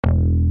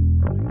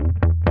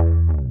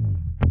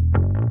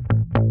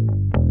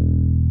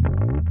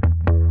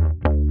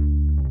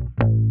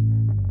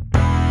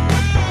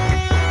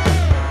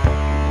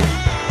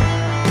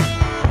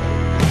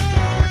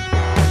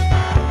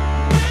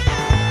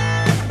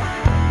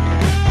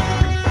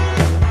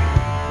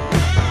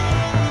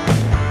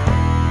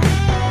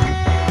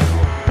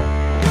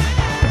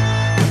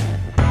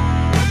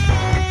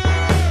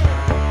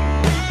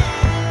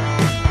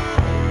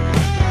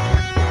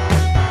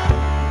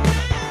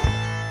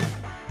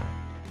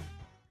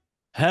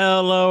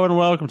Hello and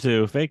welcome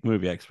to Fake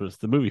Movie Experts,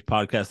 the movie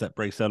podcast that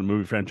breaks down a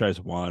movie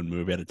franchise one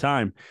movie at a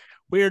time.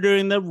 We are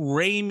doing the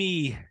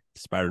Raimi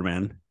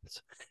Spider-Man,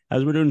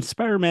 as we're doing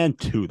Spider-Man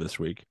 2 this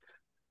week.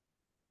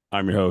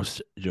 I'm your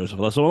host, Joseph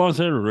Lesso,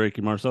 alongside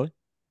Ricky Marcelli,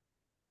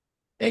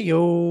 Hey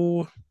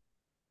yo.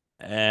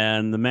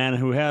 and the man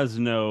who has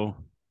no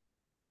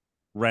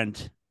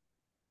rent,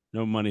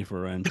 no money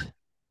for rent,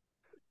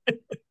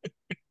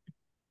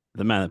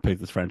 the man that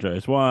picked this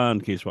franchise one,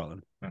 Keith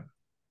Swallen.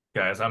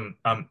 Guys, I'm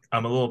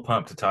a little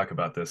pumped to talk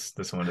about this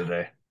one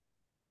today.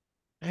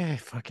 I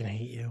fucking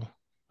hate you.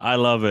 I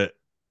love it.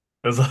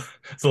 It's a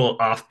little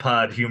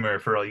off-pod humor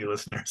for all you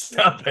listeners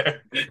out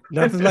there.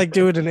 Nothing like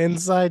doing an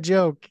inside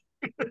joke.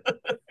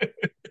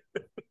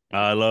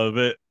 I love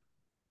it.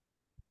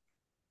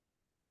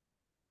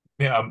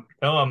 Yeah,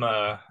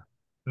 no,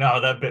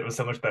 that bit was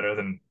so much better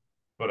than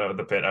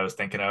the bit I was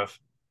thinking of,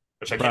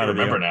 which I can't Proud of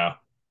remember you. now.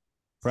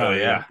 Proud So of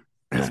yeah,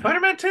 you.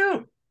 Spider-Man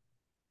 2.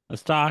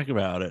 Let's talk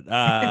about it.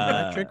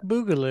 Patrick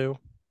Boogaloo.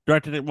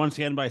 Directed it once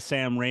again by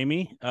Sam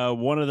Raimi.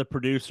 One of the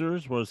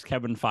producers was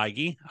Kevin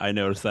Feige. I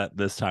noticed that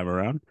this time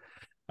around.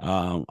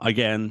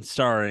 Again,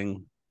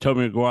 starring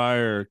Tobey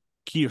Maguire,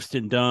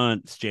 Kirsten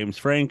Dunst, James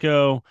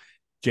Franco,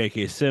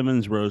 J.K.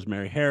 Simmons,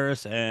 Rosemary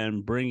Harris,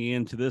 and bringing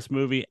into this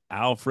movie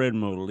Alfred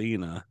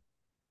Molina.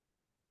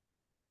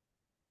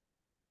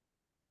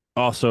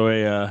 Also,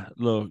 a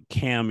little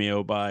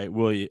cameo by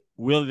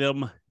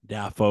William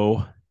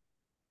Dafoe.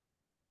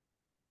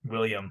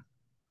 William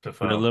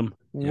Dafoe. Willem,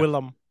 yeah,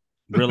 Willem.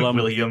 Willem,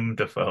 William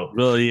Dafoe.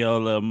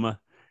 William.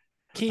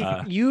 Keith,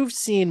 you've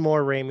seen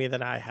more Raimi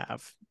than I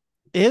have.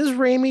 Is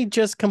Raimi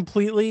just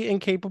completely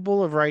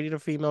incapable of writing a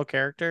female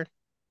character?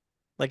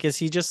 Like, is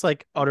he just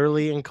like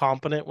utterly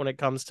incompetent when it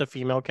comes to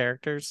female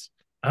characters?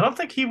 I don't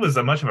think he was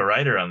much of a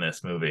writer on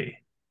this movie.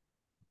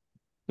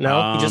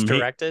 No, he just He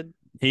directed.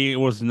 he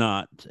was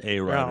not a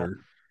No.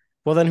 writer.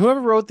 Well, then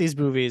whoever wrote these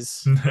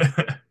movies,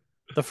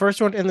 the first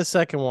one and the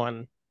second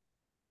one,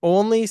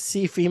 only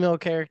see female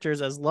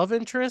characters as love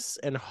interests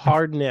and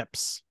hard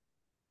nips.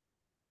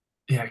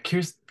 Yeah,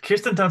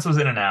 Kirsten Dunst was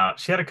in and out.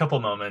 She had a couple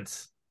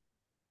moments.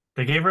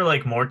 They gave her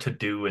like more to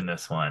do in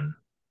this one,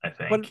 I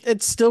But think.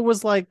 it still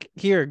was like,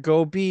 here,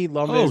 go be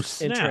love Oh,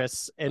 snap.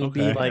 interests and be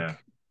Okay. like Yeah.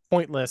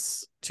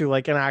 pointless to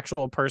like an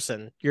actual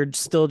person. You're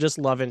still just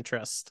love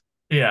interest.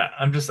 Yeah,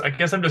 I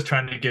guess I'm just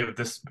trying to give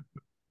this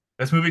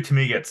movie to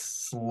me gets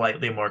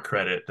slightly more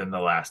credit than the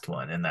last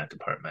one in that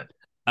department.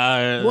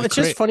 Well, it's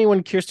just funny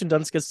when Kirsten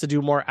Dunst gets to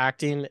do more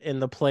acting in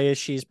the play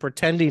she's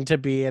pretending to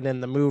be and in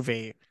the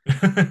movie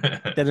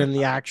than in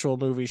the actual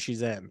movie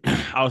she's in.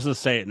 I was gonna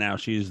say it now.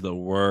 She's the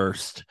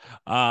worst.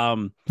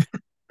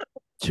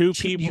 Two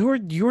people.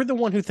 You're the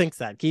one who thinks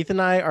that. Keith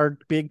and I are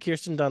big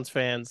Kirsten Dunst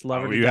fans.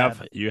 Love her to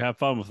death. You have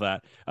fun with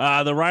that.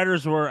 The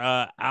writers were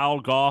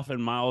Al Gough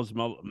and Miles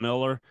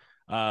Miller.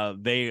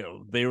 They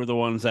were the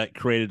ones that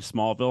created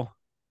Smallville.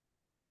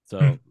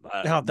 So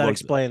that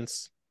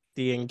explains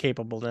the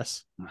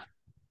incapableness.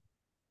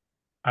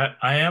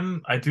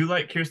 I do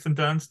like Kirsten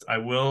Dunst. I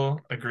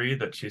will agree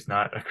that she's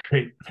not a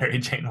great Mary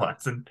Jane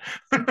Watson.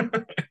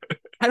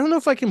 I don't know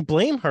if I can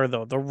blame her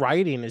though. The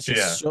writing is just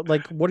Yeah. so,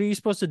 like, what are you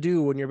supposed to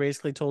do when you're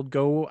basically told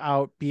go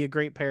out, be a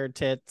great pair of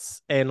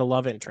tits and a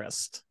love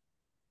interest?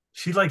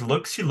 She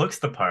looks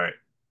the part.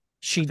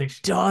 She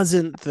think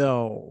doesn't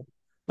though.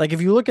 Like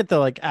if you look at the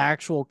like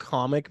actual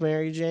comic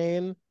Mary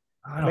Jane,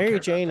 I don't care Mary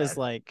about Jane is that.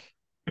 like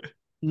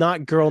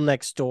not girl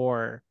next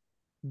door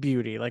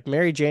beauty. Like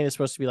Mary Jane is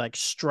supposed to be like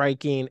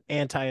striking,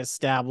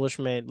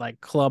 anti-establishment,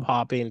 like club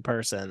hopping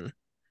person.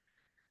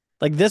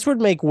 Like this would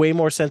make way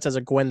more sense as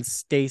a Gwen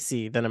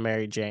Stacy than a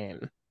Mary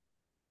Jane.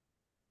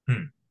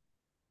 Hmm.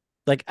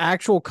 Like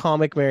actual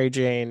comic Mary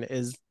Jane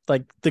is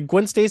like the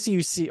Gwen Stacy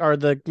you see, or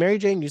the Mary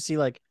Jane you see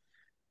like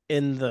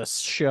in the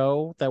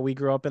show that we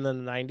grew up in the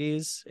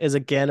 90s is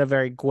again a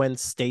very Gwen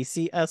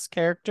Stacy-esque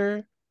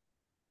character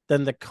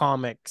than the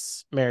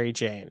comics Mary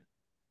Jane.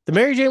 The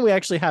Mary Jane we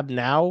actually have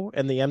now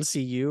in the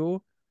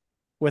MCU,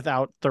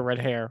 without the red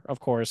hair,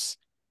 of course,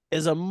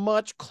 is a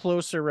much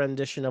closer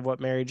rendition of what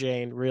Mary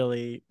Jane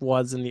really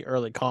was in the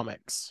early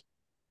comics,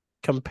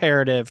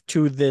 comparative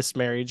to this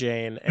Mary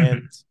Jane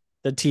and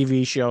the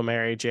TV show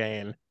Mary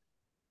Jane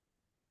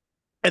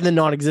and the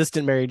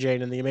non-existent Mary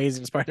Jane in the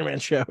Amazing Spider-Man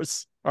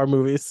shows or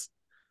movies.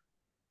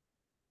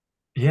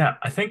 Yeah,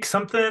 I think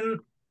something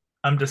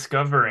I'm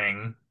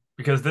discovering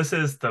because this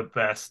is the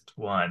best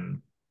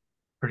one,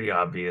 pretty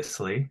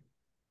obviously.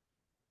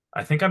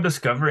 I think I'm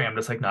discovering I'm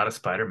just like not a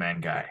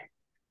Spider-Man guy.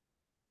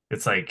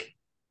 It's like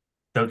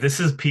though this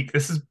is peak.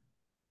 This is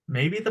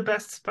maybe the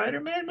best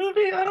Spider-Man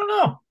movie. I don't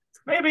know.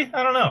 Maybe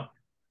I don't know.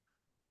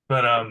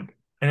 But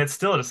and it's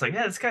still just like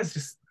yeah, this guy's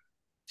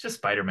just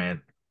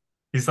Spider-Man.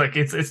 He's like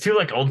it's too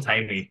like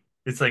old-timey.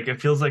 It's like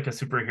it feels like a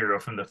superhero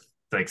from the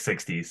like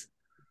 60s.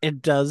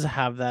 It does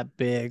have that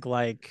big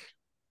like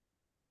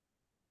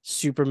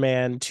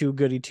Superman too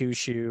goody two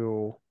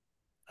shoe,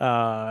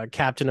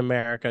 Captain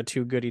America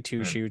too goody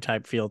two shoe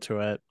type feel to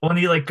it. When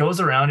he like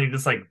goes around, he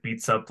just like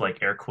beats up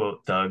like air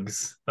quote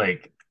thugs.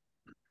 Like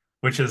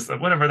which is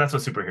whatever. That's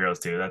what superheroes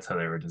do. That's how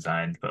they were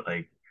designed. But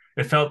like,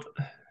 it felt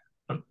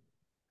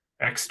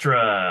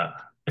extra.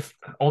 If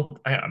old,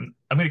 I'm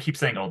gonna keep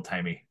saying old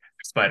timey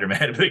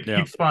Spider-Man, but it Yeah.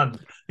 keeps on.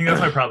 I think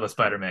that's my problem with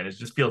Spider-Man. It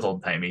just feels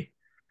old timey.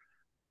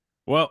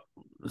 Well,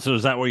 so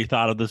is that what you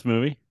thought of this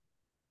movie?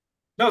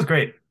 That was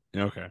great.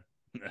 Okay.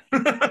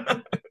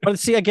 But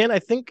see, again, I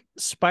think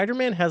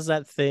Spider-Man has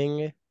that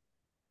thing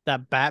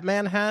that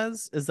Batman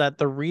has, is that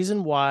the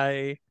reason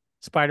why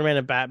Spider-Man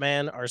and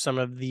Batman are some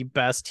of the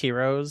best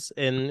heroes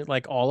in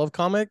like all of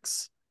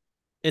comics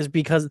is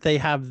because they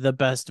have the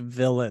best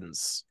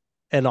villains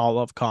in all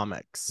of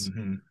comics.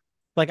 Mhm.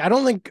 Like, I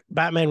don't think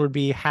Batman would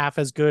be half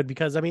as good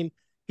because, I mean,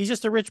 he's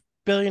just a rich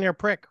billionaire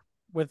prick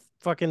with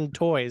fucking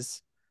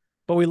toys.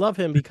 But we love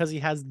him because he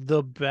has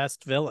the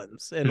best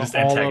villains It in just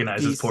all of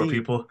antagonizes poor DC.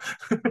 people.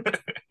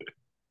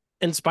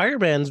 And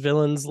Spider-Man's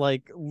villains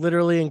like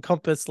literally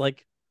encompass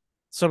like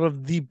some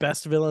of the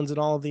best villains in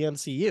all of the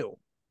MCU.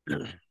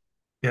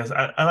 Yes,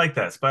 I like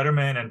that.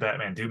 Spider-Man and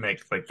Batman do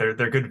make like they're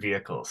good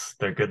vehicles.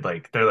 They're good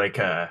like they're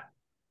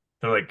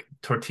like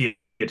tortilla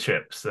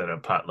chips at a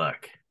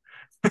potluck.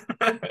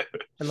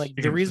 And like You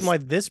the can reason just why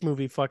this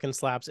movie fucking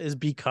slaps is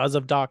because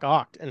of Doc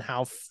Ock and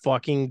how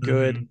fucking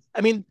good. Mhm.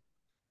 I mean,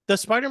 the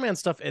Spider-Man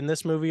stuff in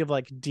this movie of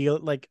like deal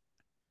like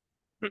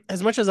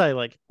as much as I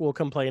like will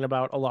complain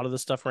about a lot of the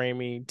stuff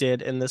Raimi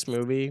did in this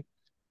movie,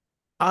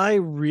 I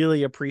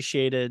really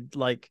appreciated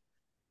like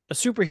a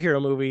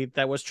superhero movie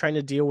that was trying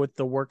to deal with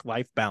the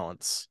work-life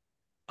balance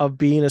of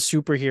being a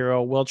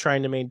superhero while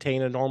trying to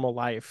maintain a normal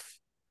life.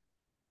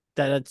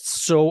 That it's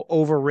so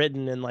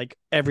overwritten in like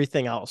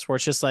everything else, where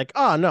it's just like,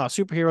 oh no,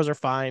 superheroes are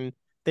fine.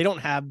 They don't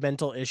have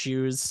mental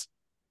issues.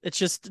 It's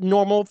just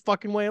normal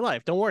fucking way of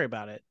life. Don't worry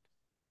about it.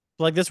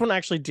 Like this one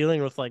actually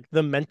dealing with like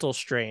the mental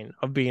strain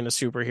of being a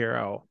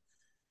superhero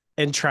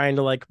and trying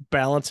to like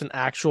balance an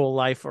actual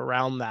life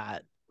around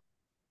that,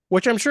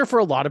 which I'm sure for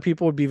a lot of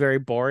people would be very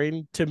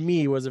boring. To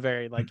me, was a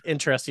very like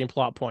interesting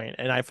plot point,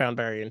 and I found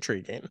very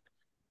intriguing.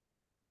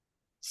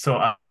 So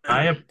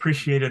I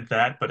appreciated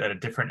that, but at a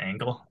different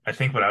angle. I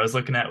think what I was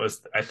looking at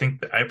was I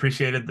think that I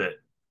appreciated that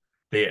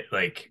they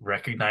like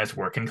recognize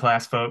working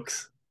class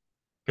folks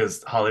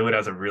because Hollywood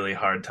has a really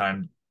hard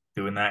time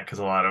doing that because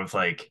a lot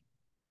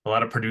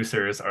of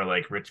producers are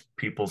like rich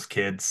people's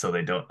kids, so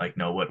they don't like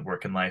know what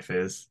working life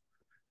is.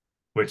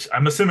 Which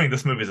I'm assuming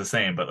this movie's the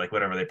same, but like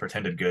whatever, they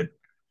pretended good.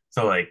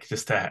 So like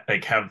just to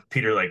like have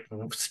Peter like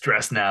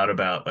stressing out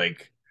about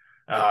like,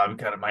 oh, I'm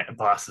kind of my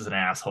boss is an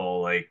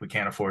asshole, like we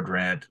can't afford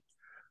rent.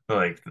 So,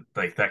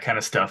 like that kind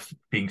of stuff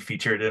being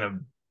featured in a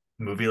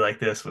movie like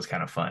this was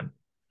kind of fun.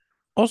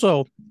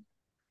 Also,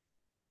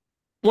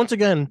 once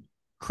again,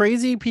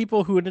 crazy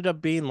people who ended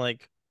up being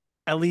like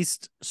at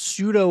least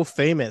pseudo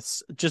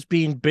famous, just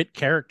being bit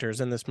characters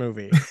in this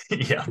movie.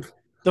 Yeah.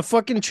 The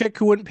fucking chick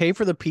who wouldn't pay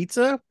for the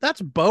pizza,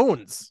 that's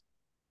Bones.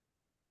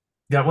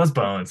 That was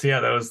Bones.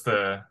 Yeah, that was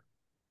the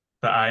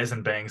Eyes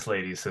and Bangs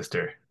lady's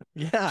sister.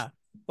 Yeah.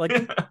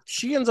 Like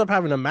she ends up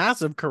having a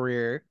massive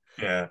career.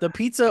 Yeah. The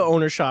pizza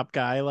owner shop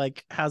guy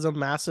like has a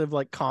massive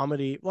like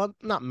comedy, well,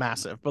 not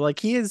massive, but like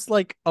he is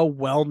like a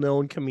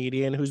well-known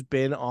comedian who's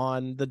been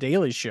on The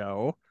Daily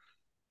Show.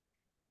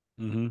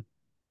 Mm-hmm.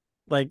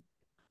 Like,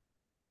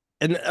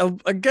 and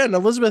again,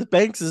 Elizabeth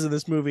Banks is in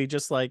this movie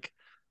just like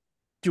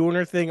doing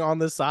her thing on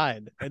the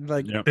side. And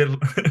like Yep. They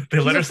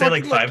she's let a her say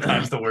like fucking five like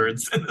times the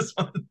words in this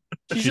one.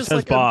 she's She just says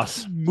like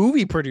boss. a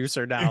movie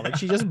producer now. Like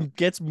she just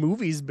gets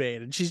movies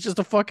made and she's just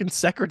a fucking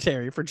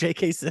secretary for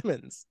J.K.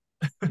 Simmons.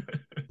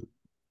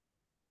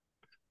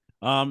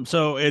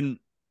 So in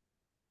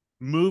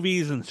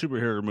movies and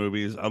superhero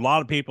movies, a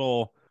lot of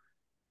people,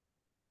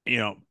 you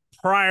know,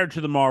 prior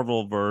to the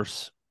Marvel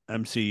verse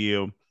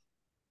MCU,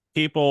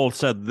 people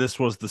said this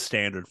was the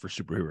standard for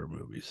superhero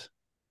movies.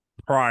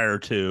 Prior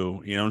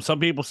to, you know, and some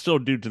people still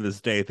do to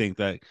this day think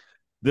that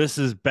this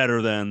is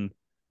better than,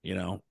 you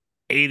know,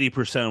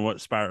 80%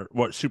 of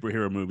what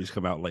superhero movies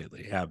come out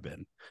lately have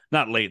been.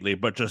 Not lately,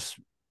 but just,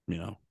 you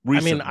know,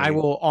 I mean, I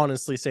recently. will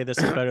honestly say this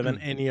is better than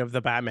any of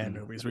the Batman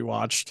movies we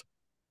watched.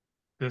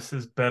 This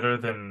is better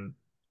than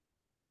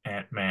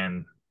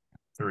Ant-Man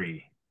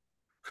 3.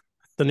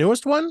 The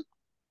newest one?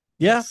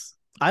 Yeah, Yes.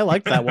 I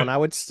liked that one. I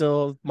would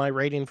still, my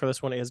rating for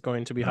this one is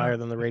going to be Oh. higher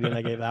than the rating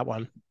I gave that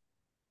one.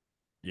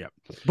 Yep.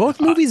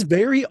 Both movies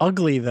very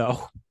ugly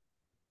though.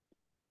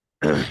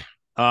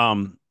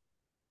 Um,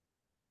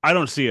 I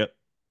don't see it.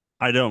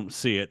 I don't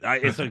see it.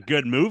 It's a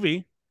good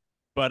movie,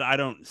 but I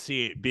don't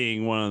see it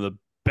being one of the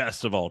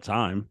best of all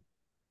time.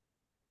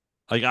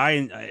 Like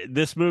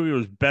this movie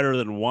was better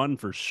than one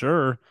for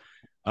sure.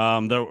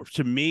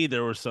 To me,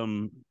 there were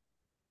some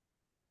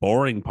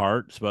boring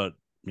parts, but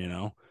you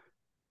know,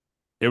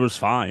 it was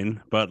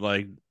fine. But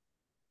like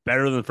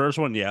better than the first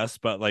one, yes.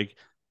 But like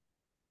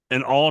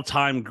an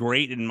all-time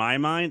great in my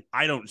mind,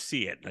 I don't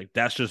see it. Like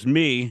that's just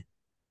me.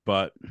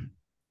 But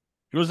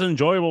it was an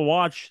enjoyable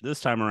watch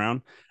this time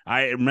around.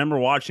 I remember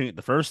watching it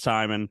the first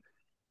time, and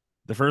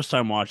the first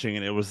time watching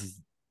it, it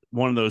was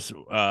one of those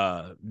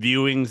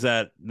viewings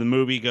that the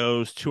movie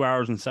goes 2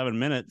 hours and 7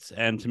 minutes,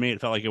 and to me,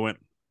 it felt like it went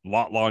a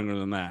lot longer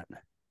than that.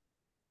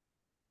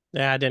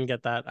 Yeah, I didn't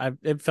get that.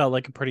 It felt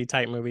like a pretty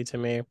tight movie to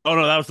me. Oh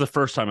no, that was the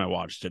first time I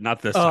watched it,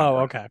 not this time Oh,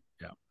 around. okay.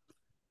 Yeah.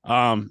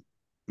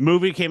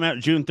 Movie came out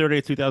June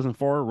 30th,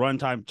 2004.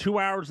 Runtime 2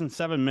 hours and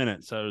 7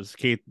 minutes. So as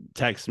Keith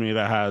texts me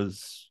that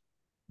has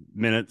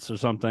minutes or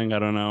something. I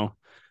don't know.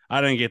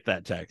 I didn't get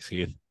that text,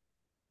 Keith.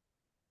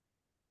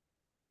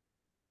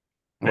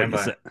 What Stand you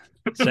by.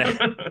 say?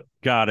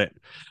 Got it.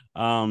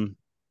 Um,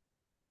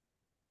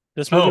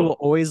 This movie will Oh,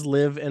 always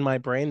live in my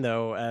brain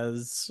though,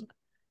 as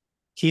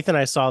Keith and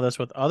I saw this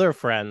with other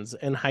friends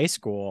in high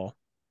school,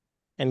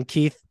 and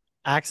Keith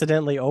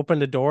accidentally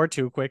opened a door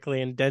too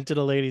quickly and dented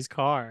a lady's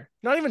car.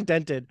 Not even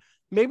dented,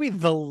 maybe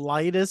the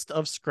lightest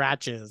of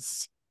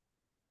scratches.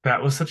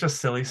 that was such a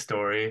silly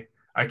story.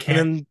 I And can't.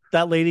 then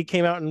that lady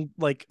came out and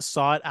like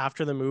saw it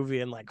after the movie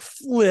and like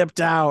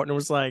flipped out and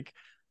was like,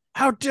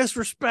 "How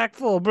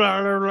disrespectful!"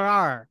 Blah blah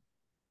blah.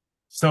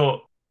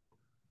 So,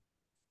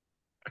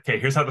 okay,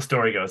 here's how the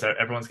story goes.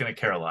 Everyone's gonna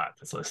care a lot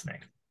that's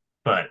listening.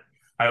 But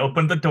I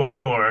opened the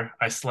door,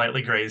 I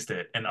slightly grazed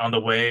it, and on the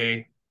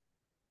way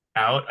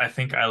out, I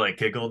think I like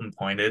giggled and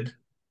pointed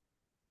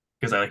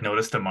because I like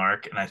noticed a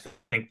mark, and I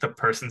think the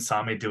person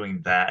saw me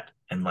doing that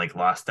and like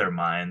lost their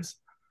minds,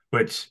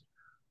 which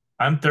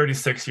I'm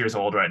 36 years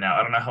old right now.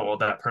 I don't know how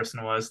old that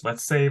person was.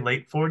 Let's say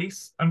late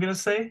 40s, I'm gonna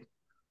say.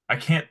 I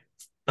can't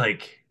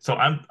like so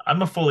I'm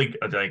a fully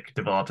like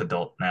developed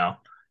adult now,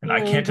 and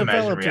I can't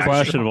imagine Developed is a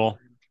reacting. strong. questionable.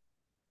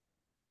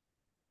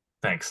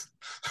 Thanks.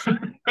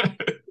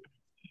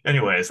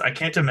 Anyways, I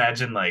can't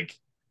imagine like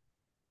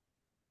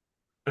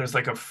there's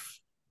like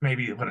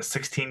maybe what a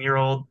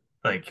 16-year-old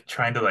like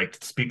trying to like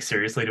speak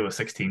seriously to a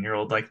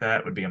 16-year-old like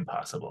that would be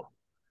impossible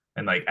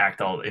and like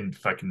act all in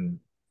fucking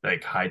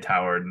like high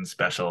towered and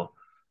special.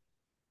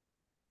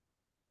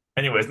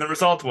 Anyways, and the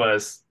result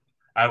was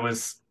I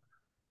was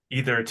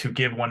either to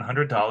give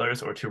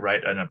 $100 or to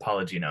write an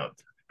apology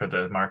note for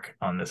the mark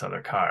on this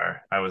other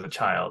car. I was a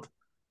child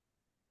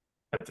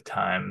at the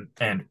time,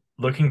 and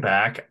looking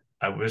back,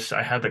 I wish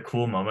I had the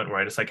cool moment where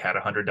I just like had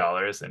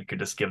 $100 and could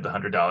just give the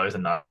 $100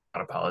 and not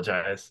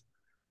apologize.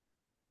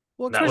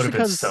 Well, That would especially have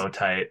been because so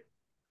tight.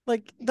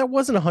 like that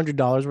wasn't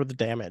 $100 worth of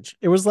damage.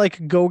 It was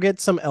like go get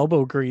some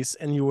elbow grease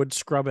and you would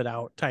scrub it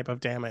out type of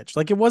damage.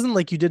 Like it wasn't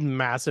like you did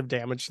massive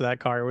damage to that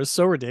car. It was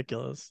so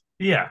ridiculous.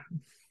 Yeah.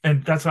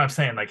 And that's what I'm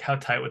saying. Like, how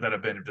tight would that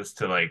have been just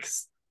to like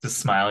just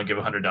smile and give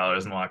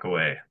 $100 and walk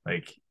away?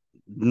 Like,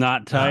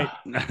 Not tight.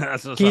 uh,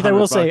 That's just a Keith, I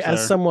will hundred say, bucks as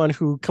there. someone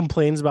who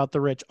complains about the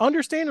rich,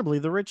 understandably,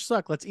 the rich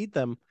suck. Let's eat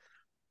them.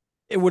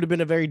 It would have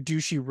been a very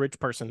douchey rich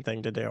person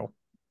thing to do.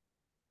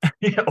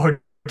 yeah,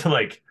 or to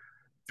like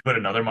put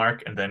another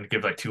mark and then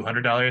give like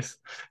 $200.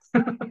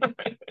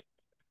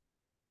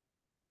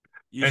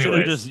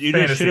 Anyways, You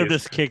just should have fantasies.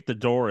 just kicked the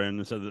door in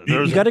and said You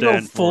there's a got to go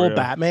dent for full you.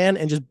 Batman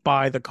and just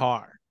buy the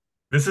car.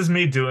 This is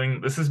me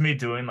doing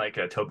like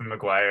a Tobey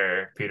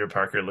Maguire, Peter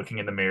Parker looking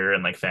in the mirror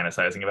and like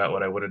fantasizing about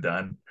what I would have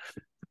done.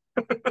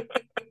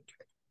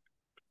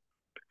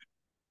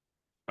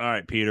 All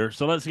right, Peter.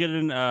 So let's get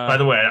in By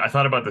the way, I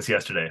thought about this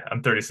yesterday.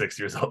 I'm 36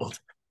 years old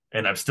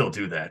and I still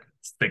do that.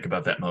 Think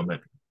about that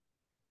moment.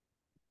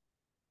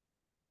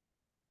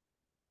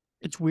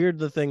 It's weird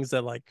the things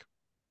that like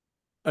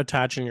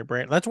attach in your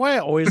brain. That's why I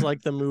always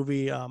like the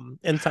movie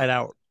Inside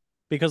Out,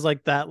 because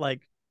like that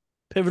like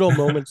pivotal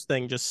moments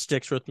thing just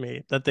sticks with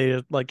me that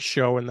they like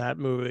show in that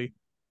movie.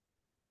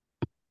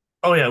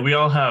 Oh yeah, we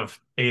all have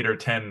 8 or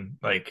 10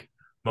 like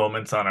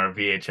moments on our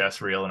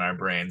VHS reel in our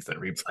brains that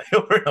replay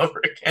over and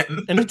over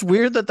again. And it's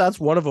weird that that's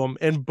one of them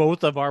in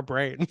both of our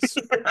brains.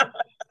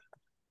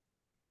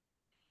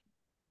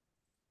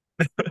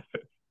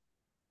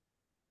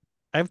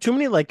 I have too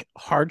many like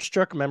hard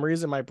struck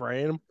memories in my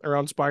brain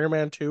around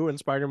Spider-Man 2 and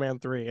Spider-Man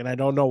 3, and I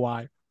don't know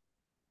why.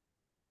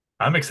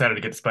 I'm excited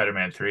to get to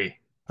Spider-Man 3.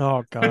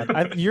 Oh God,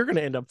 you're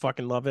gonna end up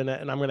fucking loving it,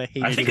 and I'm gonna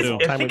hate I Me you think the it's whole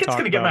too. I time we think it's talk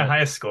gonna get about my it.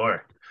 highest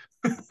score.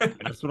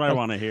 That's what I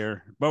want to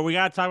hear. But we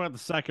got to talk about the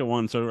second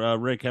one. So,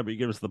 Rick, how about you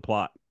give us the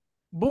plot?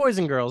 Boys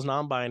and girls,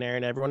 non-binary,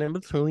 and everyone in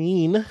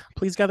between,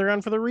 please gather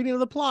around for the reading of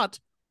the plot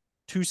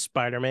to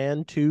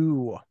Spider-Man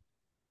 2.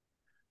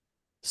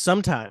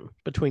 Sometime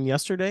between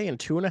yesterday and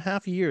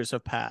 2.5 years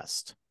have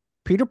passed.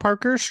 Peter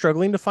Parker is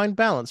struggling to find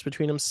balance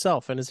between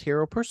himself and his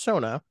hero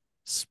persona,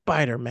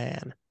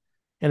 Spider-Man,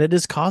 and it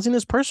is causing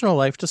his personal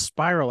life to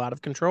spiral out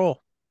of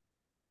control,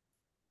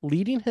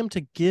 leading him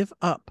to give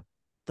up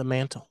the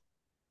mantle.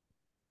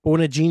 But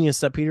when a genius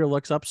that Peter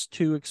looks up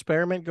to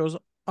experiment goes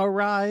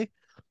awry,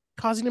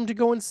 causing him to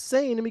go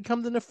insane and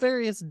become the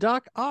nefarious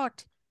Doc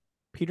Ock,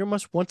 Peter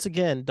must once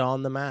again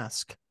don the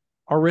mask,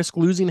 or risk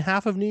losing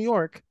half of New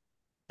York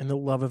and the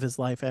love of his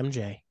life,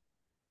 MJ.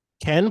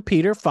 Can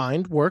Peter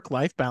find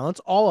work-life balance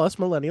all us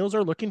millennials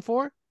are looking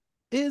for?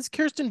 Is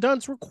Kirsten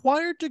Dunst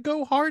required to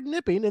go hard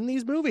nipping in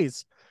these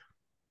movies?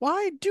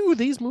 Why do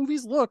these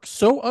movies look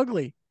so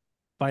ugly?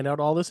 Find out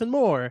all this and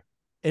more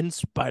in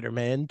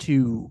Spider-Man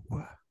 2.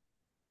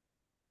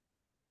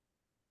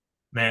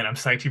 Man, I'm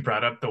psyched you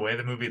brought up the way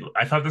the movie.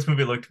 I thought this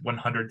movie looked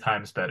 100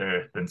 times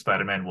better than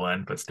Spider-Man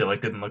 1, but still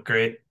like didn't look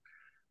great.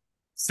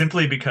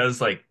 Simply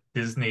because like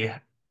Disney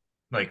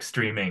like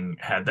streaming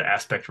had the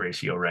aspect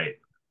ratio right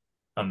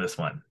on this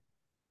one.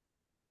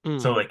 So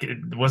Mm. like it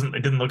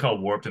didn't look all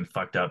warped and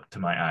fucked up to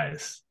my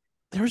eyes.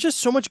 There was just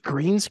so much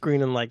green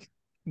screen and like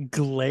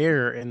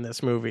glare in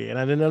this movie, and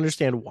I didn't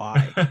understand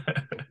why.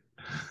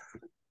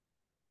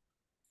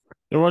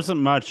 There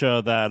wasn't much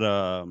of that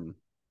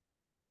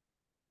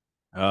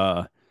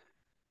uh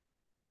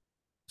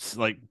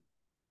like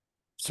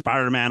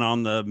Spider-Man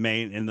on the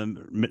main in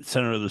the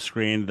center of the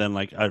screen, then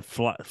like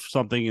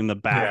something in the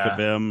back of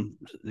Yeah. him,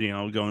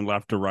 going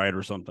left to right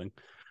or something.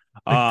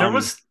 Like there Um,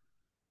 was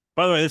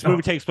by the way, this movie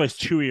oh, takes place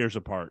 2 years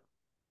apart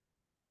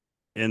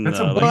in that's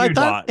a the Well, I like weird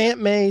thought plot. Aunt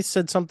May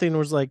said something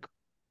was like,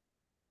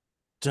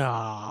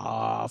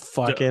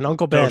 fucking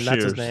Uncle No Ben,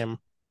 that's his shears. name.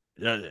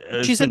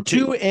 It's She been said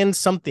two. 2 and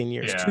something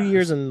years, two yeah.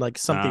 years and like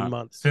something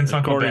months. Since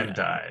Uncle According, Ben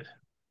died.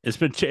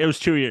 it was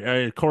 2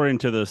 years. According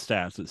to the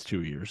stats, it's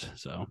 2 years.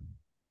 So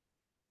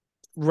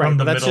Right, From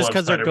but the that's middle just of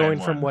because they're Spider-Man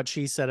going from 1. what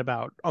she said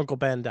about Uncle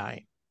Ben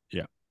dying.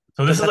 yeah.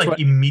 So this Because is that's like what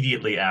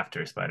immediately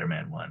after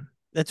Spider-Man 1.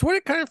 that's what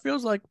it kind of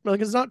feels like.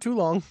 Like it's not too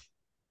long.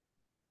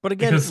 But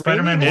again, Because Raimi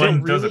Spider-Man has a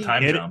 1 does a really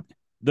time jump.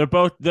 They're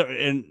both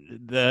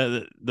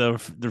they're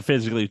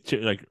physically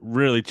like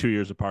really 2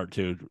 years apart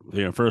too.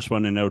 First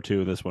one in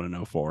 02, this one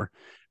in 04.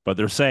 But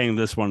they're saying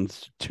this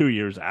one's 2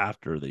 years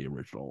after the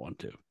original one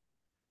too.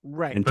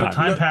 right. In But time.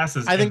 time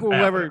passes. I think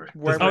whatever.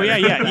 wherever Oh yeah,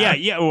 you read that,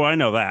 yeah. Well, I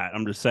know that.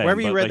 I'm just saying.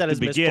 wherever you but read like that the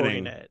is misquoting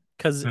beginning, it.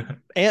 Because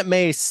Aunt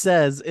May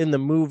says in the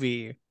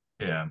movie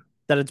Yeah.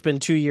 that it's been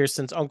 2 years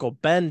since Uncle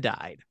Ben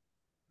died.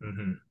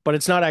 hmm But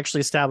it's not actually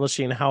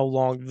establishing how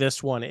long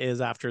this one is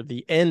after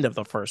the end of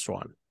the first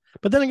one.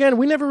 But then again,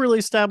 we never really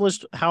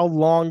established how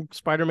long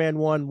Spider-Man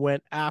 1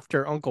 went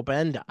after Uncle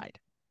Ben died.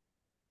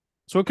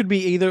 So it could be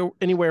either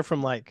anywhere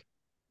from like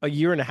a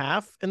year and a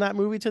half in that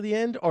movie to the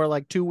end or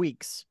like 2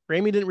 weeks.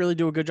 Raimi didn't really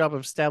do a good job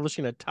of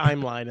establishing a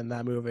timeline in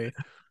that movie.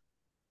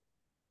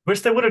 Wish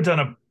they would have done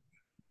a.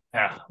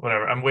 Yeah,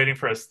 whatever. I'm waiting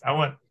for us. I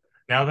want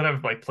now that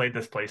I've like played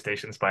this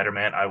PlayStation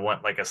Spider-Man. I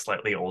want like a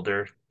slightly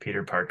older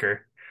Peter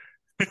Parker.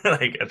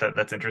 Like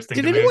that's interesting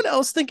Did to me. anyone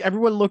else think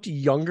everyone looked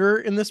younger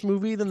in this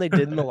movie than they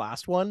did in the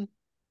last one?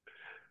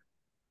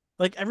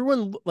 Like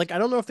everyone, like I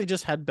don't know if they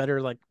just had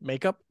better like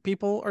makeup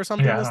people or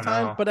something Yeah, I this don't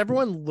time, know. but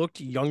everyone looked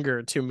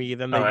younger to me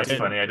than Oh, they that's did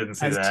funny. I didn't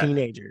see as that.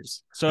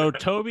 teenagers. so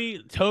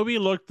Toby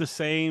looked the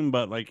same,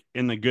 but like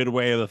in the good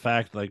way of the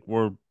fact like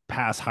we're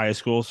past high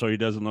school, so he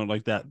doesn't look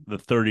like that the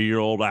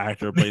 30-year-old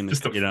actor playing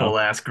Just a the full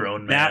ass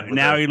grown now man.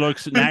 now he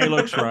looks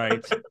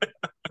right.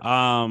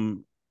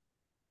 Um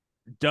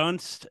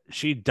Dunst,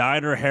 she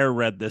dyed her hair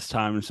red this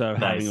time instead of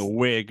having a Nice.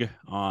 wig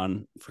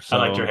on. I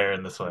liked her So hair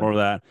in this more one. of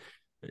that.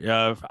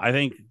 Yeah, I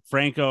think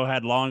Franco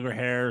had longer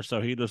hair,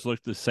 so he just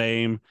looked the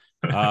same.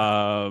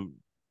 Uh,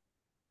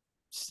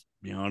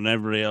 and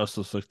everybody else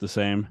just looked the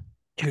same.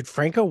 Dude,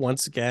 Franco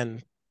once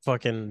again,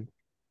 fucking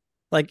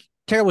like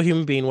terrible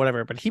human being,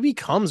 whatever, but he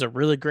becomes a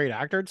really great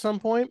actor at some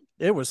point.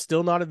 It was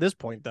still not at this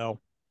point though.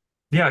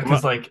 Yeah,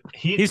 because Well, like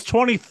he's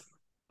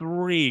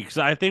 23 because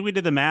I think we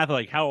did the math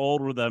like how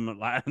old were them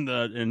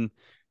in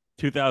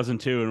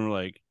 2002,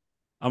 and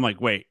I'm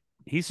like, wait,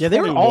 he's Yeah, they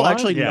were all 21?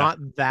 actually Yeah. not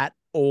that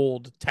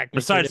old technically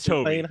Besides to be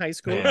Toby. playing high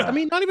school. Yeah. I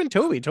mean, not even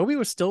Toby. Toby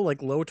was still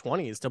like low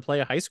 20s to play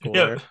a high yeah,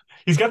 schooler.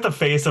 he's got the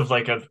face of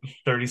like a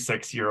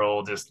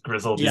 36-year-old just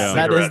grizzled Yeah,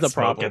 that is cigarette the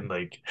smoking. problem.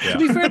 Like, Yeah. To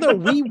be fair though,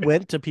 we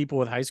went to people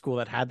with high school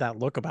that had that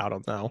look about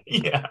them though.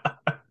 yeah.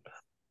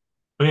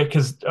 But yeah,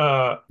 because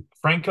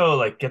Franco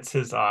like gets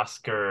his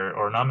Oscar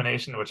or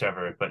nomination,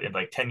 whichever, but in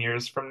like 10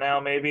 years from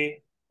now,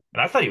 maybe.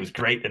 And I thought he was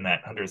great in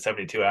that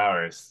 172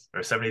 hours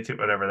or 72,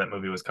 whatever that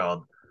movie was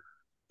called.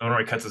 The one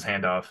where he cuts his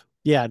hand off.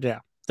 Yeah.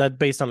 That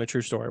based on a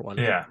true story one.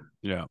 Yeah,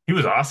 Yeah. he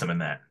was awesome in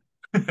that.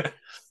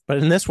 But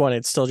in this one,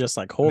 it's still just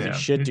like, holy Yeah.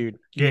 shit, dude.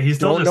 Yeah, he's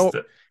still don't just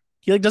know.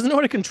 He like doesn't know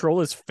how to control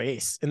his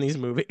face in these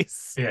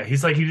movies. yeah,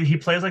 he's like he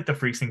plays like the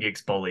Freaks and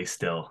Geeks bully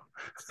still.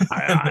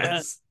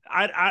 I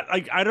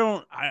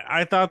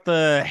thought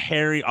the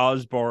Harry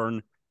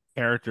Osborn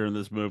character in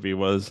this movie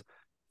was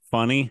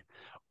funny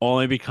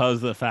only because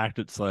of the fact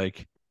it's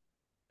like,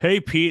 hey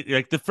Pete,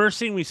 like the first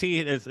thing we see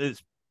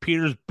is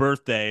Peter's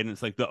birthday, and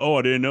it's like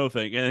I didn't know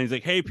thing, and he's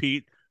like, hey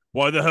Pete,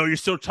 why the hell are you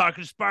still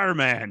talking to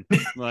Spider-Man?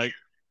 Like,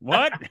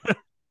 what?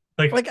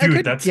 Like Like, I dude,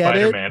 could that's get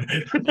it.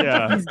 Spider-Man.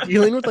 Yeah. He's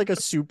dealing with like a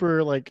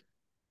super like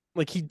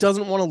he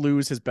doesn't want to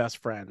lose his best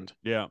friend,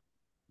 Yeah.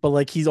 but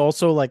like he's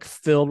also like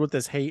filled with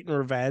this hate and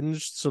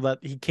revenge, so that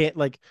he can't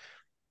like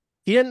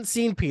he hadn't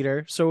seen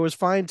Peter, so it was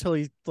fine till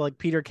he like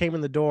Peter came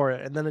in the door,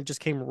 and then it just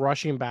came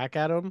rushing back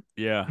at him.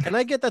 Yeah. And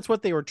I get that's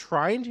what they were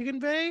trying to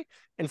convey,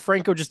 and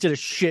Franco just did a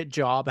shit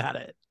job at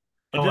it.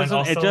 It Oh, and doesn't.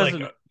 It also,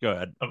 doesn't. like, Go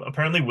ahead.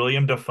 apparently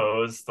William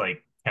Dafoe's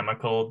like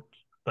chemical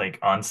like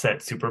onset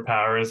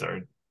superpowers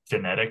are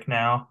genetic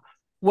now.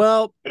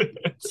 Well,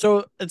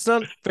 so it's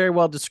not very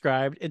well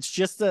described. It's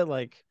just that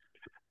like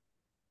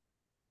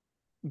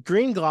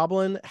Green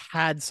Goblin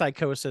had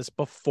psychosis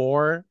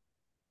before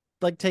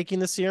like taking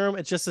the serum.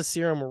 It's just the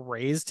serum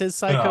raised his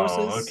psychosis.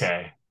 Oh,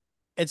 okay.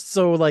 It's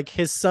so like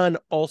his son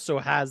also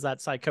has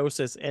that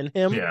psychosis in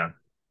him. Yeah.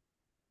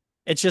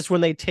 It's just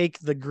when they take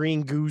the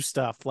green goo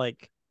stuff,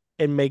 like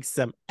it makes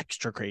them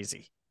extra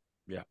crazy.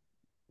 Yeah.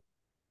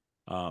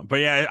 But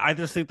yeah, I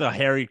just think the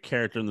Harry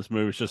character in this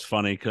movie is just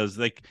funny because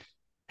like,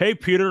 hey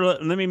Peter,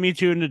 let me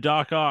meet you in the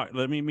Doc Ock.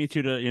 Let me meet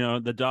you to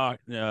the Doc.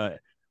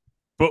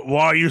 But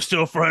why are you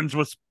still friends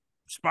with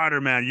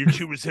Spider-Man? You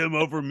choose him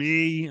over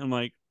me. I'm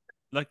like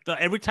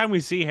every time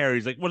we see Harry,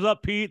 he's like, "What's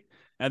up, Pete?"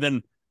 And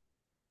then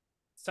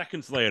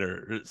seconds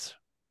later, it's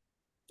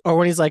Or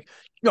when he's like,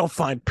 "You'll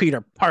find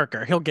Peter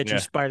Parker. He'll get you yeah,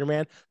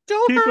 Spider-Man.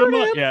 Don't hurt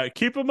him." yeah,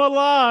 keep him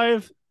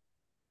alive.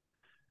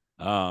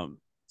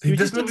 See, He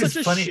this just did movie's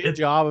such a funny. shit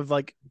job of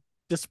like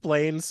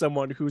displaying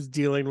someone who's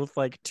dealing with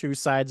like two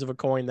sides of a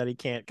coin that he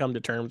can't come to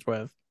terms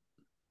with.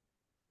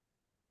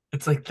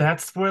 It's like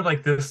that's where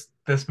like this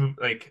movie,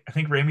 like I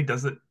think Raimi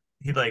does it.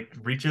 He like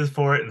reaches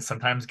for it and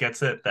sometimes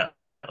gets it, that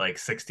like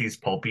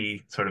 60s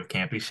pulpy sort of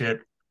campy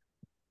shit,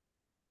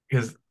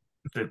 because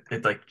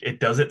it like it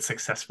does it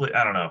successfully.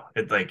 I don't know.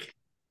 It like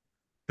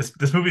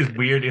this movie is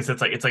weird because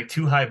it's like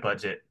too high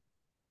budget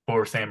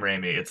for Sam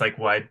Raimi. It's like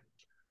why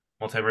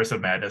Multiverse of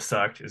Madness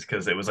sucked, is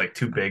because it was like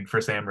too big for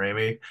Sam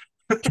Raimi.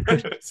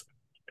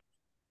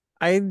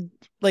 I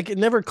like it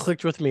never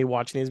clicked with me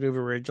watching these movies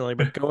originally,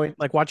 but going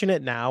like watching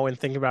it now and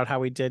thinking about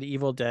how he did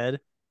Evil Dead,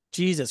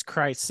 Jesus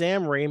Christ,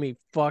 Sam Raimi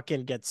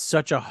fucking gets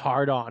such a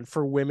hard on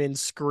for women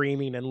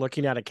screaming and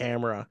looking at a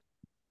camera.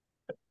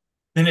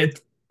 And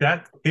it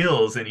that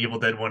kills in Evil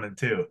Dead 1 and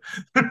 2.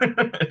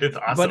 It's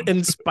But awesome.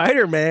 in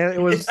Spider-Man,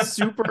 it was Yeah.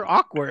 super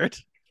awkward.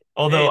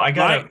 Although hey, I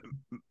gotta,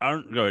 I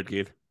don't go ahead,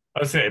 Keith. I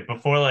would say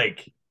before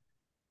like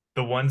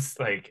the ones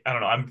like I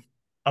don't know, I'm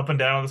up and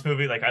down on this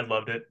movie. Like I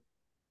loved it,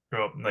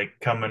 grow up like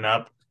coming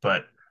up,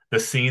 but the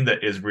scene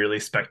that is really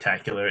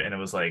spectacular and it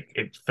was like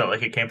it felt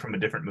like it came from a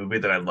different movie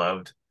that I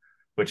loved,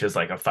 which is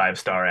like a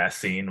 5-star ass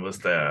scene, was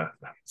the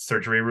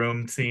surgery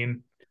room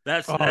scene.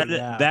 Oh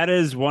yeah. That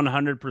is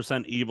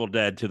 100% Evil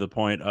Dead to the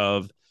point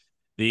of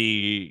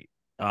the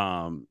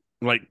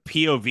like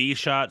POV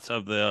shots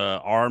of the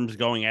arms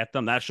going at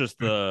them. That's just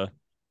the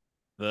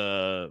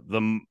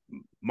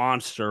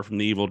monster from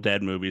the Evil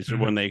Dead movies Mhm.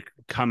 when they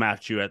come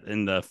at you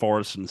in the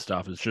forest and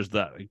stuff. It's just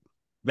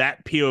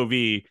that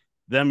POV,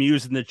 them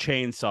using the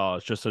chainsaw.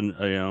 It's just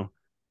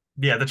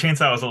Yeah, the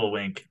chainsaw was a little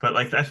wink, but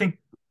like I think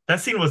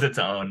that scene was its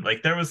own.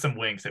 Like there was some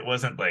winks. It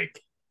wasn't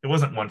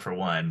one for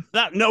one.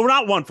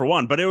 not one for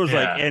one, but it was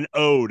like Yeah. an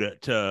ode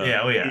to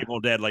Yeah, oh yeah. Evil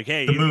Dead. Like,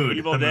 hey, The mood,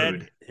 Evil the Dead,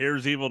 mood.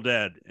 here's Evil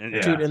Dead, and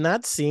Yeah. Dude, in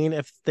that scene,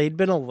 if they'd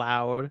been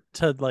allowed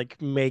to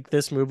like make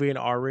this movie an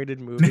R-rated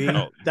movie,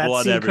 oh, that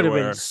blood scene could have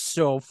been everywhere.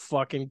 so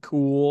fucking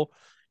cool.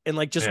 And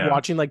like just Yeah.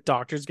 watching like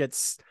doctors get,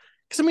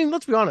 because I mean,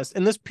 let's be honest,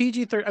 in this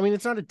PG-13, I mean,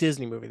 it's not a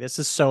Disney movie. This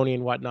is Sony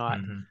and whatnot.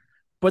 Mhm.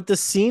 But the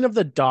scene of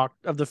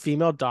the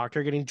female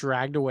doctor getting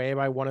dragged away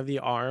by one of the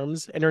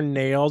arms and her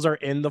nails are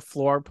in the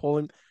floor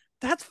pulling,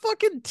 that's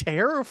fucking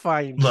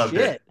terrifying Loved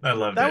shit. it. I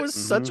loved That it. was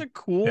such a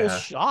cool Yeah.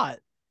 shot.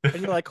 And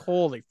you're like,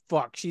 holy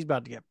fuck, she's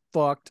about to get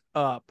fucked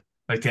up.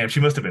 Like, damn, she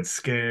must have been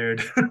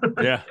scared.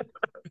 Yeah.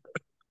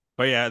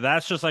 But yeah,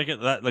 that's just like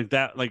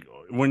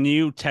when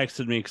you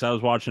texted me because I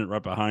was watching it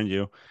right behind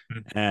you,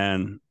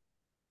 and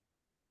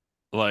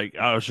like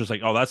I was just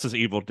like, oh, that's just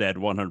Evil Dead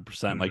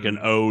 100%, like an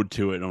ode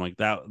to it. And I'm like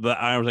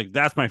I was like,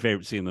 that's my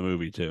favorite scene in the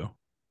movie too.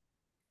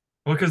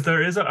 Well, because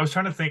I was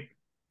trying to think,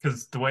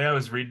 because the way I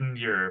was reading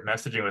your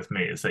messaging with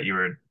me is that you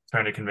were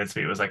trying to convince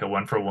me it was like a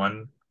one for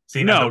one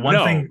scene. And No, the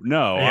one thing,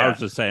 no. I yeah, was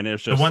just saying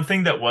it's the just one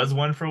thing that was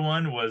one for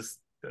one was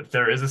that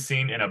there is a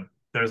scene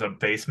there's a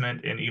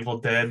basement in Evil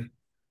Dead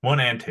 1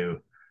 and 2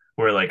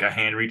 where like a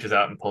hand reaches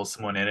out and pulls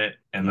someone in it,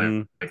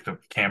 and like the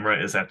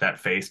camera is at that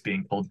face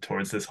being pulled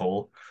towards this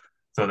hole.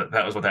 So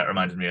that was what that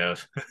reminded me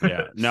of.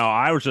 yeah. No,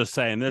 I was just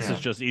saying this Yeah. is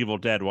just Evil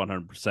Dead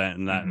 100%,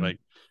 and that Mhm. like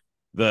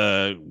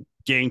the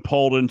getting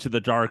pulled into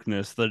the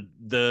darkness,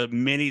 the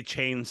mini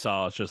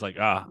chainsaw. It's just like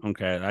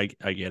okay,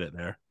 I get it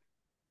there.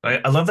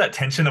 I love that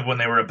tension of when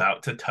they were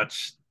about to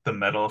touch the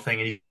metal thing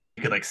and you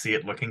could like see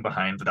it looking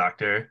behind the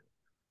doctor.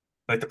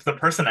 Like the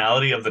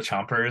personality of the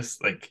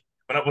Chompers. Like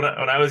when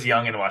I was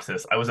young and watched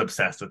this, I was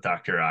obsessed with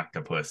Doctor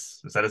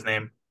Octopus. Is that his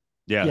name?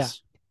 Yes.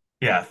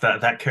 Yeah,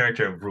 that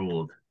character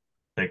ruled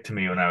like to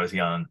me when I was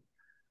young.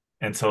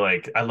 And so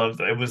like I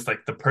loved it, was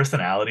like the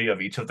personality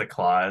of each of the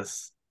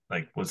claws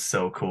like was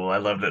so cool. I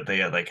love that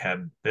they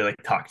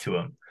like talked to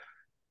him.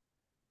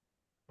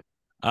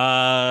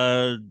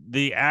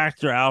 The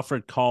actor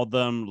Alfred called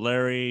them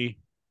Larry,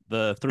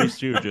 the Three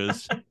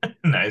Stooges.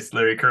 Nice,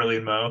 Larry, Curly,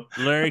 and Moe.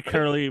 Larry,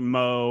 Curly,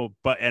 Moe,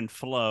 and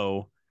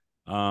Flo,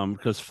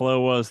 because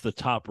Flo was the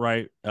top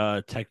right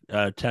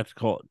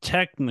technical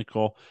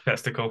Testicle.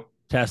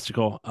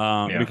 testicle,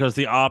 Yeah. because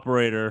the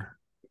operator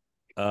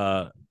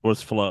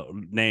was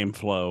named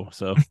Flo,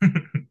 so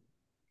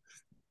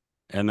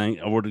and then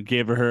I would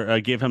give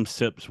him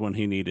sips when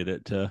he needed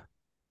it to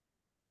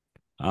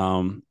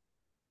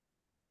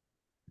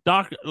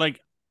doc like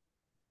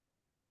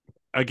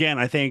again.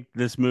 I think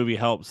this movie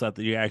helps that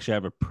you actually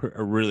have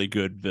a really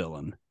good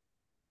villain,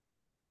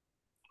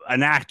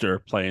 an actor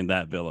playing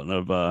that villain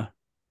of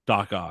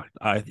Doc Ock.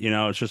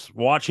 It's just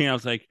watching. I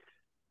was like,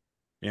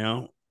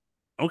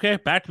 Okay,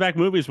 back-to-back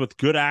movies with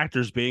good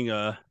actors being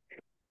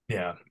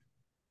Yeah.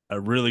 a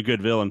really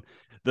good villain.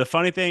 The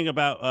funny thing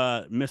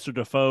about Mr.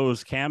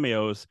 Defoe's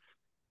cameos,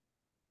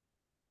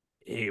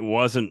 it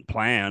wasn't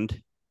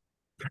planned.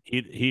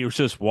 He was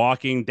just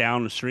walking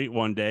down the street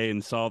one day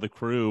and saw the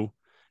crew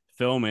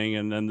filming,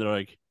 and then they're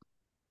like,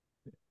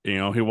 he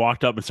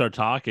walked up and started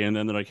talking, and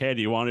then they're like, "Hey,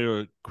 do you want to do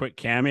a quick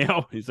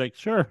cameo?" He's like,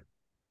 "Sure."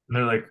 And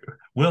they're like,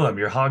 Willem,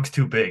 your hog's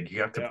too big.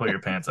 You have to Yeah. pull your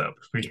pants up.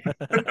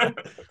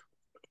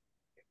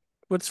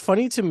 What's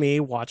funny to me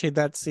watching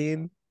that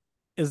scene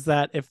is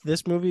that if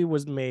this movie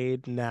was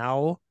made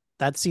now,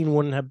 that scene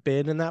wouldn't have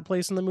been in that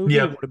place in the movie. It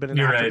Yep, would have been an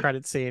you're after right.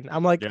 credit scene.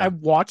 I'm like, Yeah.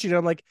 I'm watching it.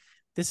 I'm like,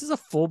 this is a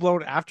full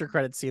blown after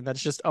credit scene.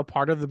 That's just a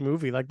part of the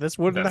movie. Like this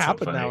wouldn't That's so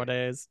happen funny.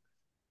 nowadays.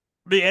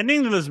 The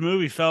ending of this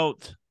movie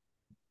felt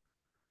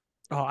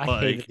Oh, I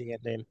like hated the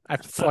ending. I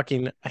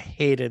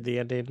hated the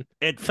ending.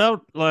 it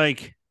felt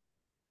like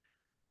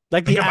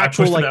Like I think the I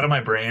actual pushed it like out of my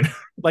brain.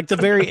 like the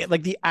very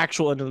like the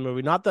actual end of the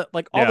movie, not the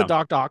like all the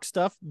Yeah. Doc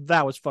stuff.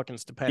 That was fucking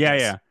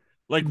stupendous. yeah.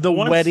 Like The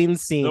once wedding the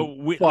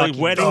scene, like fucking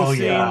wedding Oh,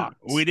 scene, yeah.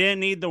 we didn't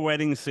need the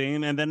wedding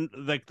scene, and then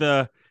like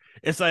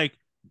it's like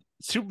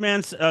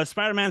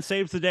Spider-Man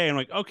saves the day. I'm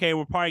like, okay,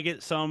 we'll probably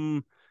get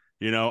some,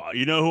 you know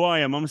who I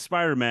am. I'm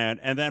Spider-Man,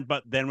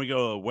 but then we go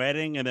to a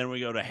wedding, and then we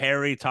go to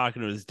Harry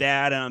talking to his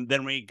dad, and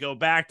then we go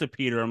back to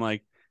Peter. I'm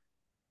like,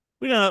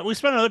 we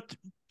spent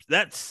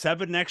that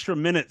 7 extra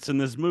minutes in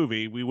this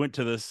movie. We went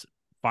to this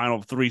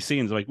final 3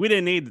 scenes. Like we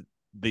didn't need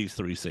these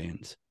 3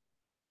 scenes.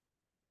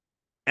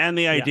 And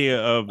the Yeah.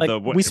 idea of like the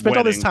we spent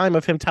all this wedding. time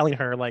of him telling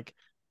her like,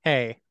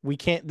 "Hey, we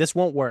can't. This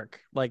won't work.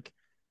 Like,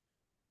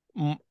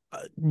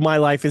 my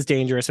life is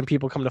dangerous, and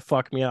people come to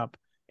fuck me up."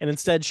 And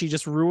instead, she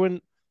just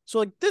ruined. So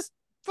like this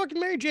fucking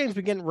Mary Jane's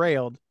been getting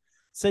railed.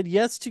 Said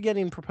yes to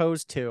getting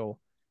proposed to,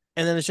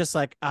 and then it's just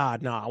like,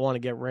 no, I want to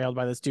get railed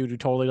by this dude who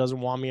totally doesn't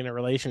want me in a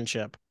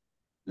relationship.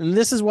 And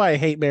this is why I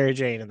hate Mary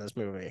Jane in this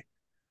movie.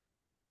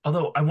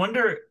 Although I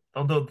wonder,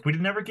 although we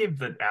never gave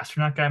the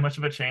astronaut guy much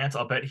of a chance,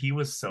 I'll bet he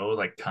was so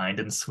like kind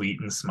and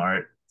sweet and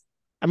smart.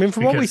 I mean,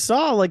 from what we Because-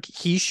 saw, like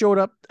he showed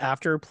up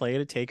after play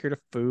to take her to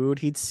food.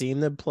 He'd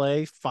seen them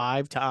play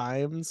 5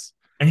 times.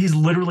 And he's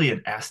literally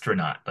an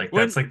astronaut. Like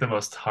When- that's like the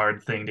most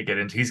hard thing to get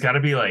into. He's got to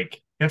be like,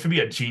 you have to be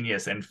a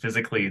genius and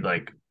physically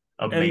like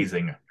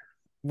amazing.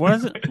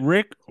 Was it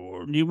Rick?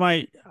 Or you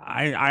might.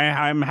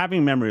 I'm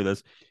having memory of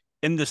this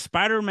in the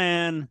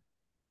Spider-Man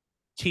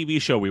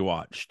TV show we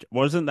watched.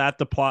 Wasn't that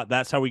the plot?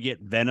 That's how we get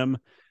Venom.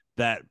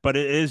 But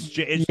it's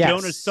Yes.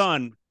 Jonah's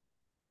son.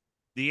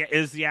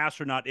 Is the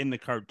astronaut in the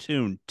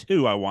cartoon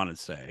too? I want to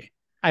say.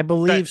 I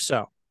believe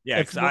so. Yeah,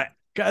 If 'cause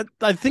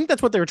I think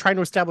that's what they were trying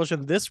to establish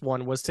in this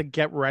one was to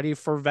get ready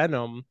for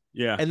Venom,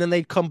 yeah, and then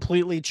they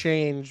completely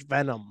change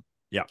Venom.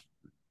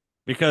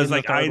 because in the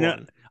like I third know.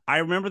 one. I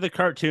remember the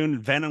cartoon.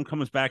 Venom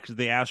comes back because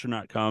the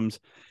astronaut comes,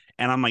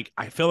 and I'm like,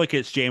 I feel like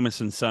it's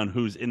Jameson's son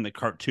who's in the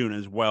cartoon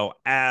as well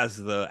as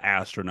the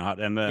astronaut.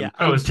 And then, Yeah.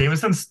 Oh, is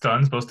Jameson's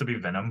son supposed to be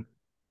Venom?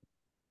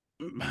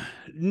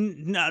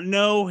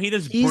 no, he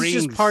just He's brings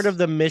just part of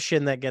the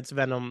mission that gets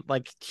Venom.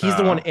 Like he's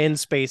the one in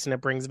space, and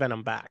it brings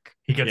Venom back.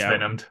 He gets Yeah.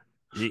 venomed.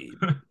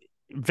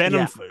 Venom.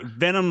 Yeah.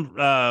 Venom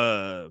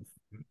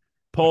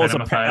pulls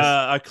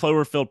Venomifies. a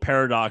Cloverfield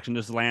paradox and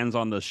just lands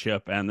on the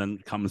ship and then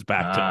comes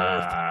back to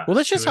Earth. Ah, Well,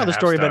 that's just how the 2.5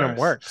 story of Venom stars.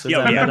 works. Is Yeah,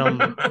 that yeah.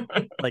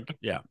 Venom, like,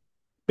 Yeah.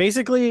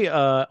 basically,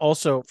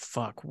 also,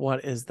 fuck,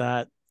 what is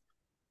that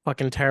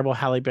fucking terrible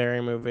Halle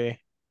Berry movie?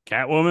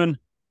 Catwoman.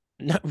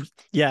 No,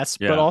 yes,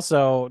 Yeah. but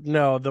also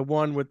no, the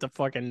one with the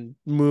fucking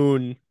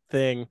moon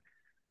thing.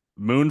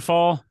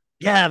 Moonfall.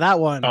 Yeah, that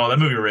one. Oh, that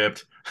movie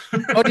ripped.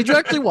 Oh, did you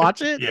actually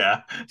watch it?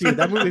 Yeah. Dude,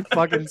 that movie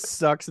fucking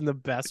sucks in the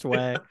best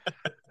way.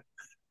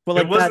 But It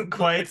like wasn't that,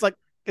 quite-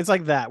 it's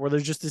like that where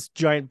there's just this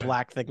giant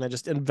black thing that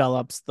just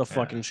envelops the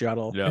fucking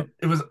shuttle. Yeah.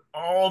 It was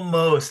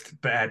almost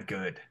bad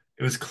good.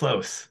 It was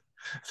close.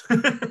 You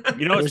know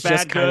It what's was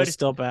just bad kind of good?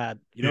 still bad.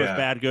 You know what's Yeah.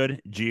 bad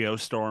good?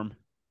 Geostorm.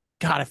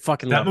 God, I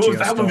fucking that love movie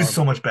Geostorm. is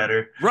so much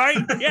better. Right?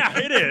 Yeah,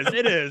 it is.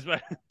 It is.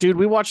 But Dude,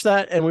 we watched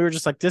that and we were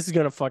just like, this is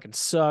gonna fucking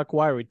suck.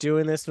 Why are we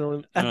doing this?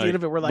 And at the Like, end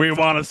of it, we're like, we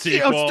want a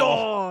sequel.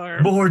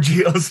 Geostorm. More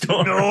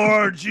Geostorm.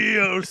 More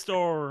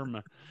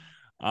Geostorm.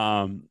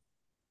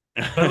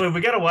 By the way,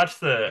 we gotta watch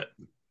the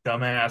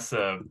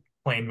dumbass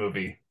plane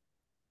movie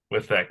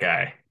with that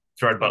guy,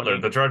 Gerard Butler.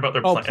 The Gerard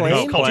Butler Oh, plane. I think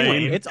plane? it's called Plane.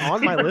 Plane. It's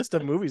on my list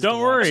of movies. Don't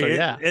to worry. watch, so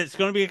yeah, It's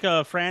going to be like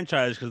a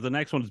franchise because the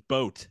next one's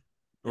Boat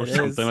or It is.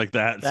 something like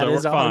that. that So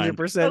is we're fine.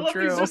 100% I love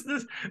true.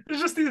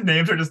 there's just these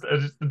names are just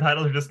the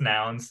titles are just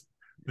nouns.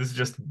 This is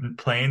just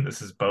plane.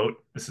 This is boat.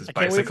 This is I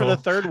can't wait bicycle. for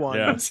the third one.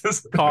 Yeah. This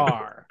is-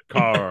 Car.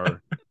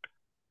 Car.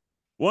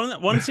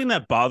 One scene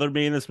that bothered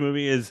me in this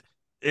movie is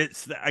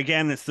it's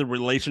the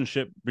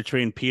relationship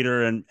between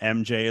Peter and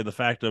MJ, the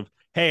fact of,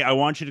 hey, I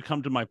want you to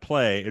come to my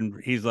play,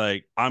 and he's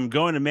like, I'm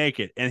going to make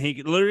it, and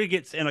he literally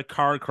gets in a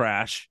car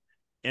crash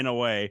in a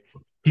way.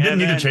 He didn't And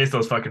need then- to chase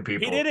those fucking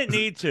people. He didn't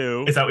need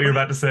to. Is that what you're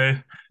about to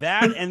say?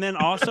 That, and then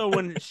also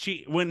when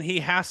he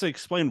has to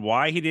explain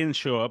why he didn't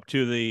show up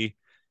to the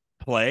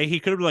play, he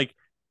could have like,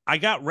 I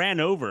got ran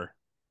over.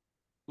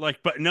 Like,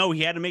 but no,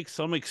 he had to make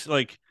some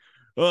like,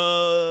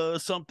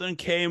 something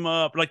came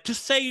up. Like,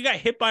 just say you got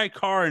hit by a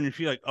car, and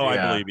you're like, oh, I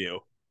Yeah. believe you.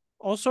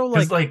 Also,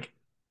 Because like like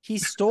he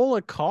stole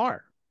a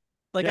car.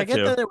 Like Yeah, I get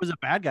too. that it was a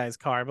bad guy's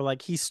car, but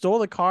like he stole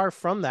the car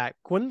from that.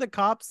 Wouldn't the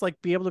cops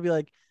like be able to be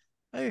like,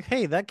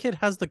 hey, that kid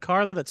has the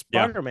car that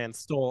Yeah. Spider-Man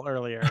stole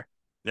earlier?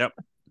 Yep.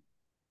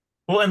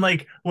 well, and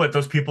like what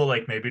those people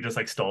like maybe just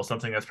like stole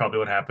something. That's probably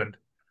what happened.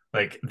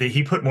 Like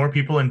he put more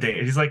people in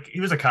danger. He's like he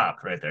was a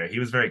cop right there. He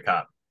was very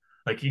cop.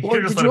 Like he could Well,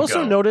 have just did let you him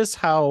also go. notice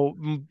how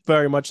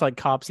very much like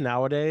cops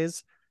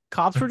nowadays,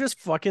 cops were just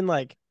fucking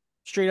like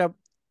straight up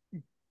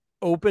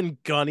open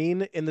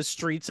gunning in the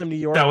streets of New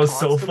That York was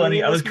so constantly funny.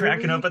 in I was this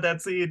cracking up movie? at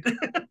that scene.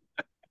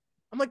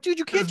 I'm like, dude,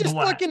 you can't Just just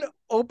black. fucking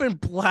open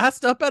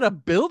blast up at a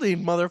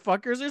building,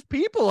 motherfuckers. There's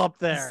people up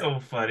there. So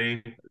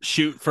funny.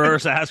 Shoot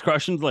first, ask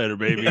questions later,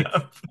 baby.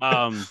 Yeah.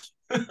 Um,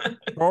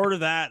 Prior to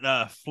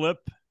that, Flip,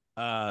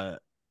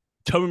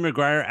 Tobey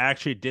Maguire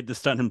actually did the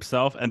stunt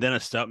himself, and then a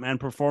stuntman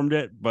performed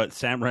it. But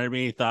Sam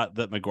Raimi thought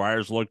that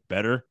Maguire's looked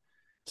better,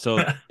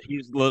 so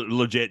he's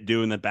legit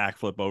doing the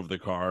backflip over the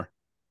car.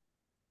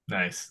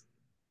 Nice.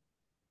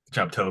 Good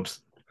job,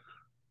 Tobes.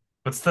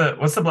 What's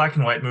the black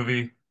and white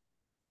movie?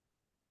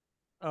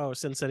 Oh,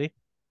 Sin City.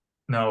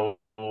 No,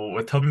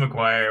 with Tobey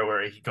Maguire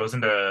where he goes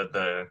into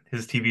the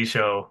his TV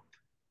show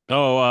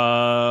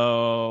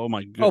Oh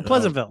my Oh, god,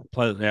 Pleasantville.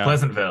 yeah,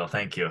 Pleasantville.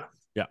 Thank you.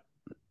 yeah.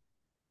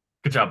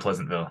 Good job,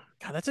 Pleasantville.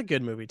 God, that's a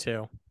good movie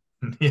too.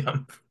 Yeah.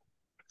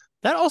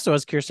 That also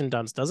has Kirsten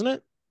Dunst, doesn't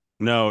it?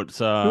 No, it's Who's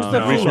the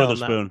No. Reese female in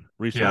that? Witherspoon.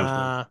 Reese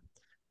Yeah.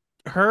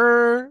 Witherspoon.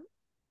 Her,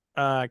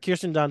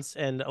 Kirsten Dunst,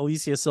 and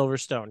Alicia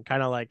Silverstone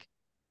kind of like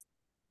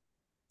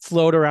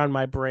float around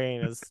my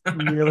brain as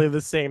nearly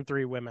the same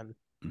three women.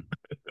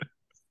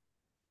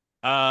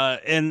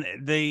 And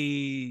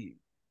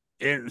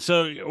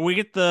so we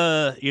get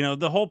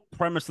the whole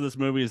premise of this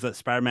movie is that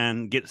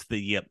Spider-Man gets the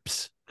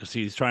yips because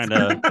he's trying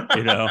to,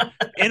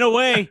 in a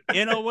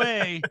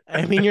way,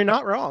 I mean, you're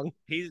not wrong.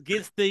 he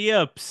gets the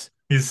yips,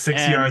 He's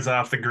 6 yards and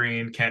off the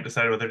green, can't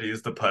decide whether to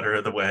use the putter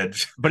or the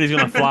wedge. but he's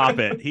gonna flop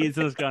it. He's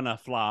just gonna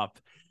flop.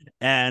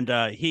 And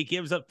he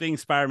gives up being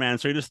Spider-Man,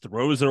 so he just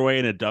throws it away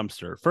in a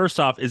dumpster. First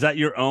off, is that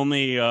your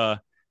only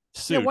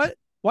suit? Yeah, what?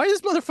 Why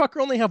does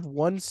motherfucker only have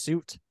one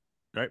suit?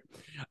 Right.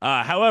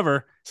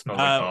 However, Smells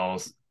like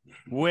balls.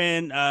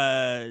 when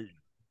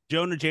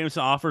Jonah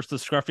Jameson offers the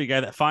scruffy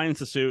guy that finds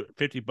the suit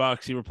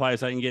 $50, he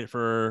replies, "I can get it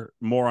for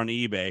more on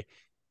eBay."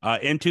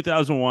 In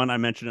 2001, I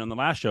mentioned it on the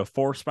last show,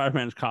 4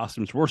 Spider-Man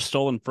costumes were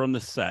stolen from the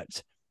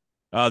set.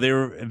 They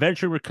were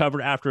eventually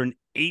recovered after an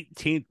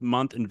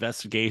 18-month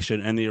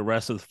investigation and the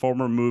arrest of the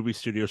former movie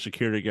studio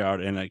security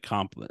guard and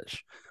accomplice.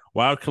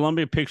 While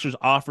Columbia Pictures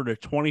offered a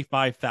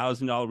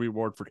 $25,000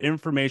 reward for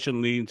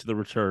information leading to the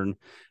return,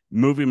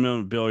 movie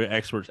memorabilia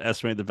experts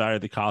estimate the value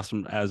of the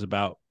costume as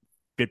about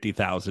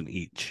 $50,000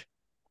 each.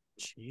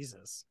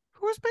 Jesus,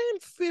 who's paying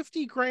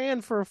 50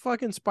 grand for a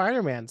fucking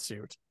Spider-Man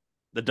suit?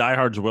 The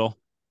diehards will.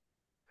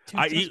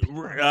 Dude,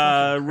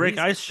 Rick,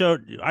 I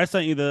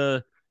sent you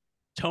the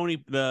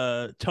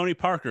Tony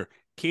Parker.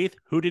 Keith,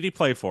 who did he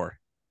play for?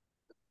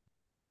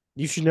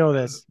 You should know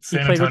this. He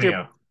San played with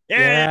Antonio.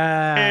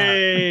 Yeah.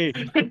 Yay!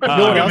 You know what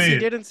Look at else he me.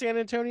 did in San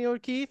Antonio,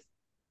 Keith?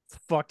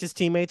 Fucked his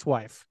teammate's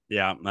wife.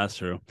 Yeah, that's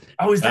true.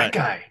 Oh, is that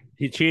guy?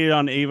 He cheated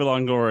on Eva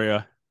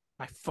Longoria.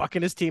 By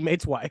fucking his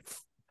teammate's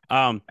wife.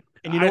 Um,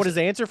 And you know what his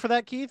answer for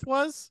that, Keith,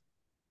 was?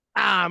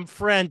 I'm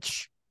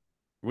French.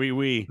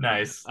 Oui.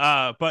 Nice.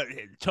 But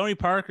Tony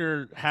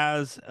Parker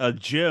has a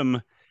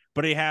gym,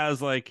 but he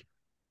has like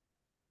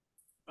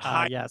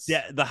Yes.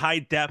 the high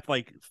depth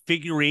like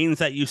figurines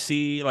that you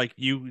see, like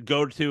you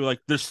go to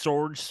like the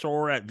sword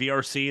store at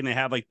VRC and they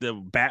have like the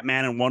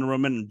Batman and Wonder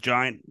Woman and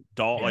giant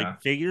doll Yeah.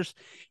 like figures.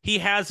 He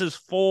has his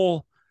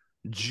full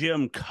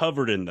gym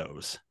covered in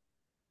those,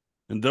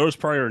 and those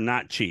probably are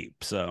not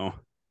cheap. So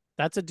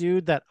That's a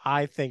dude that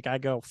I think I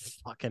go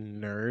fucking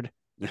nerd.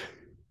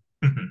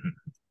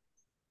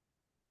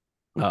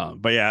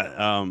 but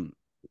yeah,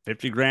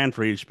 50 grand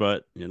for each,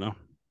 but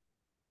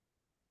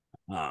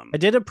I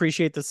did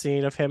appreciate the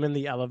scene of him in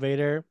the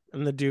elevator,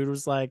 and the dude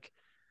was like,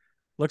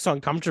 looks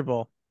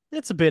uncomfortable.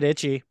 It's a bit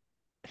itchy.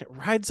 It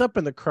rides up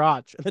in the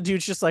crotch. And the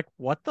dude's just like,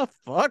 what the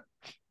fuck?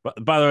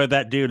 But by the way,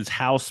 that dude is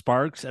Hal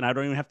Sparks, and I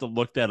don't even have to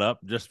look that up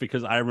just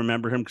because I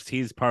remember him because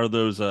he's part of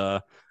those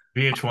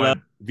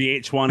VH1.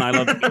 VH1. I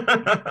love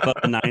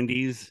the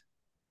 90s.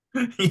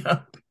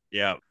 Yeah.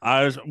 Yeah,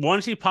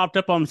 once he popped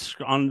up on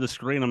the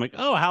screen, I'm like,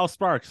 oh, Hal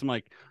Sparks. I'm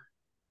like,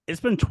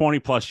 it's been 20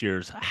 plus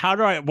years.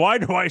 Why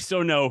do I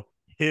still know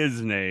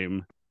his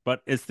name?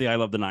 But it's the I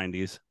love the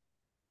 90s.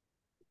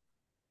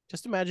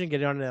 Just imagine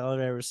getting on an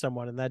elevator with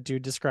someone and that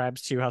dude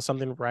describes to you how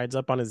something rides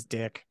up on his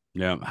dick.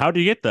 Yeah, how do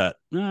you get that?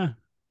 I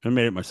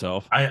made it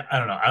myself. I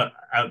don't know.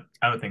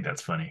 I would think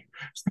that's funny.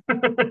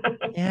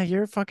 Yeah,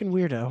 you're a fucking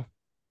weirdo.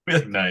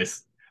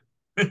 Nice.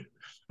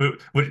 Who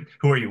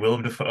are you,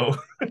 Willem Dafoe?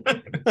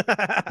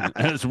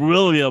 It's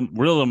William,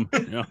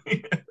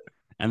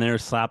 and they're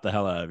slap the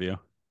hell out of you.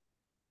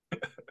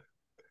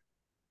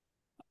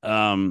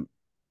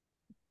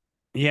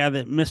 Yeah,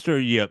 the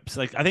Mr. Yips.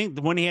 Like I think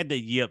when he had the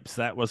yips,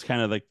 that was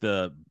kind of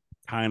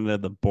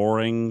the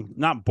boring,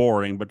 not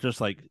boring, but just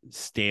like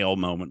stale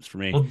moments for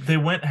me. Well, they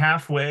went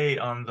halfway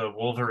on the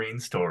Wolverine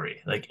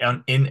story. Like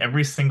in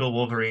every single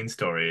Wolverine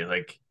story,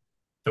 like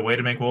the way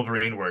to make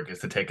Wolverine work is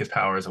to take his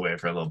powers away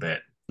for a little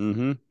bit.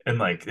 Mm-hmm. And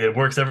like it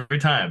works every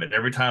time. And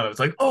every time it was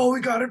like, oh, we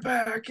got it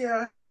back.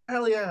 Yeah,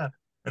 hell yeah.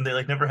 And they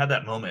like never had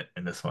that moment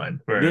in this one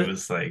where it This,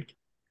 was like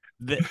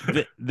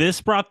this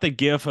brought the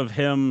gif of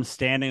him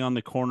standing on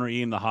the corner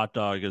eating the hot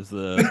dog as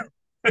the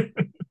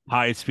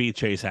high speed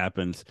chase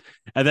happens,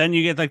 and then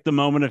you get like the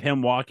moment of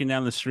him walking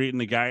down the street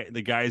and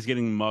the guy's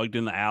getting mugged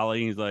in the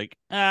alley. He's like,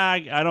 I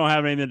don't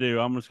have anything to do.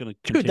 I'm just gonna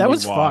Dude, that continue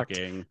was fucked.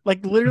 walking.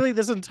 Like literally,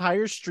 this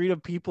entire street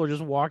of people are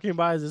just walking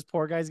by as this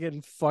poor guy's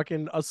getting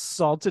fucking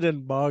assaulted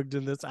and mugged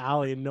in this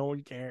alley, and no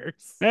one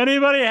cares.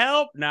 Anybody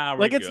help? Nah, we're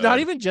Like it's good. not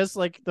even just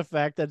like the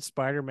fact that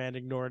Spider-Man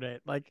ignored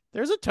it. Like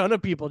there's a ton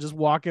of people just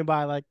walking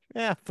by, like,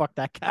 yeah, fuck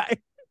that guy.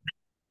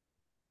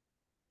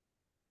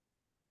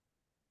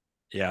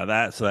 Yeah,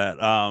 that's that.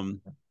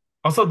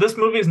 also this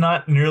movie is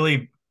not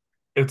nearly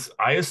it's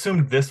I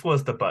assumed this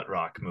was the Butt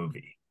Rock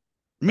movie.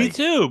 Me Like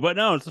too, but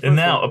no, it's the and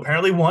first now one.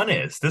 apparently one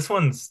is. This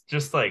one's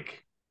just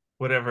like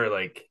whatever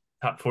like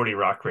top 40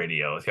 rock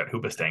radio. It's got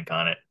Hoobastank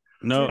on it.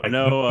 No, Dude, Like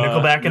no,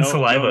 Nickelback and no,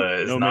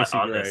 Saliva is no, not Missy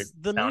on Gray. this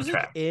The music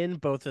soundtrack. in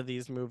both of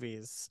these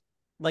movies,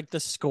 like the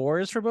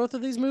scores for both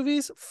of these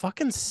movies,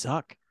 fucking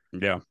suck.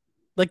 Yeah,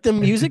 Like the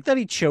music that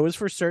he chose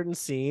for certain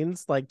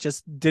scenes, like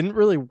just didn't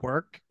really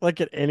work. Like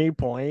at any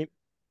point.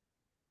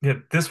 Yeah,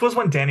 this was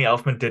when Danny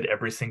Elfman did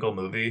every single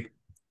movie.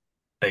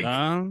 Like,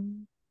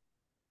 um,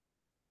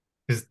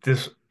 is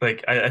this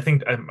like I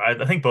think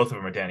both of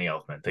them are Danny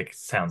Elfman. Like,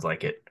 sounds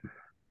like it.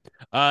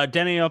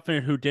 Danny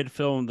Elfman, who did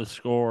film the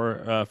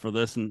score for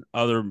this and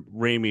other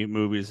Raimi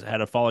movies, had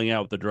a falling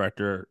out with the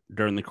director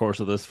during the course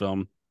of this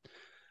film.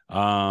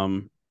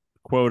 Um,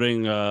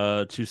 quoting,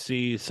 "To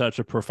see such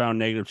a profound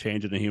negative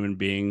change in the human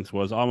beings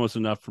was almost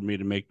enough for me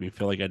to make me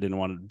feel like I didn't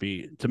want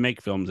to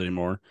make films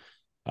anymore."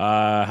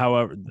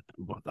 However,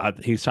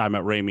 he's talking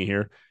about Raimi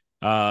here.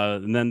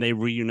 And then they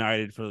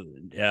reunited for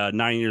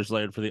 9 years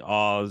later for the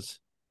Oz,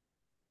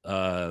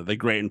 the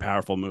Great and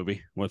Powerful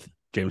movie with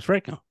James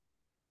Franco.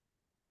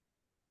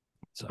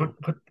 So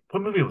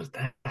What movie was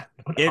that?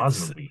 What Oz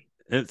it's movie?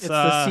 it's It's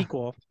the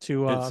sequel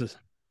to it's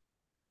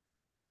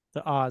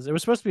the Oz. It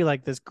was supposed to be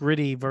like this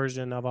gritty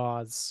version of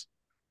Oz.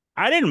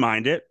 I didn't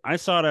mind it. I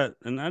saw it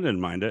and I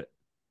didn't mind it.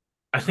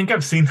 I think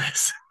I've seen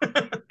this.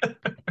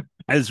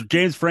 As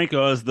James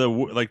Franco as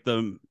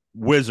the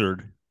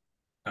wizard.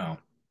 Oh,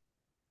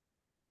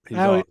 He's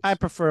I Oz.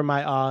 prefer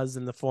my Oz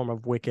in the form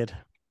of Wicked.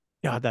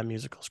 God, that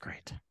musical's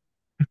great.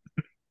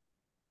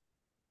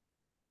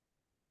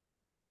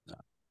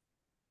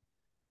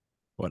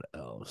 What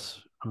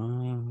else?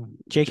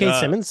 J.K.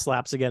 Simmons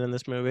slaps again in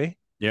this movie.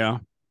 Yeah.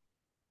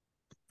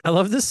 I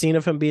love this scene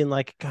of him being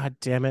like, God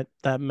damn it,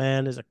 that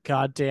man is a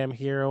goddamn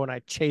hero, and I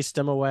chased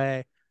him away.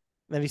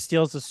 And then he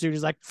steals the suit.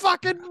 He's like,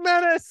 fucking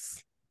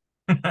menace.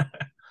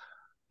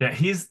 yeah.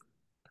 He's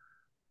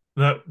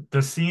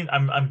the scene.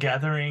 I'm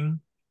gathering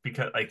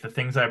because like the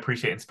things I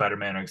appreciate in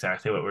Spider-Man are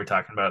exactly what we were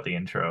talking about at the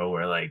intro,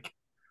 where like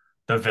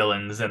the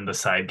villains and the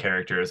side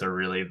characters are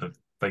really the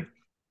like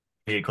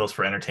vehicles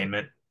for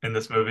entertainment in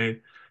this movie.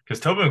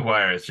 Because Tobey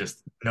Maguire is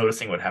just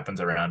noticing what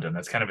happens around him.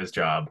 That's kind of his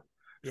job.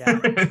 Yeah.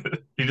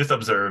 He just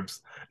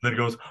observes and then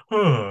goes,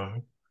 oh,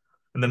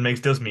 and then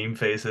does meme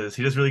faces.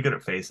 He does really good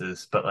at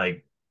faces, but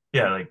like,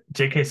 yeah, like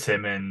J.K.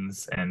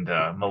 Simmons and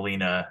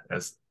Molina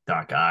as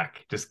Doc Ock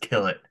just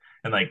kill it,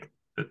 and like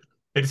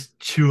they just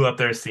chew up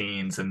their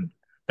scenes, and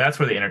that's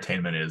where the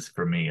entertainment is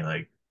for me.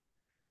 Like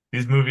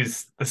these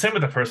movies, the same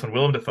with the first one.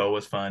 Willem Dafoe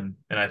was fun,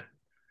 and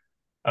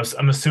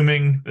I'm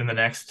assuming in the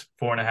next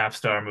 4.5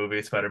 star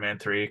movie, Spider-Man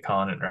 3,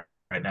 calling it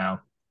right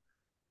now.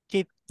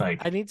 Keith,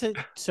 Like, I need to.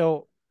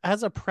 So,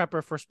 as a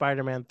prepper for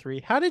Spider-Man 3,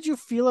 how did you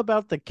feel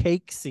about the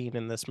cake scene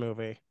in this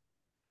movie?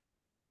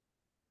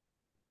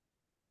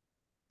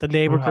 The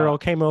neighbor girl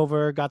came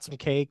over, got some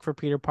cake for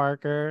Peter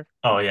Parker.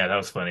 oh yeah, that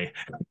was funny.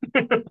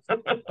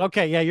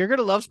 Okay, yeah, you're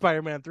gonna love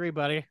Spider-Man 3,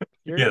 buddy.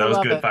 You're Yeah, gonna that was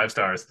love good. it. 5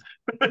 stars.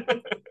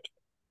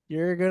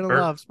 You're gonna Ur-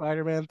 love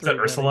Spider-Man 3. Is that buddy.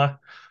 Ursula?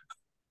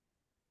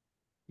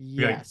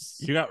 Yes.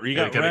 You got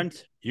Yeah,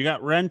 Rent. You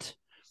got Rent.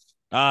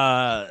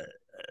 That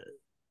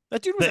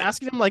dude was the-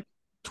 asking him like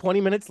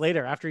 20 minutes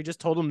later after he just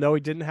told him no,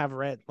 he didn't have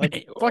rent.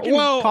 Like, fucking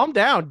Well, calm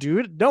down,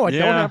 dude. No, I don't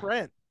yeah. have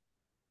rent.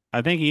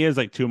 I think he is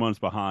like 2 months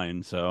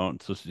behind, so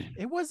it's just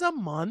It was a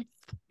month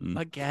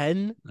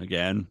again.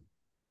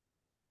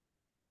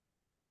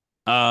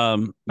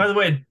 By the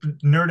way,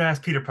 nerd ass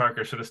Peter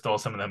Parker should have stole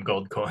some of them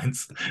gold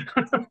coins.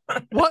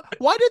 What?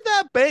 Why did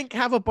that bank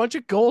have a bunch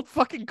of gold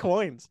fucking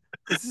coins?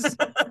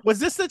 Was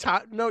this the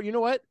time? No, you know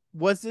what?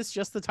 Was this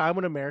just the time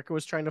when America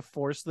was trying to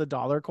force the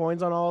dollar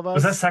coins on all of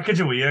us? Was that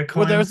Sacagawea coins?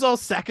 Well, there was all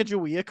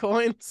Sacagawea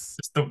coins.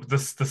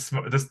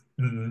 This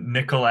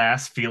nickel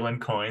ass feeling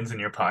coins in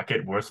your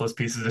pocket, worthless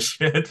pieces of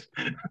shit.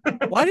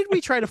 Why did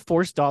we try to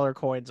force dollar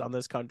coins on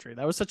this country?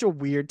 That was such a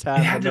weird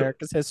time in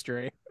America's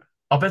history.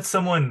 I'll bet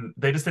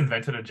they just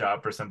invented a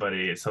job for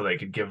somebody so they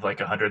could give like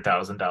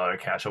 $100,000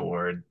 cash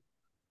award.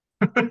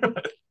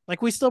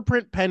 Like we still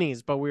print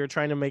pennies, but we were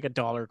trying to make a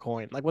dollar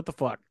coin. Like what the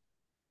fuck?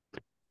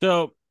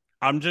 So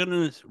I'm just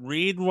gonna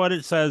read what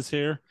it says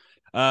here.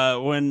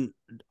 When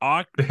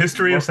Ock, The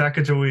history of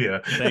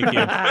Sacagawea.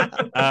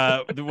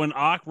 thank you. When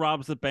Ock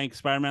robs the bank,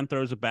 Spider-Man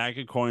throws a bag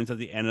of coins at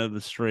the end of the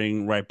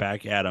string right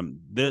back at him.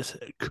 This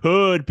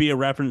could be a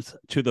reference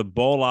to the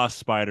Bolas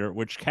spider,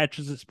 which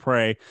catches its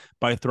prey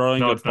by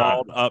throwing No, a it's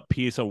not. balled up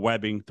piece of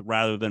webbing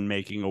rather than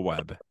making a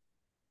web.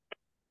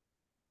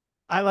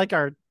 I like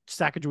our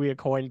Sacagawea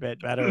coin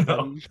bit better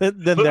No. than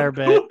their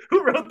bit.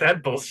 Who wrote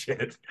that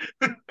bullshit?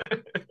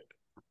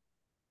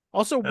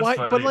 Also, That's why?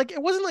 But funny. like,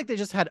 it wasn't like they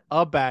just had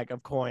a bag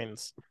of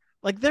coins.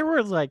 Like there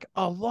were like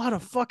a lot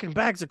of fucking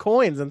bags of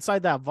coins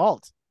inside that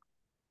vault.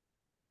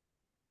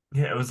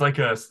 Yeah, it's like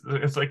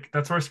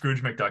that's where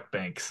Scrooge McDuck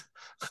banks.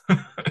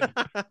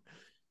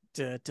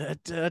 Da, da,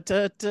 da,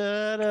 da,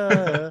 da,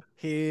 da,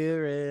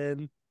 here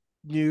in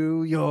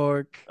New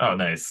York. Oh,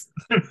 nice.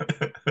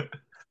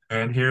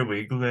 And here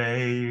we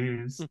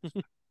glaze.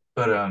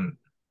 But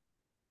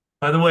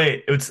by the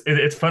way,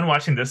 it's fun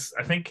watching this.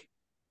 I think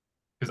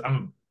because I'm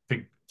a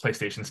big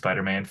PlayStation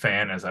Spider-Man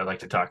fan, as I like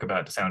to talk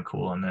about to sound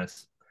cool on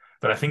this.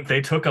 But I think they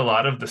took a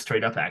lot of the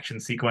straight up action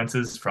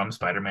sequences from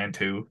Spider-Man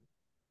 2,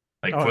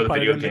 like Oh, for and the put it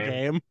video in the game.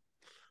 game.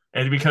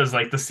 And because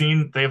like the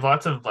scene, they have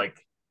lots of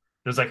like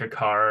there's like a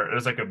car,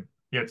 there's like a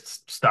you have to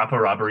stop a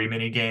robbery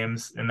mini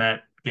games in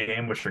that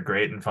game, which are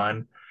great and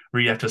fun,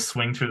 where you have to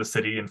swing through the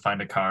city and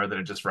find a car that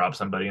had just robbed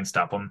somebody and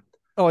stop them.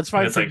 Oh, it's And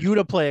fine it's for like, you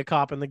to play a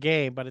cop in the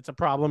game, but it's a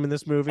problem in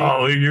this movie.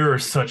 oh, you're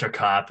such a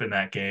cop in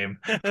that game.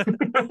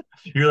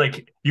 You're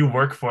like you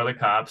work for the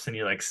cops and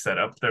you like set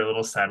up their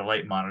little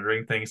satellite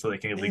monitoring thing so they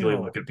can illegally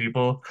Ew, look at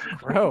people.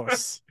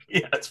 gross.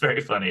 Yeah, it's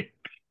very funny. At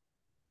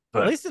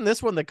But least in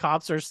this one, the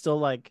cops are still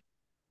like,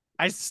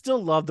 I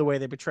still love the way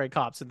they portray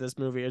cops in this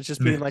movie. It's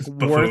just being like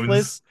buffoons.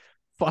 worthless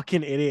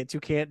fucking idiots who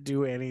can't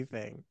do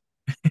anything.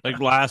 Like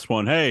last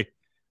one, hey,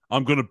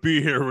 I'm gonna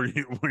be here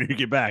when you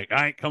get back.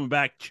 I ain't coming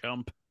back,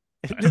 chump.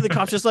 The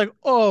cops just like,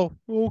 oh,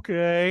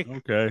 okay.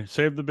 Okay,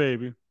 save the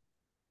baby.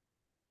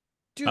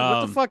 Dude,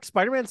 what the fuck?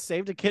 Spider-Man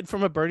saved a kid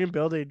from a burning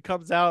building,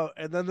 comes out,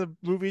 and then the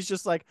movie's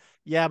just like,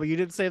 yeah, but you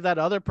didn't save that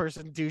other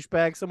person,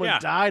 douchebag. Someone Yeah.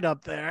 died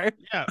up there.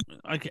 Yeah,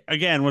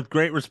 again, with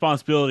great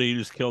responsibility, you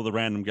just killed the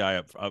random guy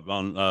up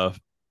on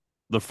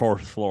the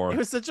fourth floor. It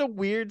was such a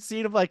weird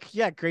scene of like,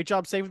 yeah, great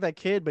job saving that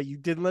kid, but you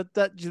didn't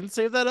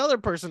save that other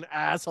person,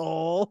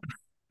 asshole.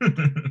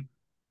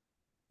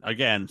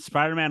 Again,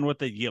 Spider-Man with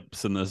the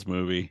yips in this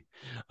movie.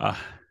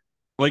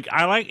 Like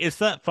I like it's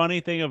that funny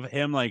thing of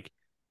him like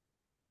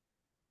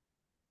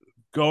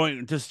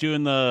going just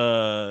doing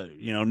the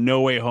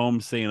no way home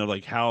scene of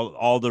like how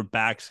all their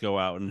backs go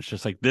out, and it's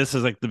just like this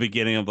is like the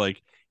beginning of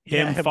like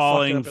him Him fucking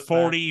falling up his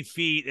 40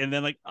 feet and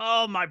then like,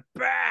 oh, my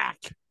back.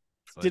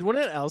 Like, did one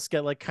else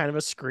get like kind of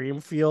a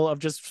Scream feel of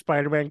just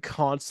Spider-Man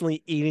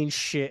constantly eating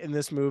shit in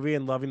this movie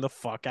and loving the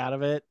fuck out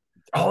of it?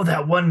 Oh,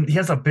 that one, he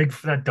has that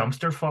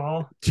dumpster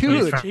fall.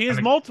 Dude, he has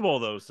multiple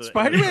of those.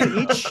 Spider-Man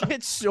eats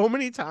shit so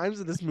many times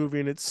in this movie,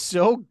 and it's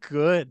so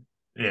good.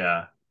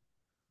 Yeah.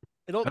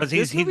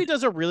 This movie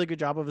does a really good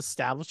job of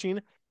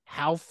establishing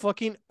how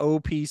fucking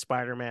OP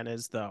Spider-Man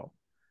is, though.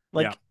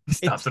 Like, yeah. He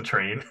stops a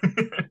train.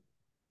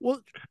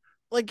 Well,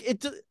 like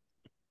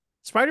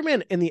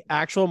Spider-Man in the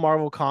actual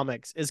Marvel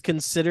comics is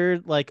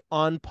considered like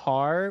on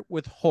par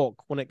with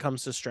Hulk when it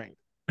comes to strength.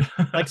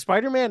 Like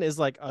Spider-Man is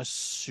like a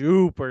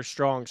super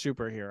strong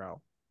superhero.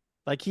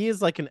 Like he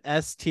is like an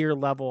S tier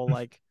level,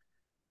 like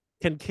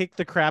can kick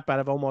the crap out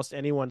of almost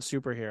anyone's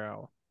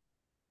superhero.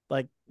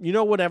 Like,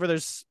 whenever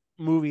there's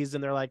movies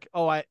and they're like,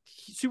 oh,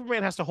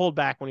 Superman has to hold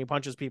back when he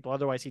punches people,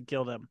 otherwise he'd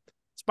kill them.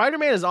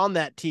 Spider-Man is on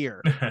that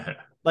tier.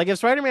 Like if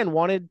Spider-Man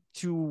wanted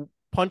to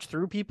punch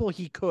through people,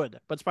 he could,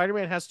 but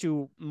Spider-Man has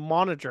to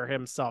monitor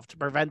himself to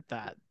prevent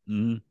that.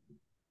 Mm-hmm.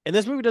 And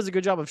this movie does a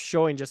good job of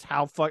showing just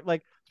how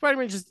like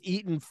Spider-Man just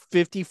eating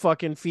 50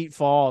 fucking feet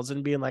falls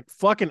and being like,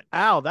 fucking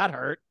ow, that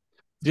hurt.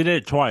 Did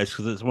it twice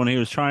because it's when he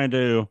was trying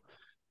to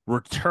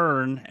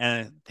return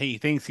and he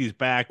thinks he's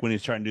back when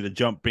he's trying to do the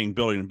jump being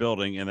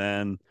building, and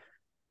then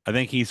I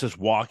think he's just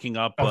walking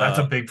up. Oh, that's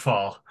a big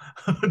fall.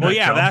 Well,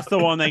 yeah, that's the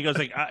one that he goes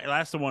like,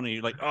 that's the one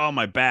he like, oh,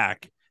 my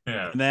back.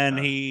 Yeah. And then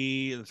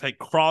it's like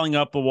crawling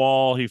up the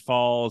wall, he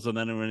falls, and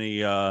then when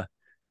he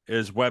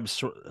is web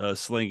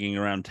slinging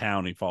around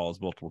town, he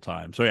falls multiple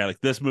times. So yeah,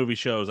 like this movie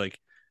shows like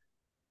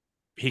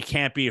he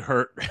can't be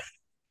hurt.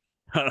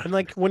 And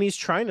like when he's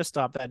trying to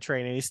stop that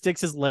train and he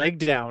sticks his leg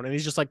down and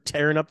he's just like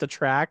tearing up the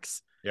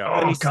tracks. Yeah.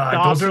 Oh god,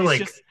 stops, those are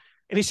like,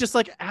 and he's just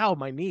like, ow,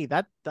 my knee.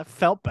 That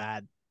felt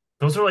bad.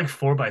 Those are like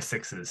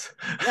 4x6s.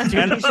 Yeah,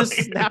 dude, he's just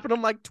snapping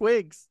them like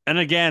twigs. And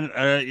again,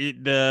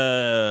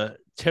 the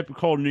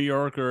typical New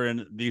Yorker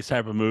in these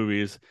type of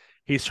movies,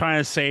 he's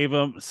trying to save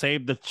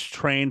the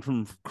train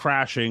from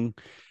crashing,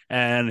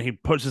 and he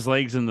puts his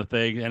legs in the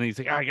thing, and he's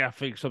like, I gotta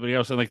fix something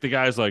else. And like the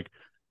guy's like,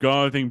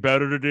 got anything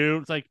better to do?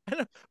 It's like,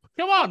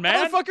 Come on,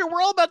 man. Motherfucker,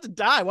 we're all about to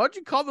die. Why don't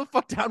you calm the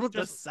fuck down with the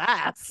Just-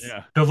 sass?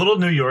 Yeah. The little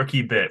New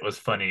Yorkie bit was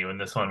funny in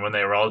this one when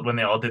they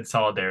all did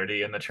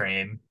solidarity in the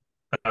train.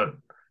 That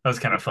was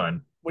kind of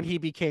fun. When he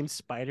became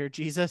Spider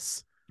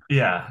Jesus.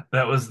 Yeah,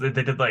 that was they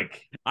did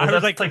like I well,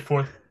 was that's like, like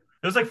fourth.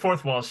 It was like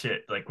fourth wall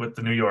shit, like with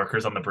the New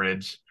Yorkers on the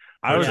bridge.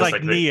 I Where was it's just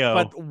like they- Neo.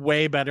 But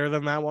way better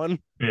than that one.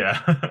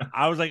 yeah,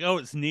 I was like, oh,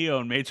 it's Neo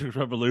in Matrix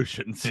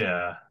Revolutions.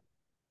 yeah.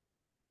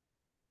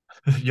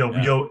 Yo,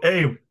 Yeah. yo,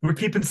 hey, we're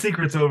keeping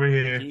secrets over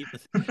here.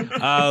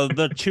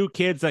 The two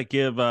kids that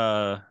give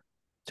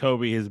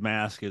Toby his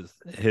mask is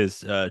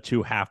his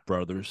two half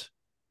brothers.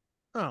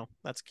 Oh,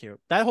 that's cute.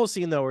 That whole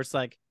scene though, where it's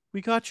like,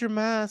 "We got your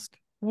mask.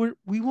 We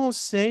won't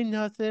say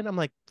nothing." I'm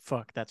like,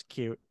 "Fuck, that's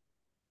cute."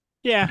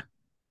 Yeah.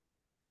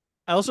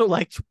 I also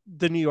liked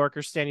the New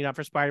Yorker standing up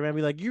for Spider-Man,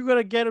 be like, "You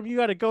gotta get him. You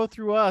gotta go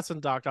through us."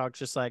 And Doc Ock's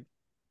just like,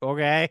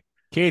 "Okay."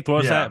 Keith,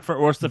 what's Yeah.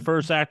 what's the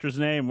first actor's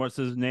name? What's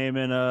his name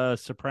in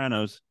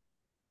Sopranos?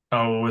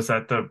 Oh, was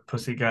that the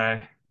pussy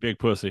guy? Big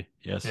Pussy.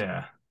 Yes.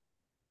 Yeah.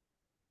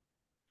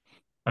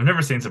 I've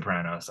never seen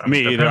Sopranos. Me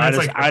either.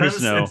 Apparently I just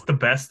apparently know. it's the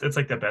best. It's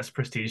like the best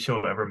prestige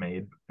show ever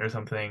made or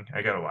something.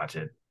 I gotta watch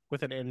it.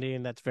 With an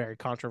ending that's very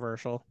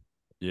controversial.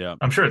 Yeah.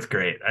 I'm sure it's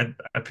great.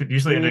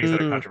 Usually endings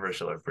that are Mm.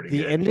 controversial are pretty The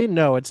good. ending,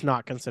 no, it's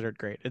not considered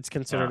great. It's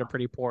considered a Oh.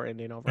 pretty poor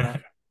ending overall.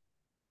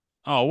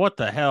 Oh, what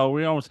the hell?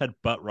 We almost had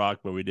butt rock,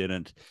 but we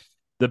didn't.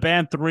 The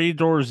band Three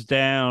Doors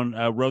Down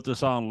wrote the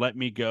song "Let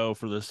Me Go"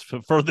 for this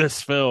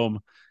film,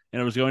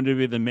 and it was going to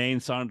be the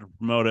main song to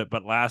promote it.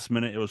 But last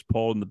minute, it was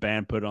pulled, and the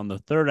band put it on the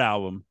third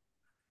album.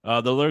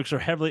 The lyrics are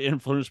heavily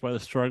influenced by the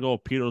struggle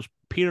of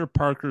Peter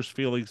Parker's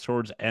feelings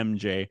towards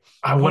MJ.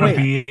 I want to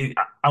wait. be.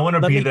 I want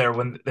to Let be me- there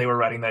when they were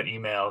writing that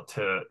email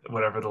to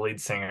whatever the lead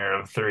singer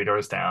of Three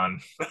Doors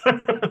Down.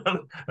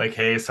 Like,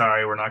 hey,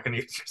 sorry, we're not going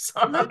to use your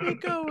song. Let me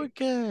go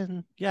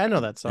again. Yeah, I know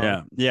that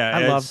song.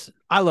 Yeah.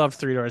 I loved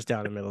Three Doors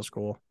Down in middle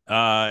school.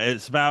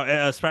 It's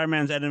about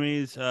Spider-Man's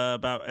enemies.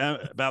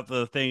 About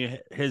the thing,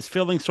 his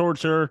feelings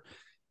towards her,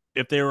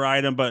 if they were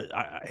item, but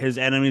his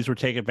enemies would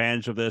take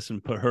advantage of this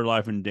and put her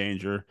life in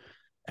danger.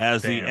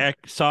 As Damn.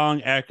 the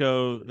song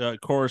echo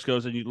chorus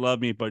goes, and you love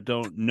me, but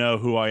don't know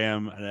who I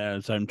am.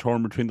 As I'm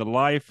torn between the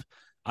life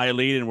I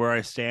lead and where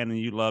I stand, and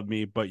you love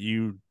me, but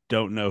you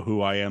don't know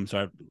who I am.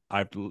 So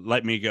I've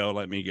let me go,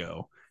 let me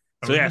go.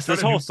 Are So we gonna yes, start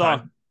this a new whole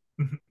song.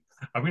 Are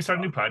we gonna start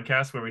a new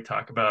podcast where we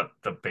talk about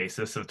the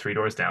basis of Three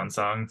Doors Down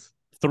songs?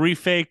 Three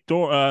fake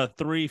doors.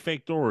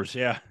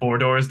 Yeah, Four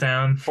Doors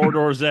Down. four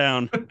doors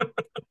down.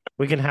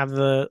 We can have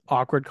the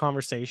awkward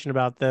conversation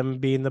about them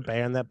being the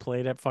band that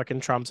played at fucking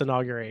Trump's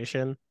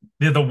inauguration.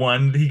 Yeah, the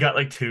one he got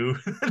like two.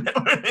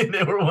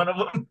 They were one of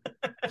them.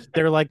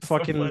 They're like So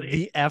fucking funny.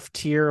 the F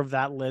tier of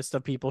that list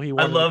of people he I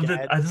wanted love to that.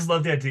 get. I just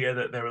love the idea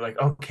that they were like,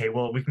 okay,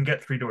 well, we can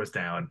get Three Doors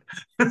Down.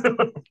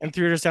 And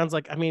Three Doors Down's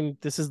like, I mean,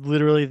 this is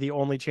literally the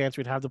only chance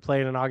we'd have to play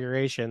an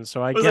inauguration.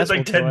 So I Was guess it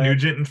like we'll Ted do it.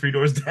 Nugent and Three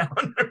Doors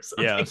Down or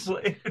something? Yes.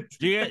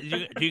 Do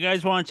you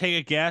guys want to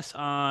take a guess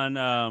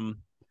on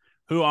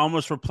who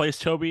almost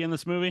replaced Toby in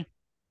this movie?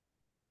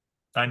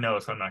 I know,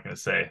 so I'm not going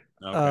to say.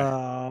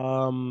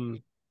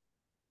 Okay.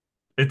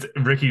 It's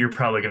Ricky. You're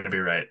probably going to be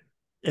right.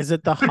 Is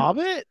it The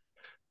Hobbit?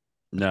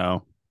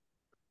 No.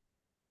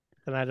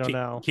 Then I don't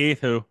know. Keith,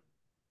 who?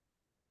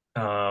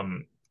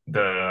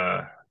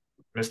 The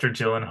Mr.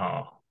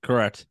 Gyllenhaal.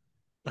 Correct.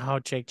 Oh,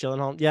 Jake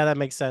Gyllenhaal. Yeah, that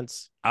makes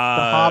sense. The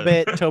Uh,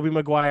 Hobbit, Toby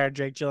Maguire,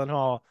 Jake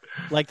Gyllenhaal.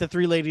 Like the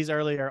three ladies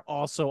earlier,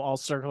 also all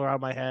circle around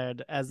my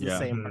head as the Yeah.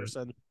 same Mhm.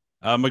 person.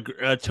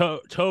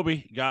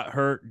 Toby got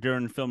hurt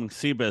during filming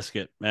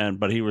Seabiscuit,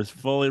 but he was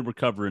fully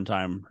recovered in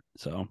time.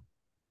 So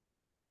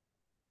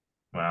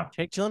Wow.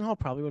 Jake Gyllenhaal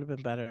probably would have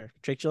been better.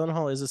 Jake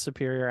Gyllenhaal is a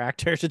superior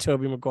actor to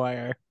Toby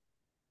Maguire.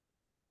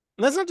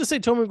 And that's not to say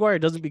Toby Maguire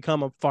doesn't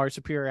become a far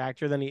superior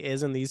actor than he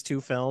is in these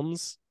two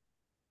films.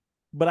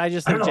 But I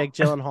just I think don't know. Jake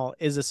Gyllenhaal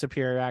is a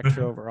superior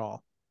actor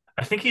overall.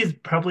 I think he's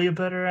probably a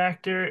better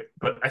actor,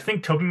 but I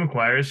think Tobey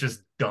Maguire's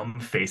just dumb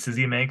faces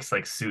he makes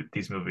like suit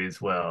these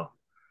movies well.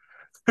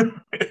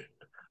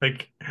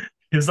 Like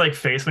his like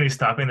face when he's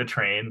stopping the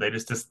train, they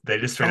just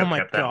straight Oh up my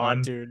kept that god,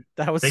 one. dude.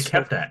 That was They so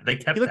kept that. They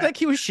kept He looked that. like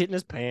he was shitting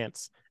his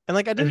pants. And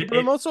like I didn't, And but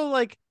I'm also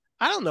like,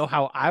 I don't know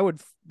how I would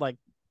like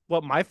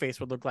what my face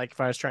would look like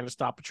if I was trying to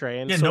stop a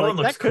train. Yeah, So no like one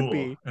looks that could cool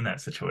be. in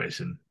that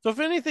situation. So if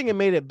anything, it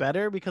made it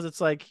better because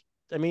it's like,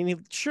 I mean, he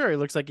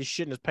looks like he's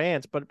shitting his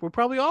pants, but we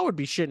probably all would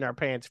be shitting our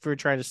pants if we were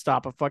trying to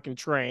stop a fucking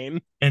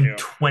train. And Yeah.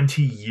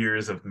 20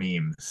 years of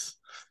memes.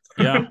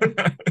 Yeah.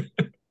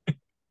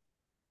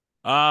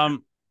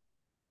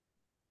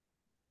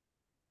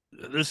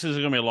 This is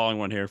gonna be a long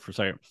one here for a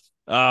second.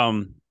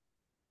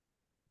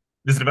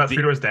 Is it about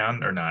Three Doors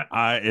Down or not?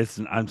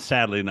 I'm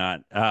sadly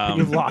not.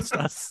 You've lost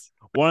us.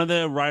 One of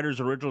the writer's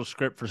original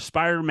script for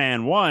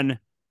Spider-Man 1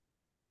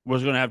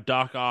 was going to have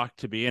Doc Ock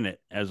to be in it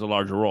as a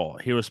larger role.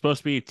 He was supposed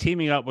to be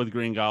teaming up with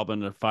Green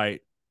Goblin to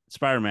fight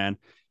Spider-Man.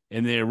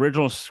 In the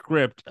original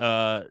script,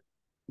 Doc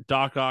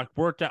Ock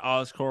worked at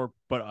Oscorp,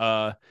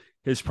 but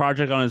his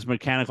project on his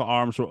mechanical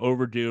arms were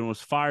overdue and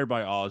was fired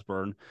by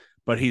Osborn.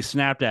 but he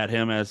snapped at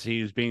him as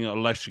he's being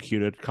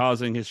electrocuted,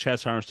 causing his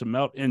chest harness to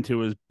melt into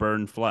his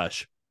burned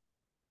flesh.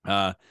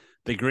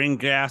 The green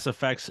gas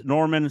affects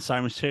Norman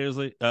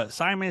simultaneously.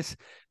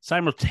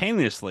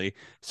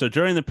 So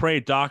during the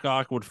parade, Doc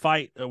Ock would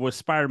fight with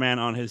Spider-Man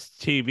on his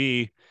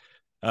TV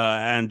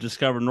and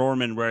discover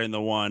Norman wearing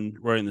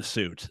the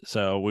suit.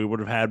 So we would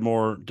have had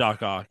more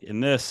Doc Ock in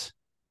the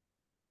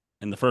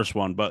first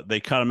one, but they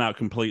cut him out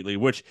completely,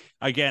 which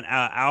again,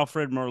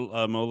 Alfred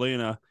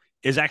Molina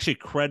is actually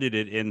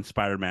credited in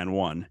Spider-Man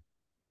 1,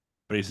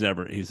 but he's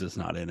just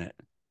not in it.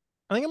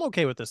 I think I'm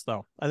okay with this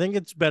though. I think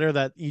it's better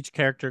that each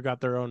character got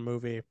their own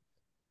movie.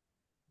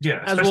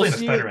 Yeah, especially in a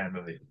Spider-Man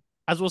movie.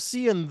 As we'll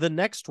see in the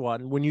next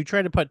one, when you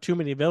try to put too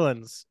many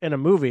villains in a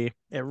movie,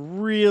 it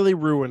really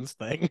ruins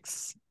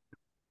things.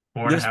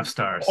 4.5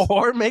 stars.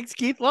 Or makes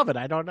Keith love it.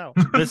 I don't know.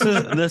 This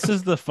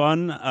is the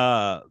fun.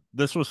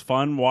 This was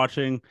fun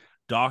watching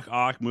Doc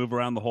Ock move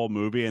around the whole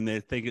movie, and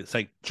they think it's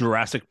like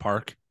Jurassic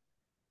Park.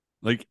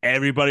 Like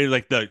everybody,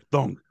 like the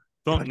thunk,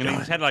 and they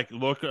just had to like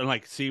look and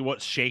like see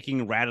what's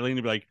shaking, rattling,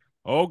 to be like,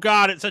 "Oh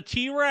God, it's a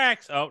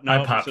T-Rex!" Oh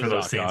no, I popped for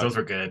those scenes. Those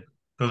were good.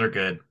 Those are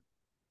good.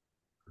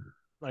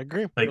 I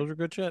agree. Like, those are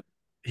good shit.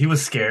 He was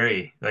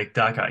scary. Like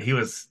Doc Ock,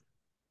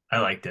 I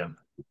liked him.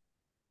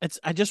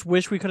 I just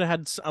wish we could have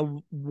had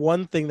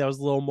one thing that was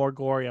a little more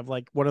gory, of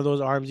like one of those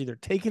arms either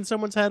taking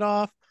someone's head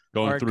off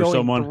going or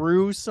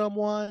through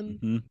someone.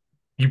 Mm-hmm.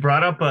 You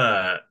brought up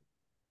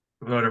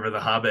whatever, The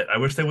Hobbit. I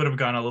wish they would have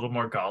gone a little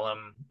more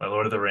Gollum,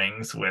 Lord of the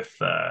Rings, with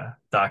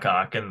Doc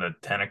Ock and the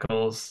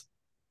tentacles.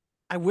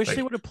 I wish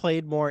they would have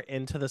played more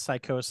into the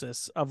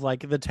psychosis of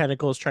like the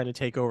tentacles trying to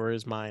take over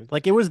his mind.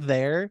 Like it was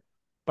there,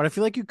 but I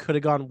feel like you could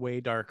have gone way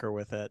darker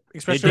with it,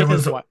 especially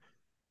with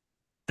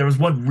there was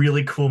one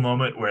really cool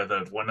moment where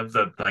one of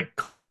the like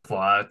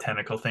claw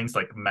tentacle things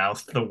like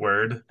mouthed the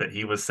word that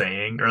he was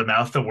saying, or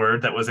mouthed the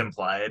word that was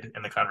implied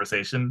in the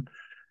conversation. And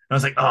I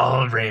was like,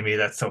 "Oh, Raimi,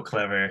 that's so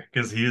clever,"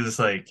 because he was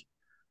like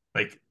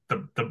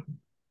the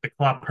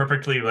claw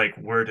perfectly like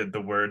worded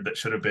the word that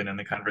should have been in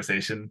the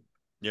conversation.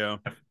 Yeah.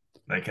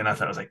 Like, and I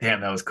thought, I was like,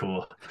 damn, that was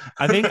cool.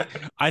 I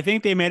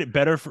think they made it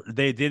better.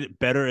 They did it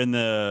better in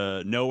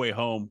the No Way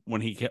Home when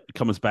he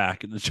comes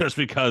back, just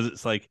because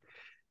it's like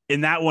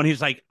in that one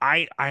he's like,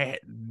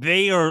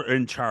 they are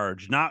in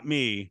charge, not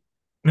me.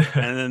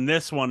 And then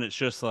this one, it's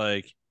just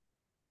like,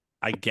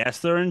 I guess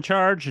they're in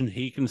charge, and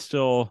he can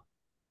still.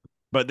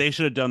 But they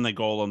should have done the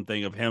Golem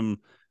thing of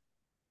him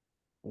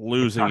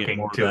losing it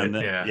more than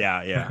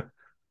yeah.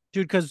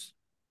 Dude, because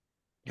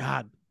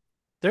God.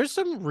 There's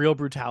some real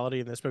brutality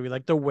in this movie.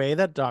 Like the way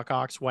that Doc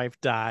Ock's wife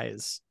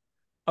dies,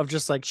 of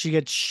just like she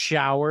gets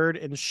showered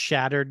and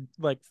shattered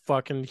like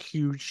fucking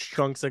huge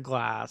chunks of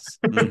glass.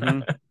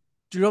 Mm-hmm.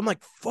 Dude, I'm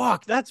like,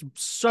 fuck, that's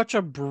such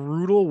a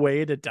brutal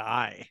way to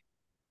die.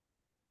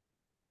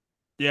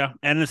 Yeah,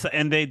 and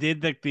they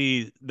did like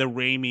the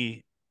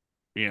Raimi,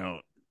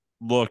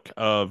 look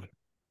of,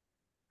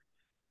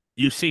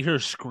 you see her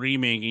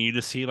screaming and you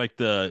just see like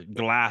the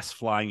glass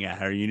flying at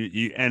her.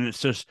 And it's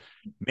just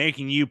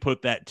making you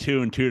put that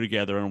 2 and 2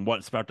 together and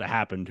what's about to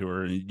happen to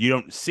her. And you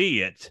don't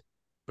see it,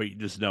 but you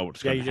just know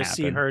what's going to happen. Yeah, you just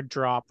see her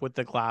drop with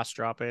the glass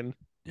dropping.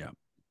 Yeah.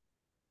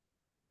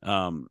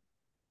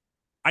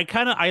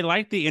 I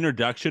like the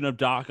introduction of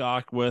Doc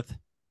Ock with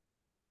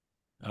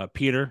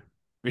Peter,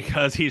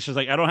 because he's just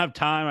like, I don't have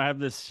time. I have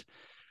this.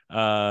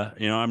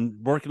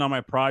 I'm working on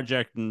my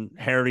project, and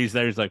Harry's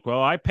there. He's like,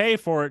 well, I pay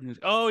for it. And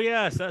oh,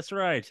 yes, that's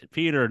right.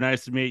 Peter,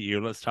 nice to meet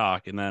you. Let's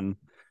talk. And then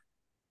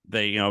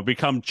they,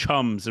 become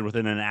chums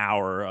within an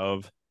hour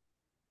of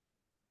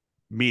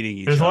meeting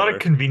each other. There's a lot of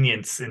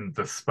convenience in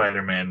the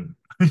Spider-Man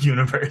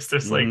universe.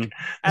 There's probably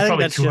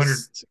 200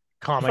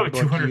 comic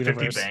book 250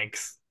 universe.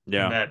 banks in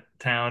Yeah. that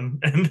town,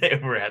 and they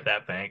were at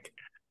that bank.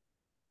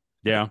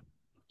 Yeah.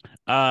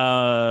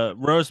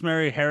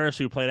 Rosemary Harris,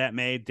 who played Aunt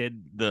May,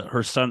 did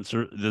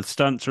the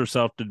stunts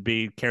herself to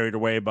be carried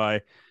away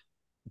by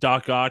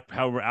Doc Ock.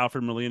 However,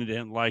 Alfred Molina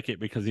didn't like it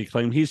because he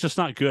claimed he's just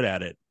not good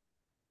at it,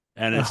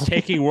 and it's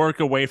taking work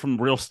away from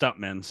real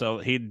stuntmen. So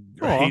he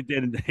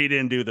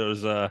didn't do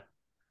those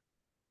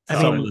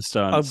some of the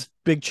stunts. A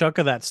big chunk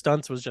of that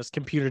stunts was just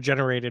computer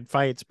generated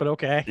fights, but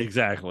okay.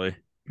 Exactly.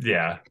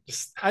 Yeah.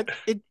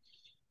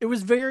 It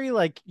was very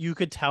like you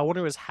could tell when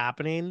it was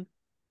happening.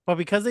 But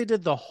because they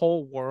did the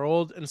whole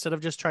world instead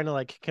of just trying to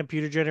like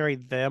computer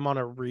generate them on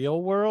a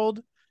real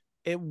world,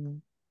 it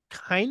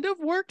kind of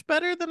worked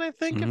better than I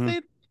think if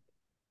they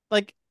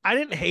like. I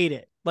didn't hate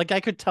it. Like I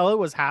could tell it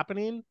was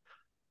happening,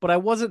 but I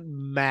wasn't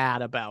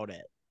mad about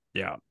it.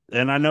 Yeah,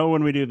 and I know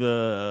when we do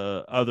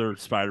the other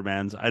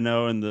Spider-Mans, I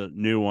know in the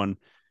new one,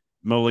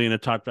 Molina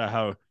talked about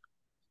how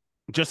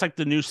just like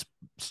the new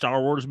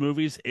Star Wars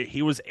movies,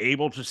 he was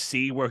able to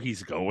see where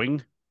he's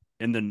going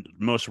in the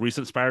most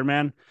recent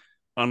Spider-Man.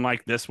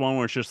 Unlike this one,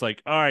 where it's just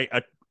like, all right,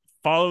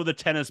 follow the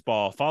tennis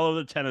ball.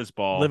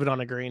 Live it on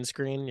a green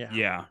screen.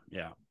 Yeah.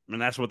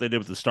 And that's what they did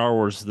with the Star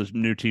Wars, the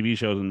new TV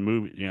shows and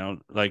movies.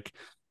 Like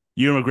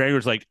Ewan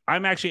McGregor's like,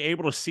 I'm actually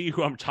able to see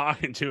who I'm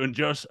talking to, and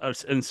just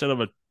instead of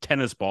a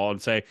tennis ball,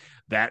 and say,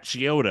 that's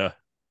Yoda.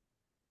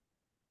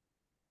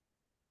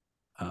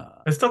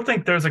 I still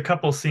think there's a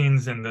couple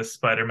scenes in this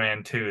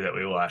Spider-Man 2 that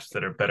we watched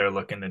that are better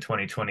looking than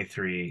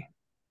 2023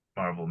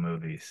 Marvel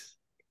movies.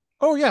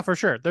 Oh yeah, for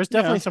sure. There's Yeah,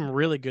 definitely some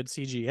really good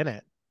CG in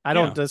it. I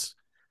don't yeah. just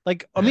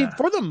like. I mean, Yeah.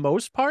 for the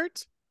most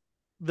part,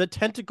 the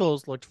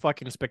tentacles looked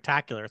fucking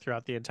spectacular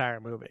throughout the entire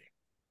movie.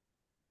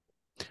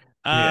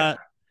 Yeah. Uh,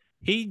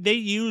 they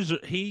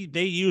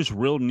use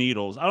real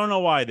needles. I don't know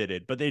why they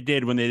did, but they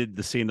did when they did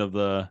the scene of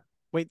the.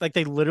 Wait, like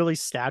they literally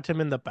stabbed him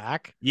in the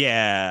back?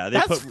 Yeah, they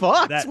That's put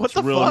fucked. What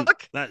the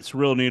fuck? that's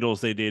real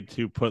needles they did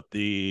to put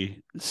the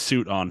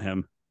suit on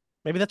him.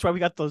 Maybe that's why we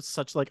got those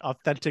such like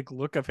authentic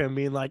look of him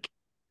being like,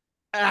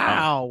 Oh,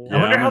 "Ow." I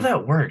yeah, wonder how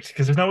that worked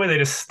because there's no way they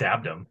just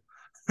stabbed him.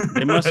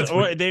 they must That's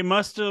weird. or they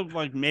must have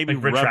like maybe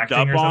Like rubbed retracting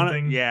up or on it.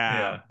 something. Yeah,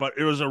 Yeah. but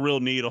it was a real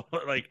needle.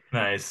 Like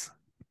Nice.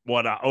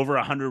 what over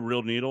 100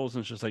 real needles,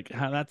 and it's just like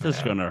that's just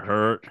Yeah. gonna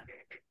hurt.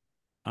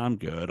 I'm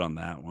good on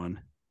that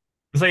one.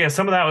 So yeah,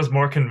 some of that was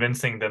more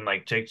convincing than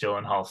like Jake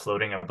Gyllenhaal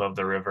floating above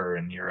the river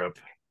in Europe.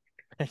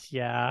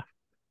 Yeah.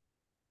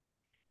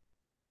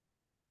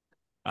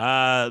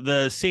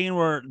 The scene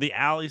where the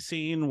alley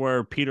scene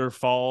where Peter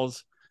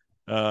falls,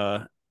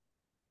 uh,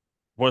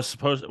 was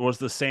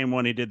the same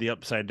one he did the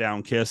upside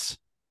down kiss.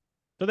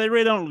 So they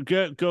really don't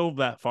go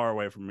that far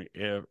away from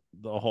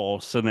the whole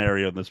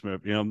scenario in this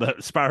movie. You know,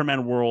 the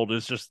Spider-Man world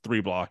is just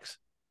 3 blocks.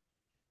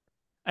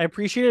 I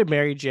appreciated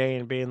Mary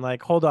Jane being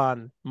like, "Hold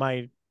on,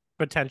 my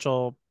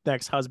potential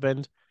next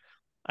husband.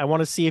 I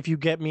want to see if you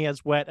get me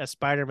as wet as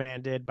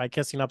Spider-Man did by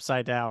kissing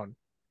upside down."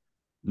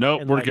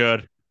 Nope, And we're like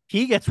good.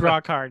 he gets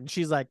rock hard and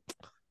she's like,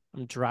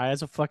 "I'm dry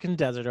as a fucking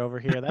desert over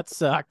here. That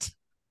sucked."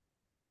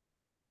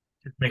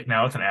 Making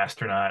out with an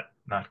astronaut,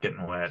 not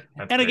getting wet.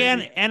 That's And again,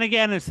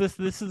 crazy. it's this.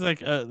 This is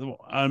like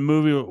a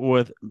movie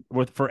with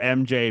for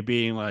MJ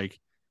being like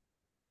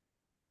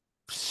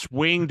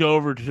swinged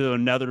over to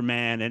another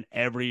man in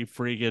every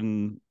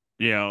freaking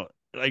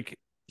like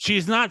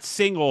she's not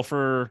single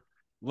for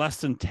less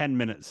than 10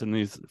 minutes in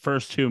these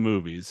first 2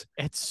 movies.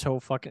 It's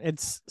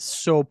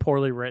so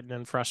poorly written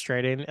and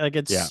frustrating. Like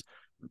Yeah,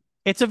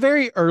 it's a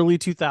very early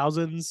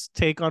 2000s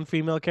take on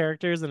female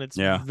characters and it's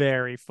yeah,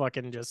 very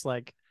fucking just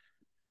like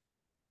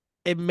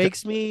it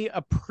makes me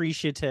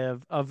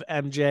appreciative of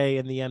MJ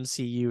and the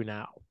MCU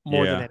now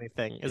more than yeah,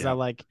 anything. Is yeah, that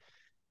like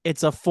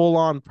it's a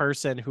full-on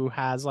person who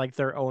has like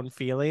their own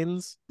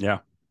feelings. yeah.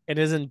 It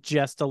isn't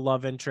just a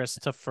love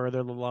interest to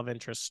further the love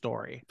interest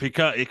story.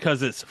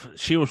 Because it's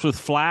she was with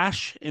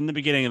Flash in the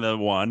beginning of the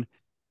one,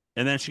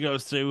 and then she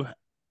goes to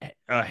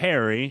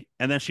Harry,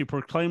 and then she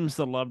proclaims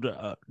the love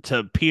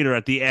to Peter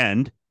at the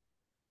end,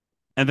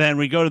 and then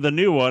we go to the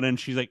new one, and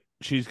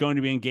she's going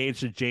to be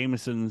engaged to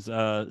Jameson's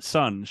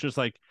son. It's just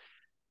like,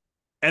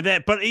 and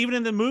then, but even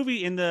in the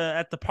movie,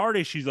 at the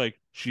party, she's like,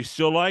 she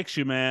still likes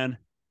you, man.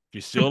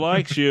 She still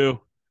likes you.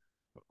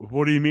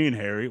 What do you mean,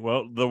 Harry?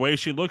 Well, the way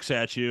she looks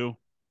at you,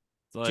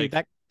 it's Dude, like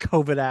that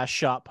COVID ass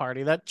shot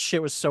party, that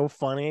shit was so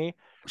funny.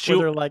 Where she.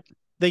 they're like,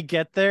 they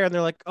get there and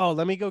they're like, "Oh,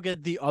 let me go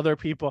get the other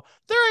people."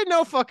 There ain't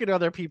no fucking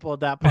other people at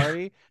that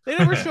party. They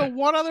never show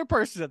one other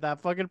person at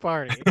that fucking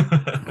party.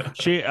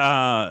 She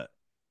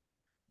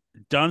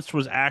Dunst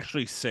was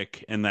actually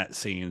sick in that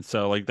scene,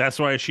 so like that's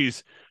why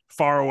she's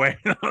far away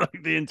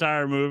like the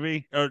entire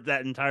movie or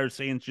that entire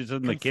scene. She's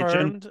in the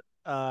kitchen. Confirmed.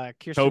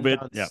 Kirsten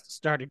COVID. Yeah, Dunst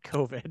started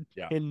COVID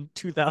yeah. in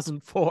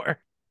 2004,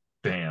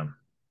 Damn.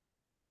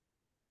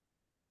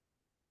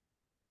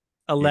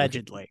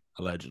 allegedly.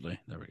 Allegedly.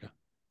 There we go.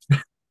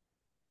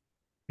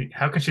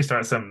 How could she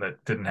start something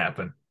that didn't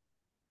happen?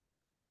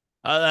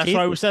 That's Keith,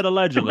 why we said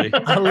allegedly.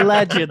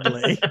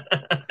 allegedly.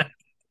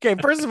 Okay,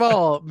 first of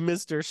all,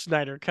 Mr.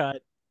 Schneider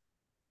cut,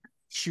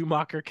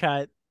 Schumacher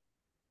cut.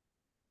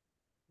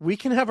 We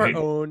can have our Wait.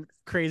 own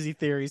crazy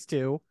theories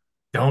too.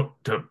 Don't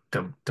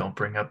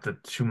bring up the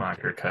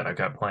Schumacher cut. I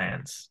got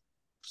plans.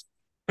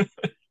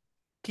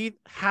 Keith,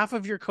 half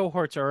of your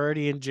cohorts are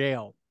already in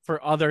jail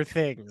for other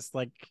things.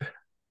 Like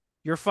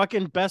your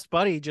fucking best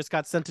buddy just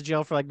got sent to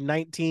jail for like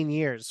 19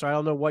 years. So I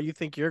don't know what you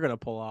think you're gonna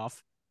pull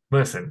off.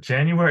 Listen,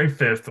 January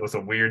 5th was a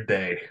weird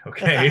day,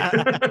 okay?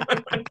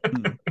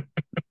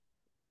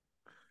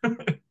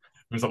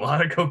 There's a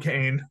lot of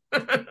cocaine.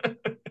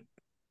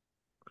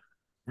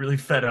 Really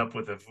fed up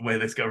with the way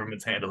this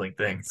government's handling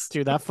things.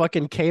 Dude, that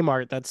fucking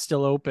Kmart that's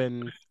still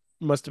open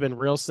must have been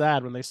real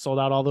sad when they sold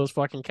out all those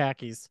fucking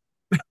khakis.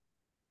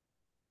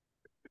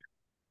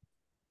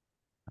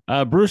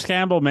 Bruce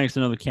Campbell makes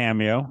another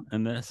cameo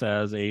in this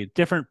as a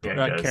different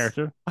Yeah,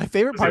 character. My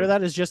favorite Was part it- of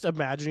that is just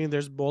imagining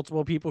there's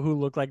multiple people who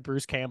look like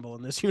Bruce Campbell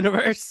in this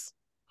universe.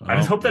 I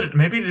just hope that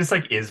maybe it just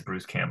like is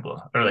Bruce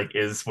Campbell or like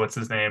is what's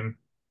his name?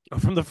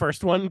 From the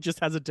first one, just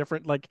has a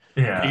different like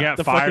Yeah. he got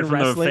the fired fucking from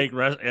the wrestling-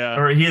 fake yeah.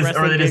 Or he is, or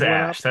wrestling it is gig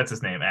went Ash. up. That's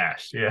his name,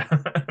 Ash. Yeah.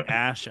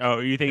 Ash. Oh,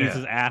 you think this Yeah.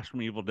 is Ash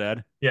from Evil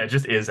Dead? Yeah, it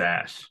just is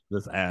Ash.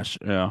 This Ash.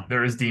 Yeah.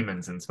 There is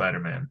demons in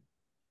Spider-Man.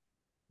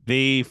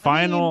 The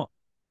final,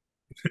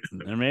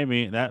 there may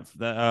be that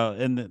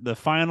in the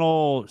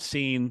final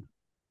scene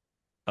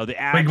of the Wait,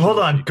 action. hold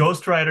on.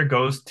 Ghost Rider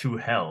goes to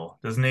hell,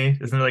 doesn't he?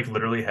 Isn't it like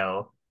literally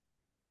hell?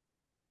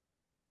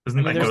 I Isn't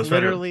mean, like there's Ghost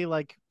Rider? literally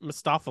like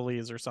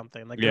Mistopheles or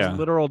something. Like there's Yeah.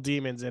 literal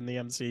demons in the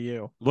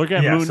MCU. Look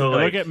at Yeah, so Look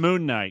like, at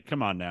Moon Knight.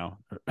 Come on now.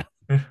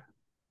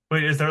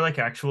 wait, is there like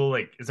actual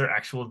like is there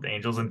actual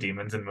angels and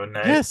demons in Moon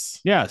Knight? Yes.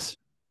 Yes.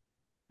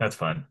 That's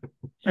fun.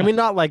 I mean,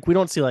 not like we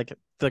don't see like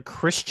the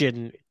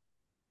Christian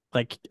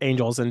like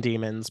angels and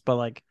demons, but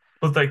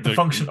But like The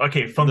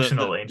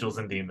functional angels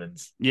and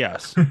demons.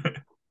 yes.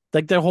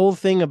 like the whole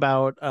thing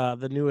about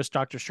the newest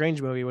Doctor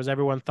Strange movie was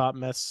everyone thought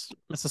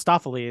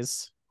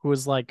Mephistopheles, who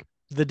was like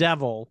the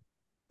devil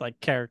like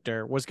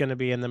character, was going to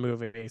be in the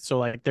movie. So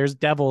like there's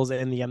devils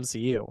in the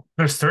MCU.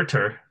 There's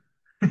Surtur.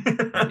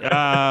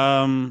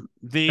 That's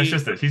The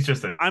just it. He's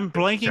just a I'm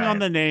blanking on giant.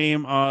 the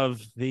name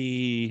of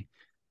the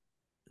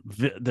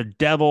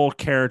devil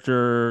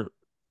character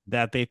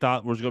that they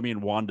thought was going to be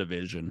in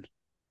WandaVision.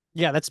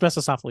 Yeah, that's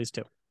Mephistopheles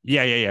too.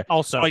 Yeah.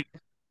 Also, Like,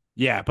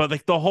 yeah, but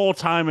like the whole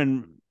time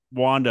in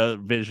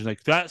WandaVision,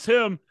 like that's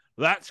him,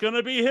 that's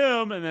gonna be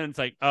him, and then it's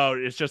like, oh,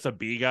 it's just a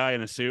B guy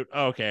in a suit.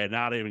 Okay,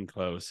 not even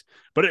close,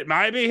 but it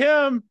might be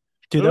him.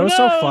 dude, that Who was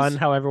so knows? fun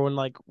how everyone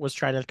like was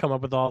trying to come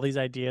up with all these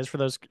ideas for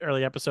those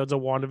early episodes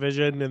of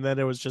WandaVision, and then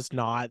it was just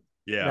not.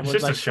 Yeah, It's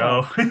Everyone's just a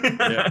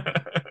like,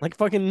 show. like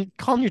fucking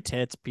calm your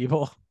tits,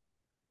 people.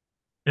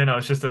 You know,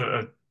 it's just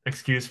a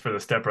excuse for the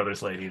Step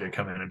Brothers lady to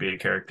come in and be a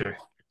character.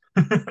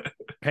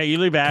 hey, you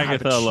leave God,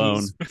 Agatha but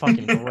alone. she's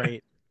fucking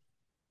great.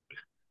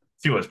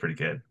 She was pretty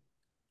good.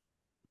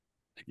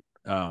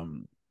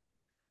 Um,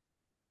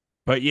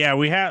 but yeah,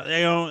 we have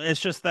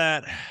it's just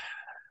that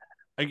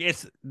I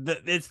guess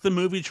it's the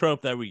movie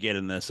trope that we get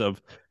in this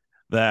of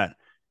that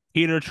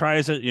Peter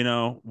tries it,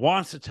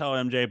 wants to tell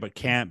MJ but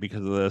can't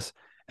because of this,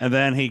 and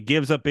then he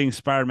gives up being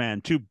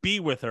Spider-Man to be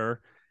with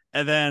her,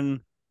 and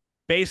then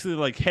basically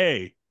like,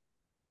 hey,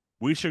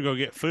 we should go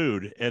get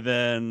food, and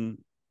then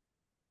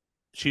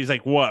she's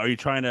like, what, are you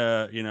trying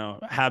to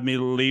have me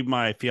leave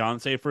my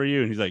fiance for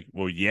you? And he's like,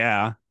 well,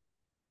 yeah.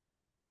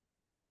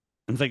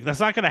 And it's like, that's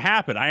not gonna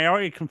happen. I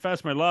already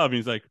confessed my love. And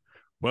he's like,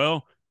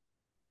 well,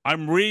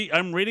 I'm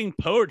reading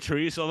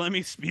poetry, so let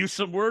me spew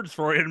some words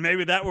for you, and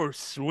maybe that will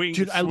swing.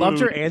 Dude, I loved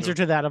her answer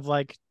to that of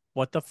like,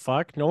 what the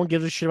fuck? No one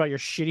gives a shit about your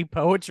shitty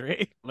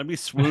poetry. Let me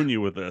swoon you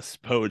with this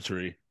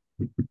poetry.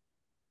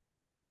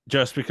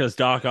 Just because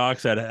Doc Ock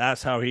said it,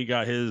 that's how he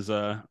got his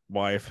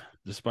wife,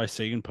 just by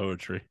singing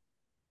poetry.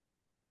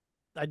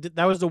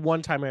 That was the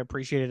one time I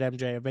appreciated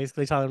MJ,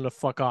 basically telling him to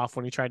fuck off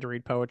when he tried to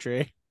read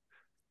poetry.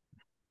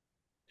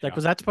 Like, Yeah.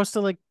 was that supposed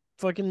to like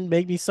fucking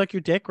make me suck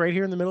your dick right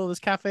here in the middle of this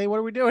cafe? What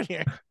are we doing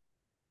here?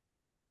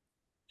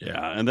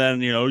 Yeah, and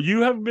then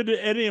you haven't been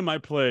to any of my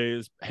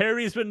plays.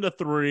 Harry's been to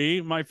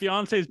 3. My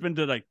fiance's been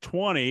to like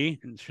 20.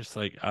 And it's just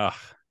like,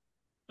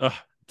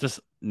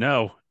 just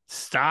no,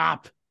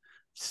 stop.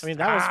 I mean,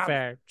 that was Stop.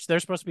 fair. They're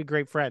supposed to be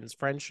great friends.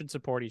 Friends should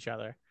support each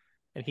other,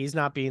 and he's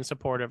not being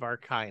supportive or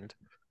kind.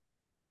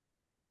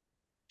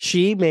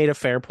 She made a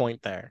fair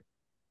point there.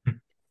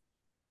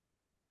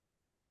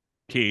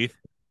 Keith,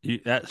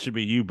 that should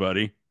be you,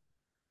 buddy.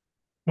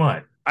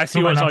 What? I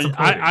see Who am I what's not on.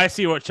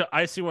 supporting?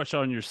 I see what's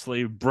on your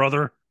sleeve,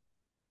 brother.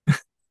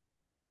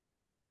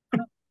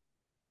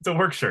 It's a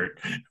work shirt.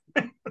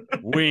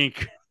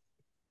 Wink.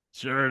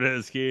 Sure it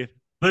is, Keith.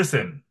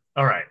 Listen,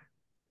 all right.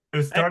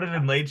 It started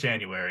in late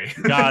January.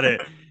 Got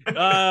it.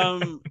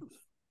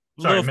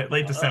 Sorry,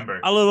 late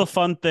December. A little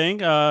fun thing.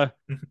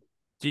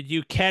 Did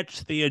you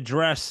catch the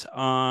address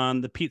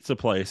on the pizza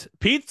place?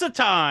 Pizza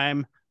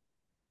time.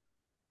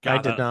 I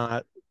did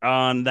not.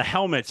 On the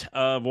helmet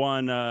of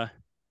one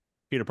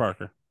Peter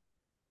Parker.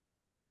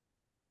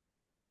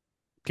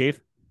 Keith?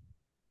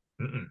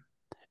 Mm-mm.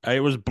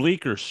 It was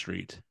Bleecker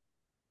Street.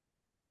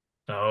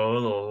 Oh, a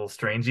little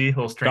stranger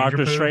Doctor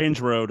food.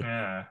 Strange Road.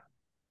 Yeah.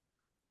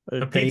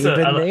 They pizza,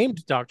 even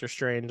named Doctor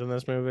Strange in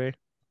this movie.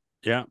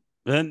 Yeah.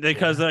 Then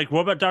because they're like,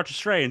 what about Doctor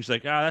Strange?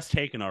 Like, that's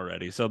taken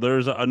already. So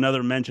there's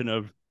another mention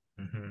of,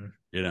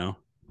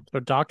 So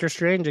Doctor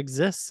Strange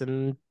exists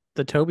in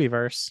the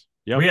Tobyverse.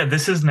 Yep. Well, yeah,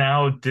 this is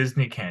now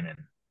Disney canon.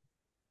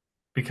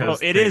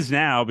 Because it is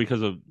now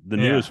because of the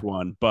newest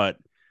one, but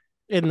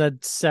in the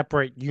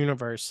separate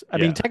universe. I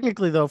mean,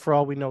 technically, though, for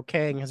all we know,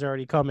 Kang has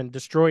already come and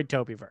destroyed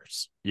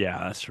Tobyverse. Yeah,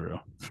 that's true.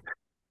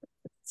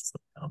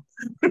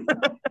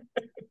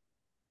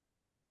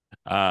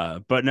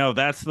 But no,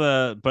 this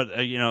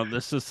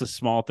is the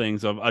small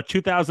things of a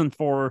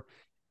 2004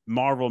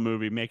 Marvel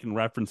movie making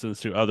references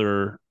to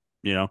other,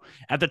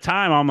 at the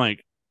time I'm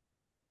like,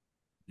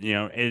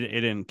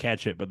 it didn't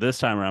catch it, but this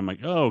time around I'm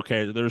like, oh,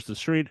 okay, there's the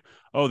street.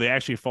 Oh, they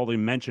actually fully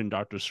mentioned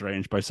Doctor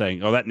Strange by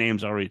saying, oh, that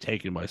name's already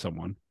taken by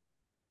someone.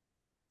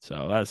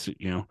 So that's,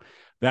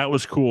 that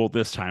was cool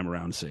this time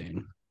around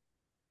seeing.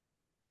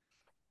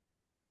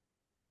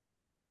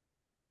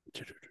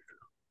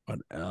 What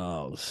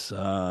else?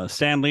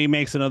 Stan Lee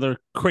makes another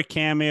quick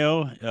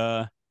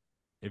cameo.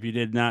 If you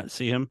did not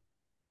see him,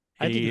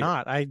 I did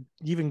not. I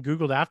even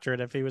Googled after it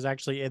if he was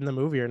actually in the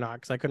movie or not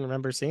because I couldn't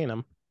remember seeing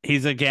him.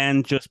 He's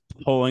again just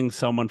pulling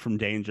someone from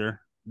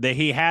danger.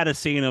 He had a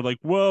scene of like,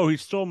 whoa, he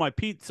stole my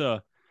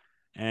pizza,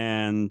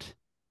 and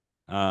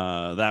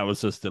that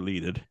was just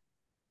deleted.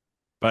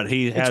 but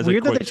he It's has a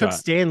weird that quick they took shot.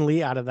 Stan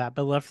Lee out of that,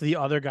 but left the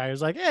other guy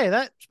who's like, hey,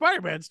 that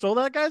Spider-Man stole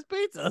that guy's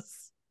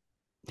pizzas.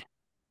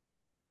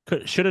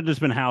 Should have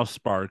just been Hal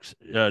Sparks.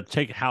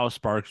 Take Hal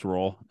Sparks'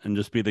 role and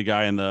just be the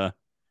guy in the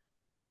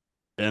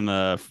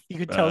You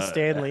could tell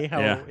Stan Lee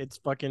yeah. how it's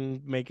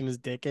fucking making his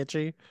dick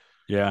itchy.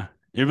 Yeah.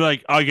 You'd be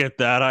like, I get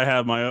that. I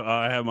have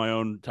my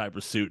own type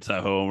of suits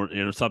at home,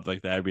 or something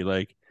like that. I'd be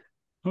like,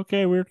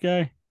 okay, weird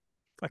guy.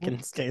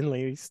 Fucking Stan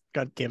Lee, he's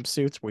got gimp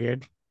suits.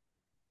 Weird.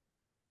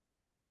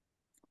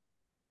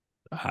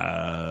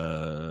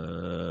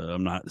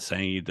 I'm not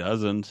saying he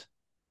doesn't,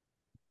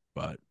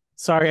 but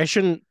Sorry, I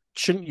shouldn't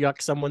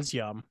yuck someone's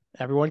yum.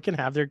 Everyone can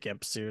have their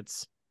gimp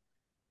suits.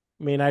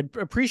 I mean, I'd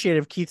appreciate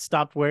if Keith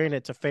stopped wearing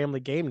it to family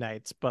game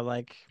nights, but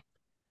like,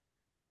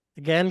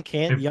 again,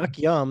 can't yuck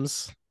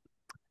yums.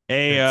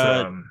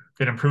 hey,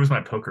 it improves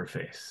my poker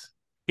face.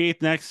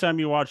 Keith, next time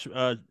you watch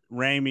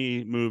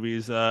Raimi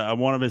movies,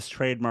 one of his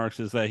trademarks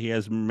is that he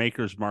has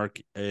Maker's Mark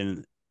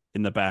in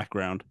the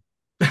background.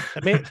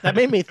 That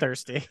made me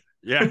thirsty.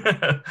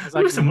 Yeah.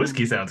 Ooh, some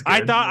whiskey sounds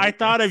good. I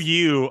thought of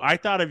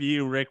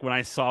you, Rick, when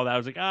I saw that. I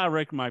was like,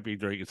 Rick might be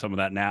drinking some of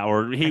that now,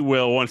 or he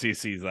will once he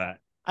sees that.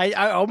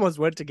 I almost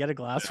went to get a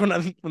glass when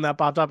that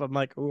popped up. I'm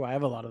like, ooh, I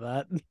have a lot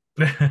of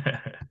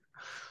that.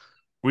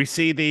 We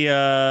see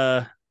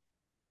the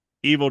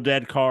Evil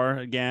Dead car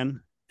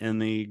again in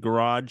the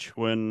garage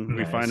when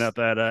we find out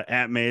that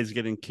Aunt May is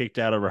getting kicked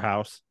out of her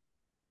house,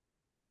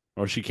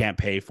 or she can't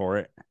pay for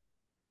it.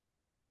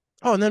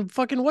 Oh, and then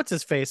fucking what's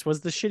his face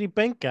was the shitty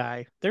bank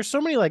guy. There's so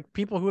many like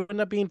people who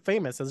end up being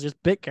famous as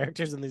just bit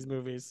characters in these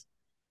movies.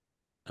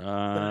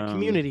 The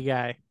community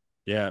guy.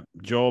 Yeah,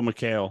 Joel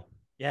McHale.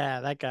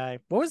 Yeah, that guy.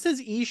 What was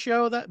his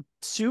show? That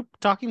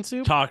Talking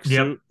Soup?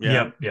 Soup.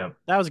 Yeah. Yep.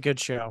 That was a good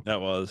show. That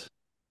was.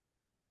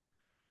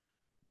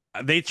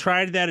 They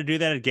tried to do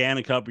that again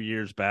a couple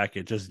years back.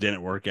 It just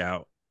didn't work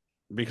out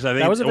because I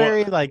think that was a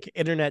very like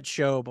internet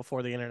show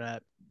before the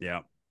internet. Yeah.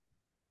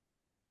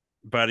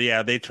 But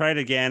yeah, they tried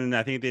again, and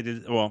I think they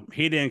did. Well,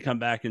 he didn't come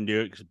back and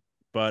do it,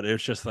 but it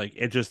was just like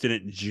it just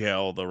didn't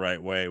gel the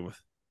right way with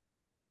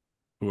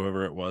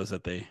whoever it was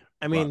that they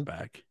brought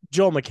back.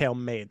 Joel McHale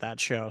made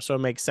that show, so it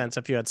makes sense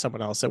if you had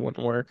someone else, it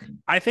wouldn't work.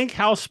 I think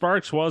Hal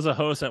Sparks was a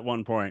host at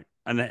one point,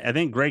 and I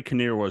think Greg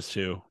Kinnear was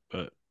too.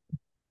 But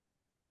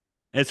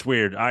it's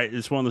weird.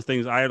 It's one of those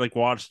things I like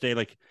watched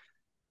like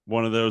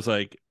one of those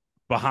like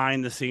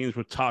behind the scenes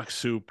with Talk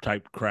Soup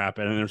type crap,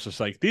 and it was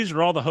just like these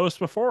are all the hosts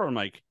before. I'm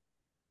like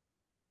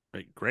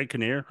Greg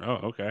Kinnear.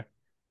 Oh, okay.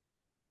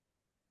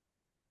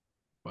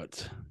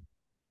 But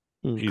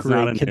he's Greg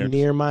not in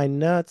Kinnear my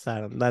nuts.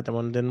 That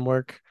one didn't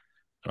work.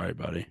 Sorry,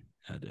 buddy.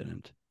 I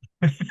didn't.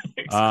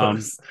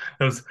 That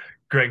was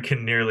Greg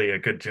Kinnearly a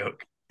good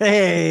joke.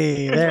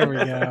 Hey, there we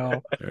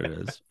go. There it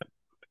is.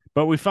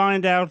 But we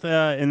find out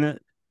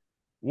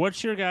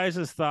what's your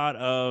guys' thought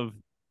of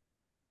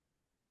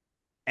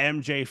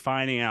MJ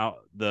finally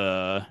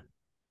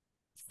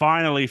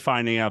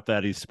finding out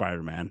that he's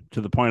Spider-Man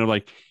to the point of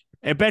like,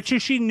 I bet you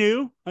she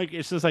knew. Like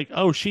it's just like,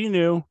 oh, she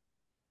knew.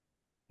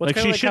 What's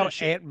like how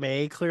Aunt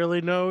May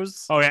clearly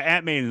knows. Oh yeah,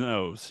 Aunt May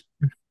knows.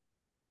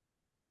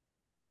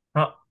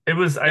 Well, it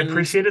was. I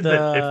appreciated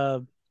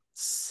the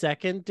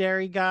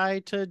secondary guy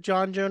to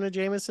John Jonah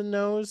Jameson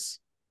knows.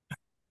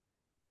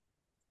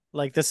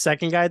 Like the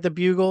second guy at the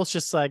Bugle, it's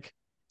just like,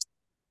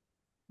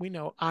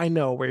 I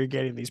know where you're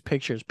getting these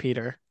pictures,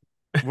 Peter.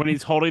 When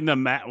he's holding the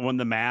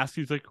mask,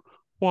 he's like,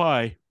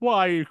 why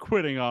are you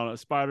quitting on it,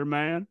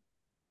 Spider-Man?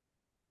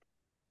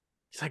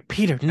 He's like,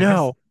 Peter,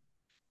 no.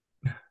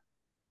 I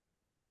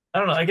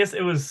don't know. I guess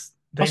it was.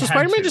 Also,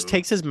 Spider-Man just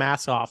takes his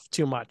mask off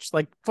too much.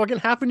 Like, fucking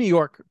half of New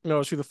York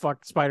knows who the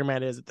fuck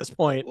Spider-Man is at this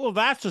point. Well,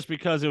 that's just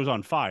because it was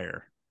on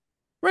fire.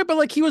 Right, but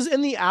like he was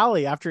in the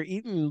alley after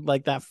eating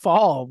like that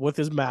fall with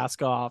his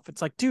mask off.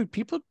 It's like, dude,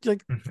 people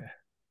like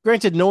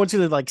granted, no one's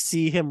gonna like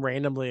see him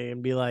randomly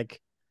and be like,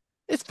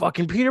 it's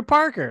fucking Peter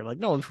Parker. Like,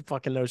 no one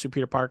fucking knows who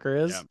Peter Parker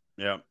is.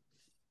 Yeah.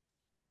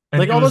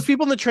 Like all those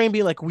people in the train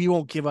being like, we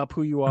won't give up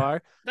who you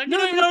are. They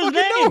don't even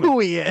know who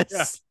he is.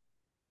 Yeah.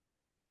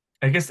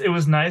 I guess it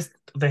was nice.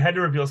 They had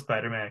to reveal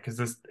Spider-Man because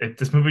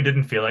this movie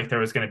didn't feel like there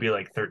was going to be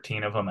like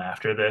 13 of them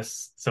after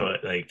this. So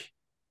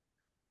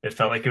it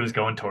felt like it was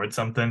going towards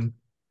something.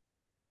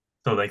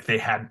 So like they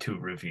had to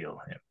reveal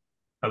him.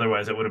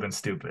 Otherwise it would have been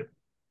stupid.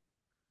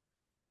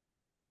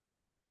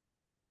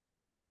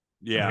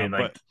 Yeah. I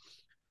mean,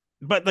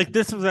 but like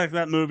this was like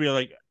that movie,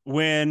 like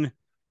when,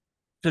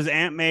 because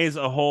Aunt May's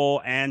a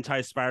whole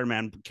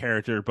anti-Spider-Man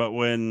character, but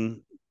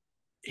when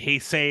he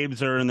saves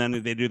her and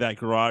then they do that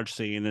garage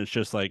scene, it's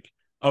just like,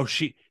 oh,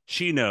 she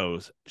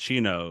knows.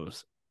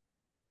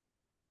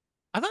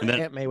 I thought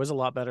Aunt May was a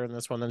lot better in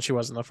this one than she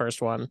was in the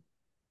first one.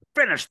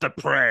 Finish the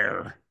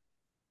prayer.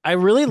 I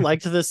really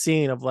liked the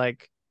scene of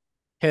like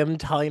him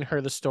telling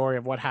her the story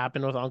of what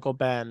happened with Uncle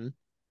Ben,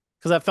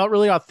 because that felt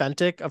really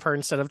authentic of her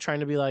instead of trying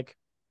to be like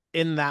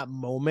in that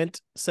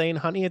moment saying,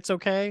 honey, it's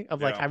okay,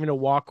 of like having to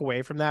walk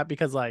away from that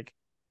because like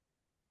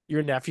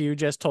your nephew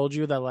just told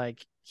you that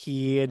like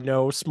he in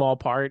no small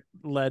part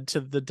led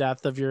to the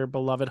death of your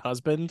beloved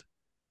husband.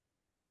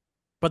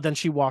 But then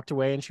she walked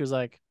away and she was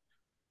like,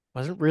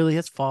 wasn't really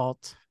his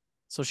fault.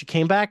 So she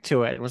came back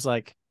to it and was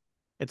like,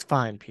 it's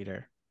fine,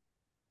 Peter.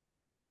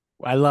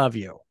 I love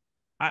you.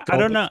 I Go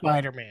don't be know.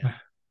 Spider-Man.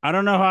 I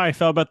don't know how I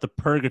felt about the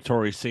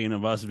purgatory scene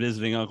of us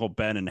visiting Uncle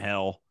Ben in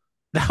hell.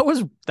 That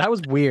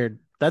was weird.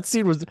 That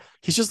scene was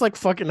he's just like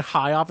fucking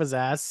high off his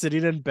ass,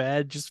 sitting in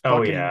bed, just Oh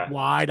fucking yeah.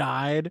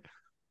 wide-eyed.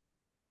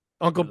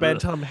 Uncle Ben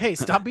Ugh. tell him, hey,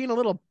 stop being a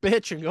little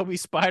bitch and go be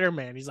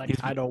Spider-Man. He's like, He's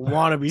I don't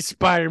want to be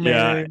Spider-Man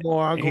yeah,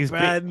 anymore, Uncle he's be,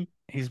 Ben.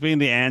 he's being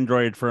the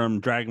android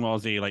from Dragon Ball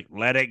Z, like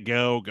let it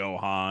go,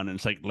 Gohan, and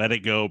it's like let it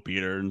go,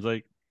 Peter, and it's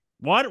like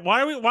what?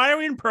 Why are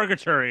we in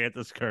purgatory at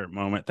this current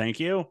moment? Thank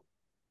you.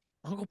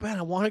 Uncle Ben,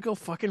 I want to go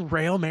fucking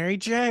rail Mary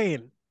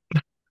Jane.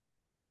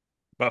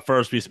 But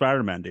first, be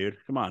Spider-Man, dude.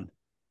 Come on.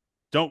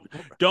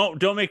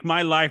 Don't make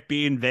my life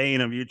be in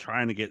vain of you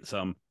trying to get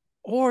some.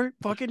 Or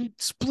fucking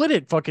split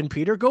it, fucking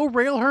Peter. Go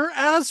rail her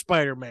as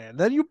Spider-Man.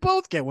 Then you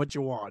both get what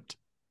you want.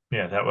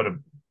 Yeah, that would have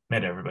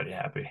made everybody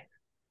happy.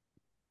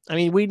 I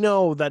mean, we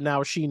know that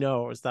now she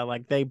knows that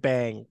like they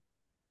bang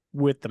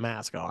with the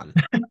mask on.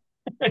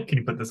 Can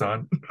you put this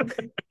on?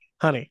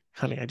 honey,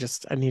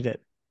 I need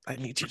it. I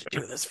need you to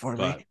do this for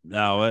But me.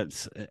 no,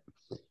 it's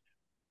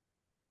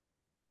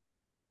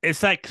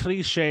that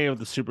cliche of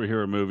the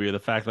superhero movie, the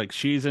fact like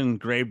she's in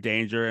grave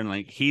danger and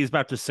like he's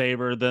about to save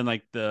her, then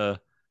like uh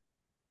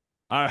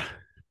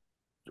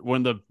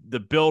when the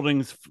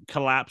building's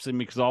collapsing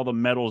because all the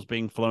metal's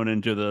being flown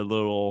into the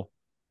little,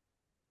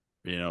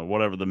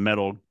 whatever, the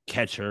metal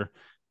catcher,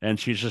 and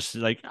she's just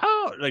like,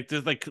 oh, like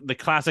there's like the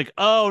classic,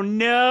 oh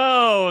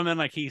no, and then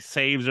like he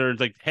saves her.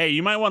 It's like, hey,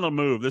 you might want to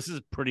move. This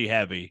is pretty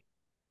heavy.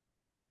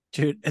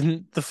 Dude,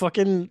 and the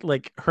fucking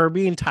like her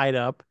being tied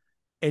up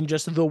and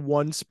just the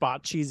one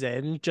spot she's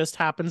in just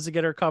happens to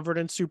get her covered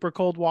in super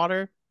cold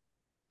water.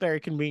 Very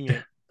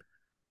convenient.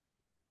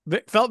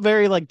 It felt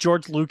very like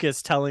George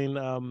Lucas telling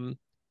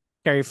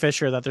Carrie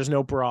Fisher that there's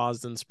no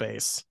bras in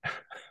space.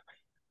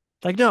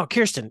 Like, no,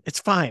 Kirsten, it's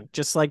fine.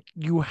 Just like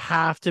you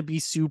have to be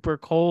super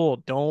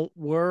cold. Don't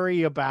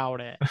worry about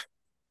it.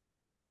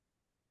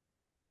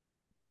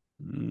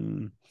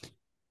 Mm.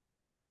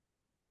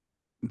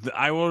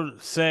 I will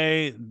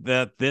say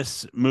that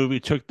this movie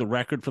took the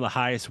record for the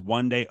highest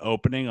one-day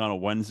opening on a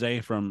Wednesday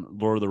from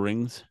Lord of the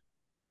Rings.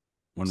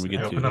 When we They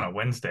get opened on to a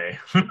Wednesday.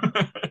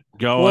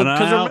 going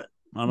Because out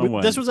on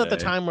a this was at the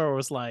Wednesday. time where it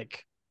was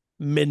like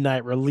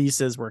midnight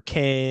releases were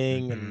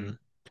king Mhm.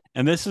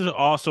 And this is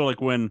also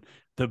like when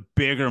the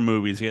bigger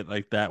movies get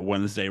like that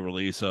Wednesday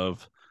release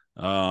of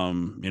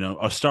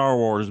a Star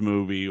Wars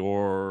movie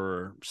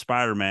or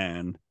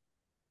Spider-Man.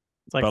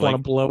 it's like But want to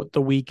like, blow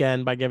the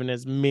weekend by giving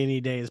as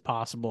many days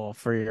possible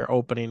for your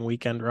opening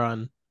weekend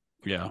run.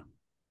 yeah.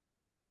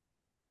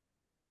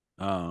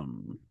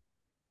 Um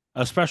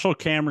a special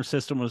camera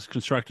system was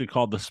constructed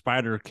called the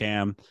Spider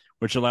Cam,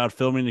 which allowed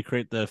filming to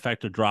create the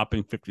effect of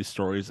dropping 50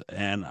 stories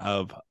and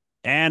of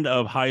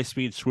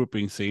high-speed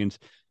swooping scenes.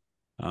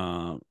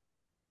 Uh,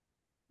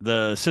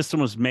 the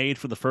system was made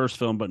for the first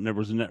film, but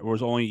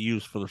was only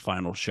used for the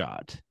final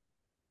shot.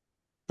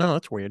 No,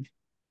 that's weird.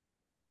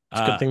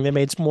 It's a good thing they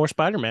made some more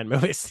Spider-Man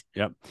movies.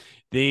 Yep.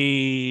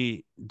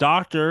 The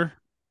doctor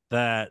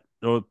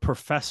or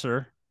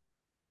professor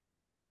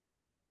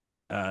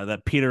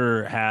that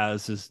Peter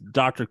has is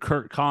Dr.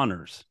 Kurt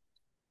Connors.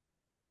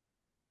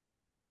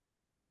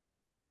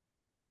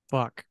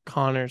 Fuck.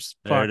 Connors.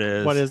 There it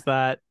Fuck. What is. is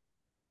that?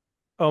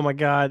 Oh my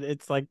god.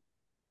 It's like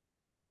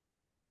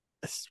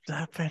is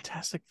that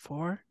Fantastic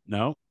Four?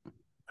 No,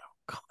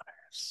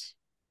 Connors.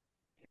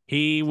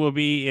 he will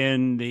be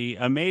in the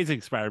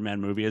Amazing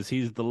Spider-Man movie as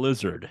he's the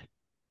Lizard.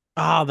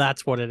 Oh,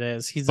 that's what it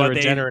is. He's the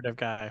regenerative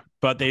guy.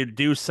 But they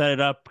do set it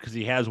up because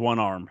he has one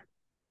arm.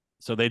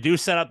 So they do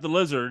set up the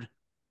Lizard.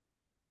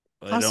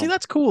 Oh, see,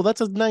 that's cool.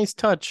 That's a nice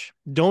touch.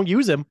 Don't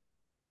use him,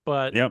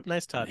 but Yep.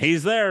 nice touch.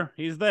 He's there.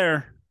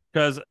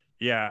 Because,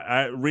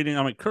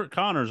 I'm like, Kurt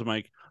Connors. I'm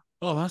like,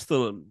 oh, that's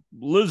the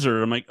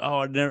Lizard. I'm like, oh,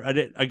 I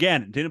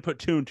didn't put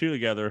two and two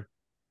together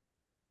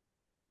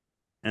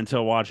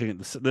until watching it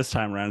this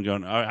time around,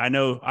 going, I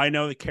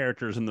know the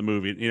characters in the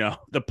movie,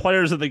 the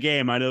players of the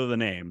game. I know the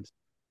names.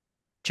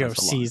 Joe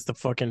sees the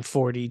fucking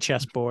 4D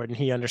chessboard and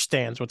he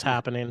understands what's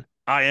happening.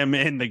 I am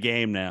in the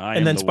game now.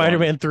 And then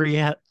Spider-Man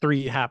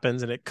 3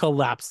 happens and it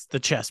collapses the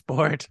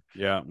chessboard.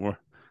 Yeah, we'll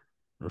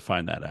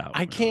find that out.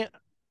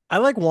 I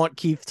want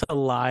Keith to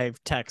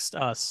live text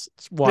us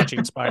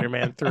watching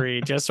Spider-Man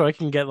 3 just so I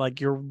can get like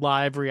your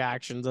live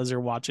reactions as you're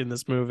watching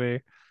this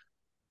movie.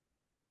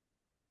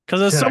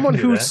 Because as someone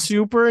who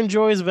super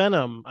enjoys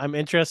Venom, I'm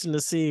interested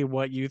to see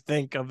what you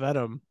think of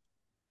Venom.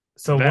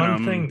 So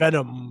Venom.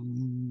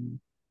 One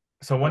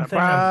thing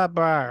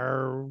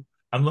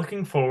I'm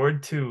looking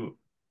forward to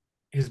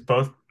is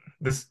both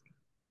this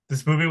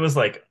movie was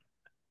like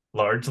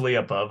largely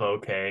above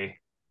okay.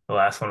 The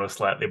last one was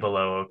slightly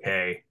below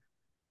okay.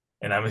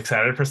 And I'm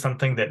excited for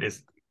something that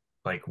is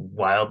like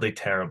wildly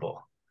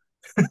terrible.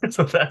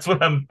 So that's why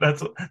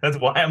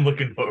I'm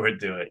looking forward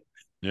to it.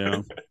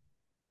 Yeah.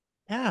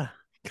 Yeah.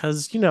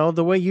 Because,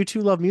 the way you two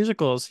love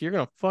musicals, you're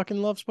going to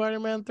fucking love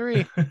Spider-Man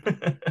 3.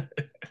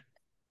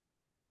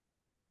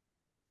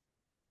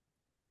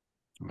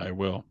 I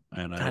will,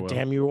 and I God will.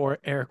 damn you, or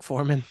Eric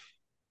Foreman.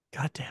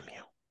 God damn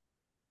you.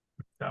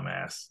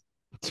 Dumbass.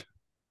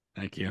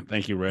 Thank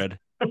you, Red.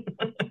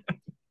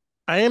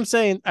 I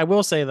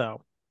will say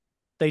though,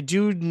 they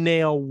do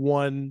nail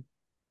one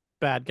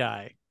bad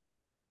guy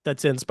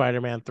that's in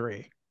Spider-Man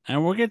 3.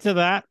 And we'll get to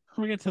that.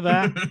 We'll get to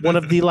that. One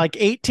of the like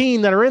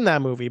 18 that are in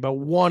that movie, but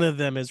one of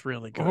them is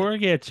really good. We'll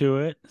get to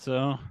it.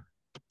 So,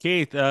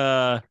 Keith,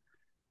 I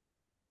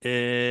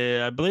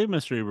believe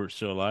Mr. Ebert's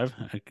still alive.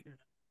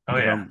 Oh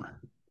yeah,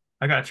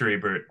 I got you,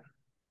 Ebert.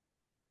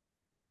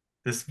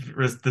 This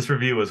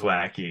review was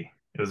wacky.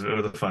 It was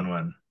a fun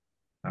one.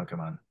 Oh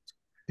come on,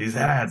 these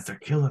ads they're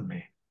killing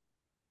me.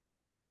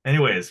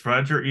 Anyways,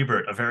 Roger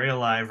Ebert, a very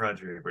alive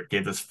Roger Ebert,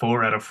 gave this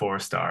 4 out of 4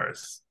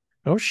 stars.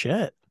 Oh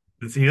shit.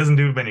 He doesn't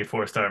do many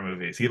 4-star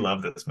movies. He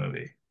loved this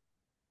movie.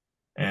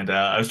 And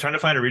I was trying to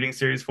find a reading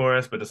series for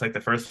us, but just like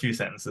the first few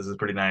sentences is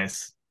pretty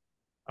nice.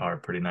 Are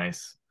pretty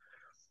nice.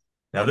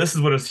 Now, this is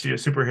what a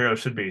superhero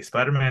should be.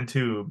 Spider-Man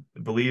 2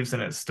 believes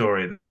in its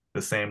story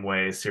the same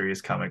way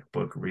serious comic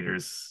book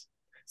readers,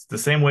 it's the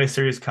same way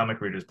serious comic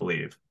readers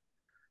believe.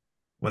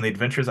 When the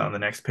adventures on the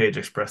next page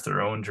express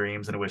their own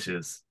dreams and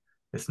wishes,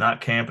 it's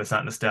not camp, it's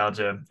not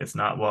nostalgia, it's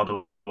not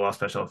wall-to-wall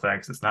special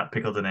effects, it's not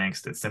pickled in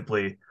angst, it's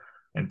simply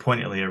and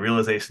poignantly a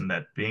realization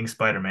that being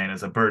Spider-Man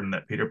is a burden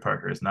that Peter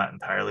Parker is not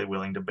entirely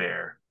willing to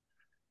bear.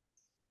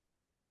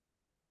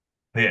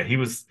 Yeah,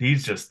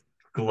 he's just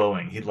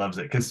glowing. He loves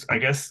it because I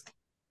guess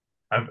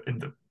I'm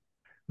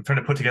trying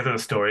to put together the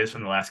stories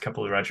from the last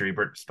couple of Roger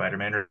Ebert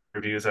Spider-Man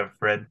reviews I've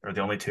read, or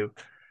the only two,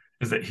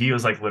 is that he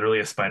was like literally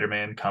a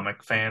Spider-Man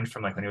comic fan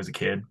from like when he was a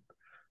kid.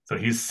 So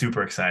he's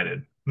super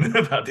excited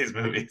about these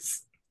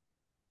movies.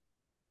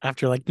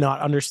 After like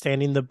not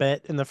understanding the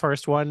bit in the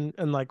first one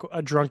and like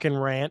a drunken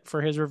rant for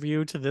his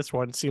review to this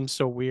one seems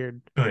so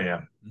weird. Oh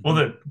yeah.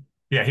 Well,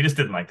 he just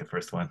didn't like the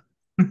first one.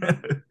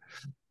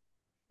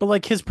 But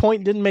like his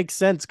point didn't make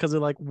sense because it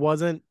like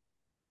wasn't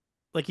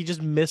like he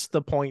just missed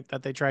the point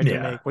that they tried to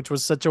make, which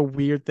was such a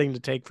weird thing to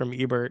take from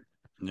Ebert.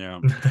 Yeah.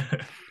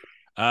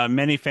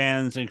 Many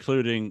fans,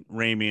 including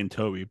Raimi and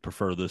Toby,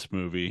 prefer this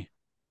movie.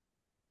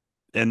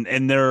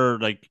 And they're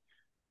like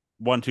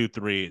 1, 2,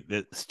 3.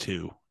 It's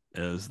 2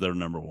 is their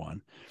number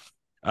one.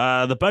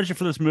 The budget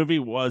for this movie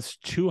was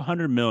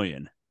 $200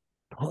 million.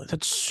 Oh,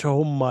 that's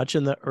so much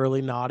in the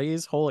early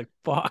noughties. Holy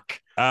fuck.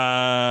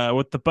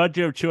 With the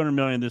budget of $200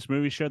 million, this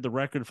movie shared the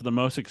record for the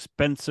most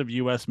expensive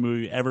U.S.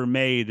 movie ever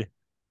made.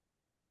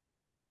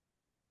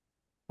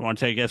 Want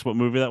to take a guess what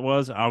movie that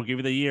was? I'll give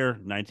you the year,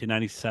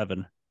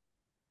 1997.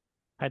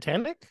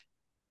 Titanic?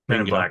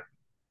 Men in Black.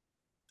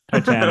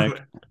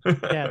 Titanic.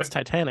 Yeah, it's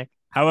Titanic.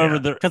 However,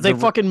 because they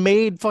fucking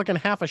made fucking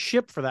half a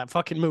ship for that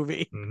fucking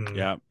movie. Mhm.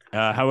 Yeah.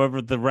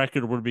 However, the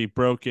record would be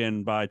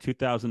broken by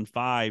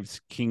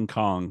 2005's King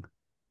Kong.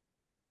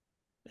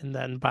 And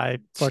then by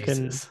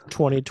fucking Jesus.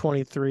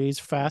 2023's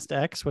Fast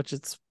X, which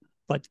is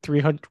like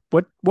 300.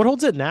 What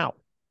holds it now?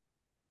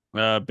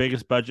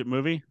 Biggest budget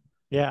movie?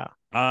 Yeah.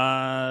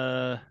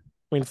 I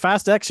mean,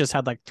 Fast X just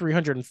had like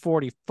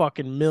 $340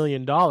 fucking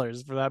million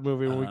for that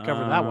movie when we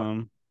covered that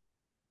one.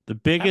 The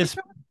biggest,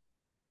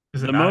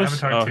 Is it the not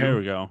most. Avatar Oh, 2? here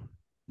we go.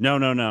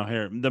 No.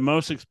 Here, the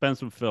most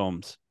expensive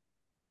films.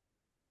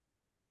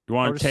 You I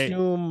want would to take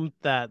assume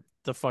that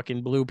the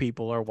fucking Blue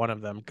People are one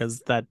of them because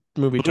that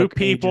movie Blue took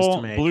ages to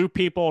People? make. Blue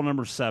People,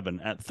 number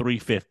 7 at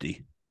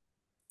 350.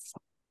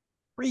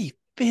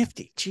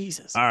 350,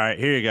 Jesus. All right,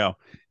 here you go.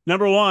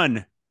 Number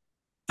 1,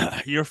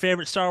 your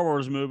favorite Star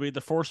Wars movie,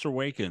 The Force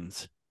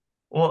Awakens.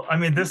 Well, I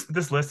mean, this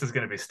list is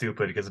going to be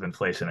stupid because of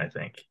inflation, I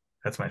think.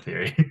 That's my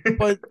theory.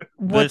 But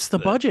what's the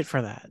budget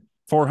for that?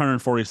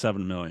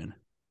 $447 million.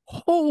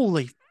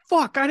 Holy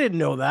fuck! I didn't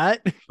know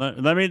that.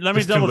 Let me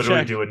Just double to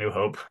literally check. do A New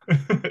Hope.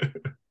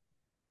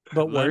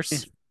 But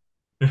worse.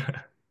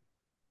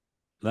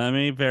 Let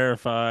me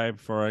verify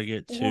before I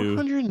get to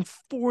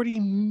 440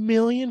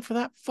 million for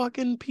that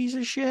fucking piece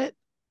of shit.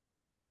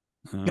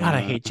 God, I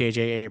hate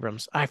J.J.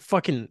 Abrams.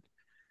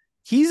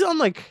 He's on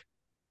like.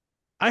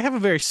 I have a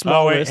very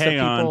small list of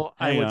people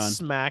I would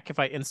smack if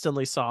I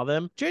instantly saw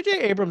them.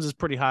 J.J. Abrams is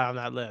pretty high on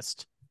that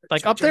list.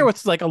 Like up there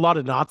with like a lot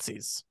of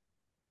Nazis.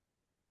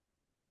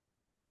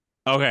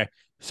 Okay,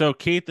 so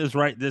Keith is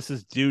right. This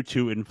is due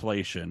to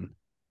inflation.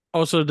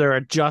 Oh, so they're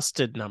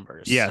adjusted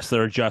numbers. Yes,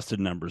 they're adjusted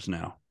numbers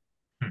now.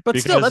 But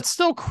still, that's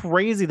still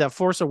crazy that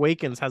Force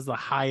Awakens has the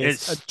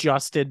highest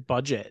adjusted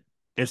budget.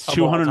 It's of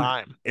all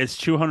time. It's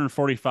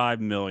 245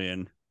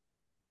 million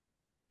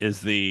is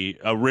the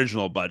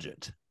original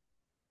budget.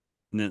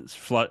 And it's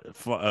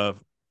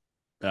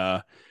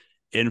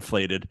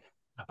inflated.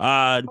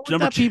 Would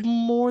that be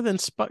more than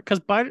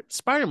because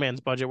Spider-Man's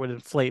budget would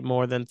inflate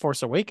more than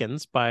Force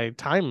Awakens by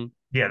time?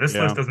 Yeah, this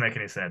list doesn't make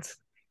any sense.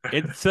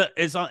 It's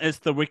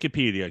the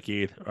Wikipedia,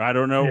 Keith. I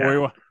don't know where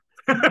you want.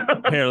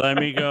 Here, let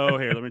me go.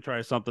 Here, let me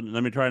try something.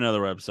 Let me try another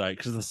website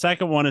because the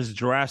second one is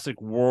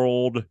Jurassic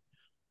World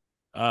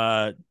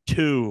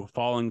 2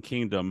 Fallen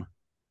Kingdom.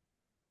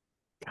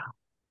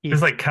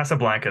 It's like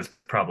Casablanca's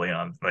probably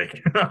on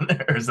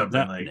there or something.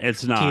 No,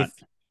 it's not.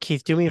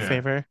 Keith, do me a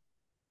favor.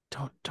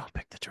 Don't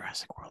pick the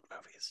Jurassic World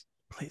movies.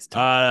 Please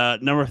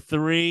don't. Number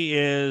 3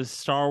 is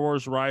Star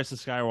Wars Rise of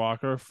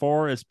Skywalker.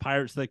 4 is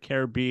Pirates of the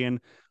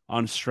Caribbean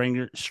on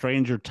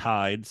Stranger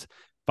Tides.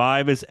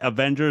 5 is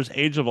Avengers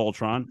Age of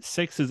Ultron.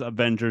 6 is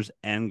Avengers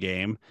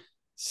Endgame.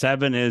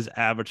 7 is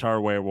Avatar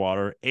Way of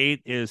Water.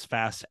 8 is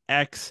Fast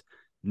X.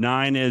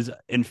 9 is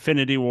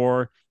Infinity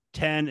War.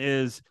 10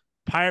 is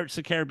Pirates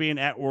of the Caribbean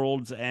at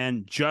Worlds,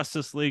 and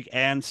Justice League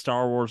and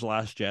Star Wars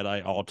Last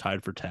Jedi all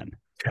tied for 10.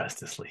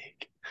 Justice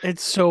League.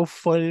 It's so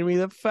funny to me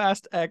that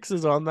Fast X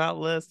is on that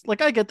list.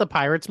 Like, I get the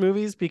Pirates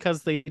movies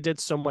because they did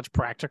so much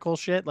practical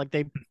shit. Like,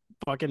 they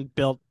fucking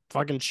built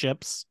fucking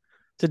ships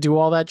to do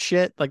all that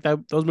shit. Like,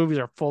 those movies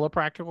are full of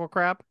practical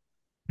crap.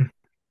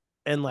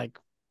 And, like,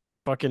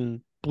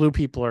 fucking blue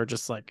people are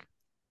just, like,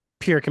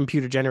 pure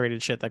computer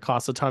generated shit that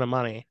costs a ton of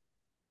money.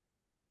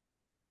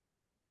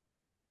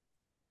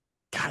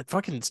 God,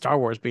 fucking Star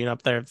Wars being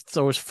up there.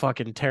 Those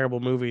fucking terrible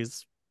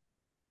movies.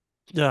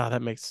 Yeah,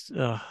 that makes...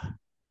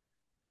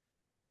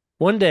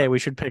 One day we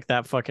should pick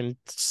that fucking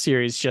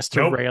series just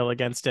to rail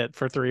against it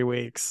for 3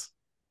 weeks.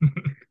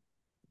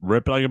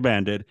 Rip like a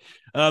Band-Aid.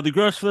 The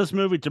gross for this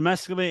movie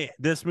domestically,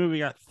 this movie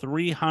got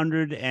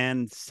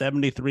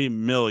 $373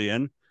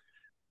 million.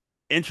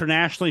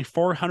 Internationally,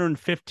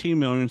 $415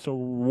 million. So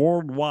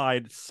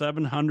worldwide,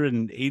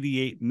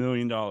 $788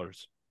 million.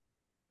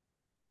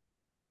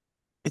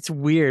 It's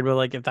weird, but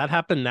like if that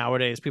happened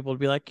nowadays, people would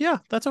be like, "Yeah,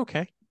 that's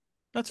okay,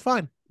 that's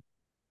fine."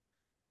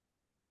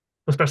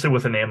 Especially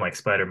with a name like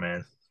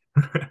Spider-Man.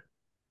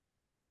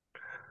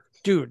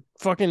 Dude,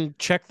 fucking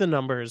check the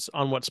numbers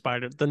on what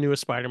the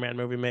newest Spider-Man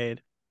movie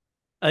made.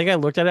 I think I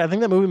looked at it. I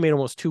think that movie made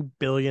almost $2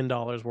 billion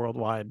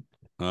worldwide.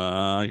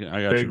 I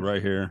got you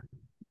right here.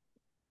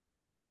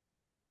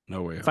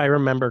 No Way Home. If I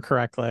remember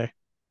correctly.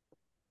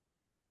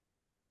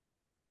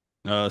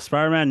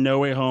 Spider-Man No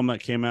Way Home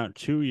that came out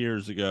 2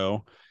 years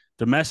ago.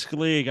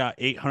 Domestically, it got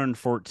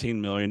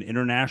 $814 million.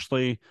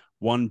 Internationally,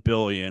 $1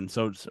 billion.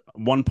 So it's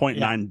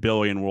 $1.9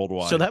 billion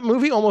worldwide. So that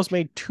movie almost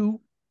made $2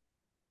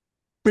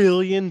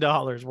 billion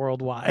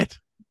worldwide.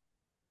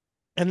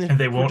 And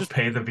they won't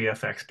pay the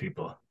VFX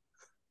people.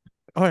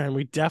 Oh, and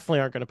we definitely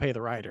aren't going to pay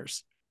the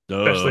writers.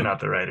 Especially not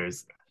the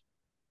writers.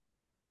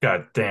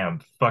 God damn,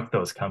 fuck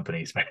those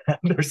companies, man.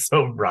 They're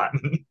so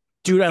rotten.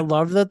 Dude, I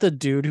love that the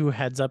dude who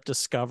heads up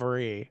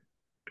Discovery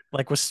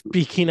like was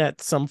speaking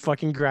at some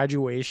fucking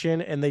graduation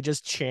and they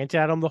just chanted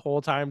at him the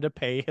whole time to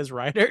pay his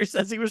writers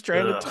as he was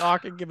trying to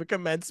talk and give a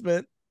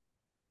commencement.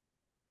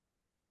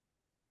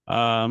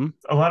 A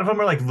lot of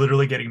them are like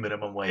literally getting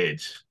minimum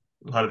wage.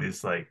 A lot of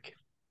these like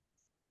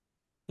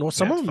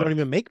some of them don't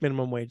even make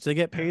minimum wage. They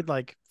get paid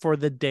like for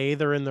the day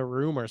they're in the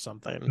room or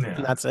something. Yeah.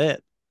 And that's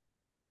it.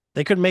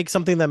 They could make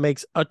something that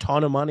makes a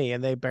ton of money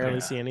and they barely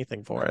see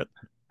anything for it.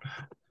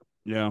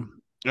 Yeah.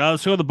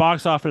 Let's go to the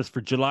box office for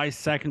July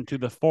 2nd to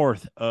the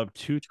 4th of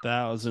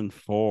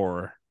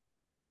 2004.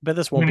 But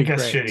this won't be great.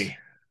 Shitty.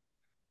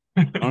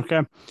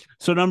 Okay.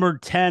 So number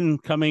 10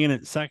 coming in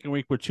at second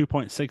week with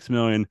 2.6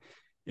 million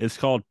is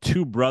called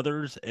Two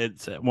Brothers.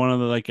 It's one of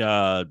the like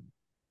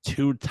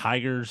two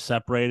tigers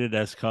separated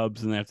as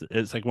cubs, and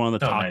it's like one of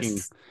the talking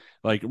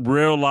like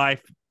real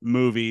life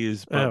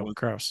movies, but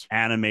gross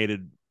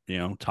animated,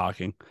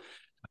 talking.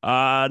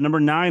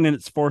 Number 9 in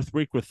its fourth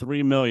week with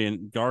 3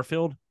 million,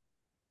 Garfield.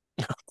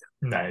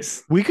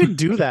 Nice. We could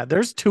do that.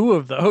 There's 2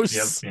 of those.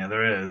 Yep. Yeah,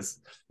 there is.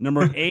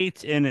 Number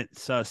 8 in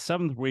its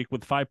 7th week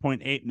with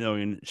 5.8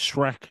 million,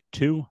 Shrek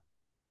 2.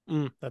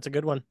 That's a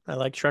good one. I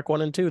like Shrek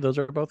 1 and 2. Those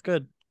are both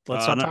good.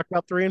 Let's not talk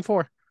about 3 and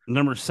 4.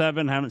 Number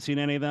 7, haven't seen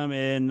any of them.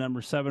 In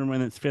number 7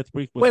 when its 5th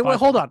week. Wait,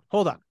 hold on.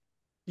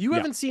 You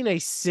haven't seen a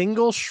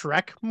single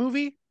Shrek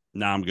movie?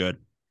 No, I'm good.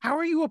 How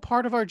are you a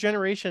part of our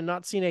generation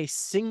not seen a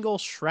single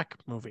Shrek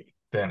movie?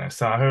 Then I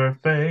saw her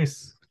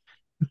face.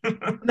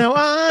 Now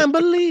I'm a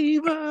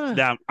believer.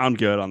 Yeah, I'm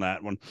good on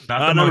that one.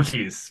 Not the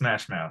monkeys,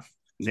 Smash Mouth.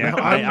 Yeah,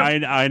 no,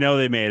 I know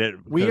they made it.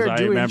 We are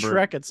doing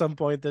Shrek at some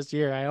point this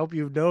year. I hope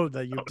you know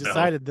that you've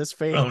decided this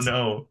fate. Oh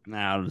no!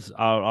 Now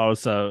I'll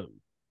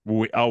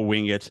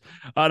wing it.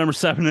 Number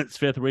 7 in its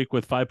 5th week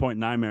with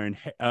 5.9 million.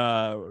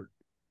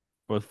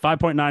 With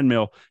 5.9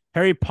 mil,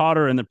 Harry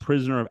Potter and the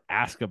Prisoner of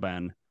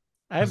Azkaban.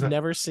 I've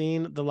never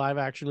seen the live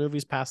action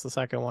movies past the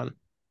second one.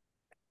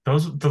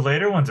 The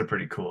later ones are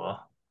pretty cool.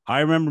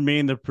 I remember me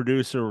and the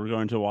producer were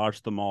going to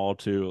watch them all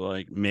to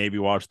like maybe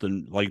watch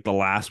the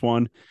last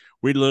one.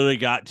 We literally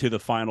got to the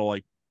final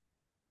like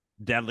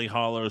Deadly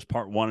Hollows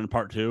Part 1 and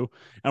Part 2,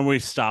 and we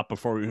stopped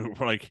before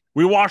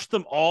we watched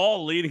them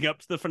all leading up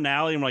to the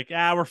finale. I'm like,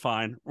 we're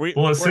fine.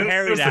 As soon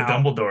as the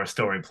Dumbledore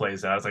story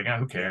plays out, I was like,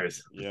 who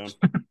cares? Yeah.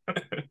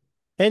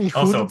 And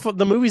also,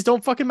 the movies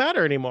don't fucking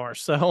matter anymore.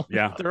 So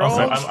yeah.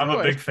 I'm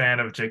a big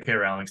fan of J.K.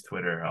 Rowling's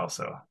Twitter.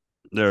 Also,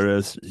 there it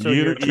is. So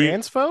you're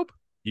transphobe?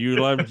 You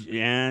love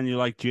and you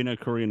like Gina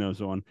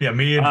Carano's one. Yeah,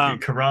 me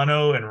and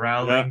Carano and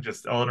Rowling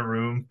just all in a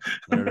room.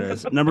 There it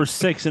is. Number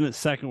 6 in its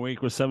second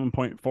week was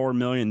 7.4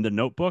 million, The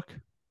Notebook.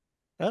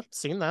 Yep,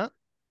 seen that.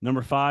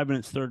 Number 5 in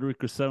its third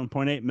week was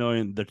 7.8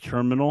 million, The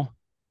Terminal.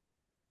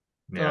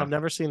 Yeah, I've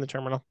never seen The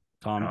Terminal.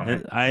 Tom,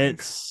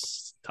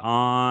 it's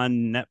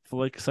on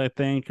Netflix, I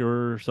think,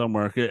 or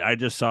somewhere. I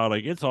just saw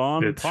like it's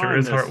on It sure Prime.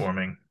 is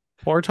heartwarming.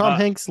 Poor Tom Uh,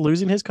 Hanks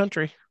losing his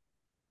country.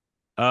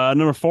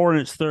 Number 4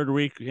 in its third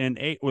week in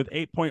with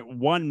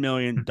 8.1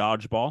 million.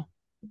 Dodgeball.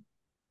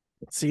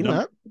 Seen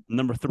that?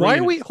 Number 3. Why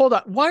are we hold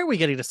on? Why are we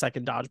getting a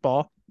second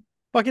Dodgeball?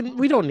 Fucking,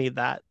 we don't need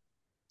that.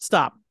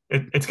 Stop.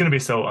 It's going to be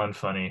so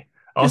unfunny.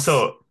 Just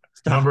Also,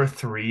 stop. number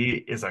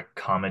 3 is a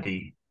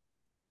comedy.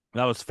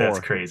 That was 4. That's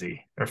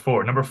crazy. Or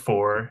 4. Number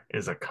 4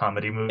 is a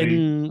comedy movie.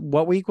 In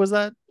what week was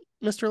that,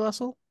 Mr.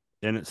 Lessel?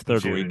 In its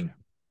third week. June.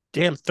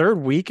 Damn, third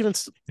week, and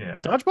it's Yeah.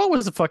 Dodgeball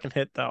was a fucking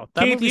hit though.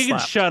 That Keith, movie you can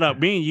slapped. shut up.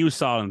 Me and you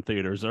saw it in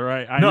theaters, all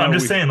right? No, I'm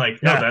just saying,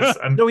 like, no, that's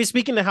No, he's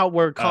speaking to how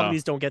where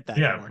comedies don't get that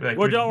yeah. anymore. Like,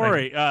 well, don't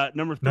worry.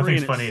 Number 3.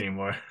 Nothing's funny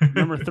anymore.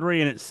 Number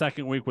 3 in its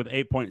second week with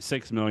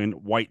 8.6 million.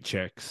 White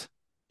Chicks.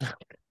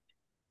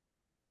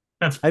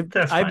 That's I've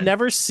fine.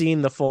 never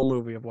seen the full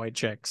movie of White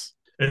Chicks.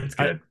 It's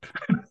good.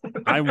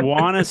 I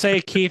want to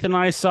say Keith and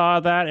I saw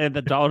that at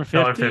the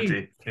 $1.50.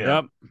 $1.50. Yeah.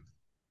 Yep.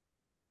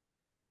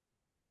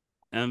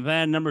 And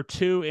then number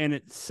 2 in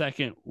its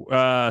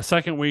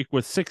second week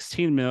with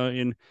 16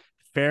 million.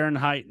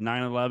 Fahrenheit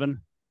 9/11.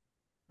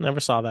 Never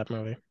saw that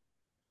movie.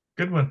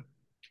 Good one.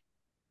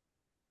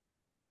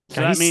 So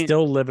God, that he's means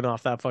still living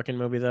off that fucking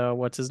movie though.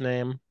 What's his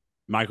name?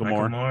 Michael Michael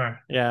Moore. Moore.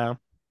 Yeah.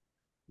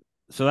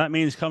 So that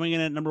means coming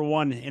in at number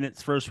 1 in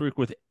its first week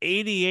with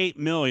 88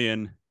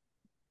 million,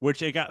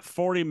 which it got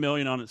 40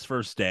 million on its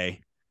first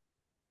day.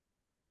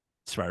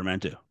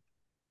 Spider-Man 2.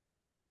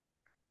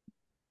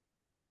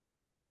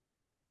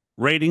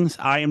 Ratings,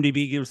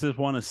 IMDb gives this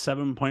one a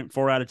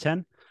 7.4 out of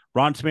 10.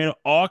 Rotten Tomato,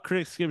 all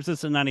critics gives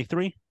this a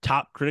 93.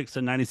 Top critics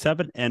a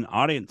 97. And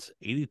audience,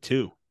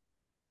 82.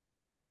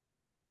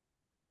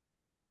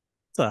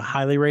 It's a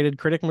highly rated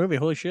critic movie.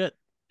 Holy shit.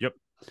 Yep.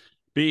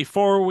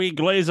 Before we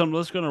glaze them,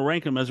 let's go to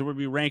rank them as we'll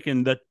be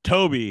ranking the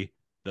Toby,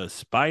 the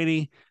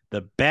Spidey,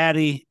 the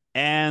Baddie,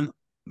 and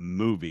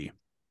movie.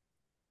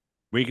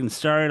 We can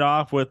start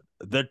off with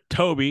the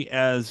Toby.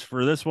 As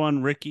for this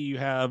one, Ricky, you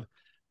have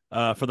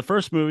for the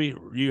first movie,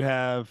 you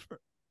have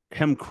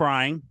him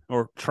crying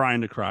or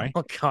trying to cry.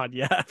 Oh god,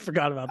 yeah, I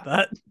forgot about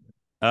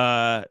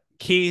that.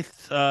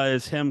 Keith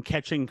is him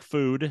catching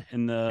food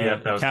in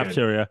the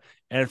cafeteria,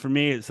 and for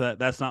me, it's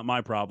that's not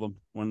my problem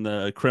when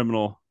the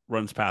criminal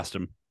runs past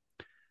him.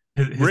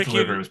 His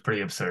delivery was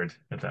pretty absurd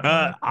at that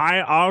moment.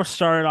 I'll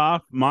start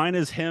off. Mine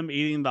is him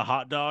eating the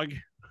hot dog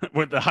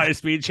with the high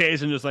speed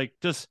chase, and just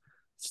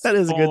that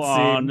is a good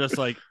scene. Just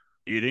like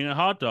eating a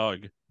hot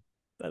dog.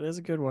 That is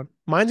a good one.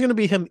 Mine's gonna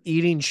be him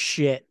eating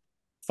shit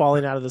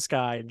falling out of the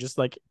sky and just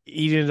like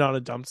eating it on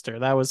a dumpster.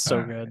 That was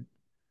so good.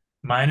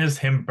 Mine is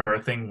him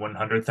birthing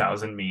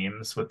 100,000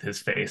 memes with his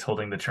face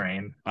holding the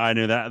train. I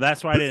knew that.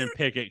 That's why I didn't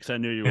pick it, because I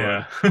knew you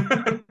Yeah.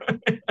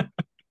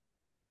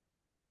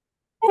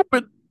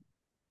 would.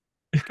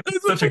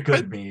 It's such a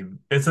good meme.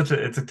 It's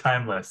a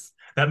timeless.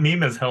 That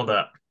meme has held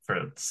up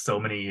for so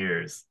many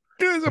years.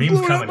 Guys,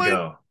 memes come and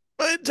go.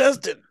 My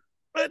intestine.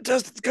 My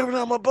intestine's coming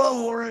out of my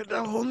butthole right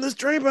now, holding this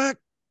tray back.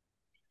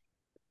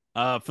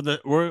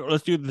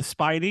 Let's do the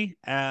Spidey.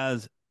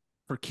 As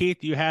for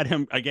Keith, you had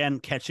him again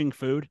catching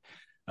food.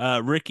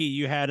 Ricky,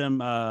 you had him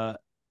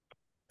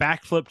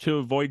backflip to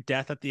avoid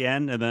death at the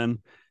end, and then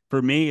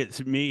for me, it's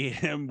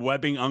him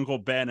webbing Uncle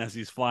Ben as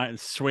he's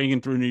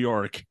swinging through New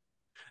York.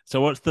 So,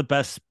 what's the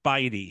best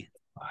Spidey?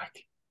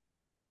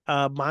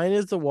 Mine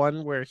is the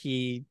one where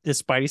his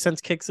Spidey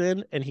sense kicks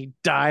in and he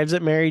dives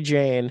at Mary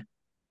Jane,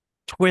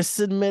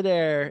 twists in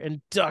midair,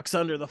 and ducks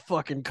under the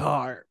fucking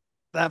car.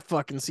 That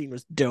fucking scene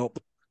was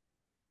dope.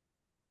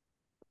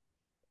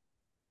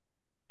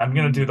 I'm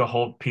gonna do the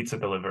whole pizza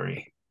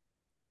delivery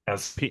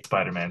as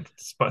Spider-Man.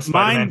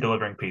 Spider-Man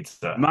delivering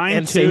pizza. Mine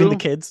and too. saving the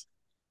kids.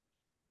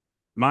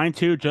 Mine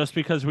too, just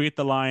because we get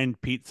the line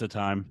pizza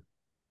time.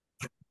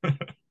 I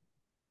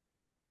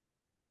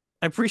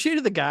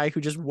appreciated the guy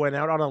who just went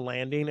out on a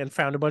landing and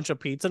found a bunch of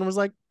pizza and was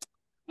like,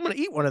 I'm gonna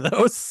eat one of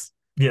those.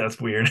 Yeah, that's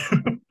weird.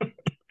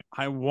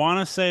 I want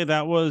to say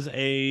that was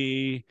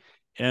in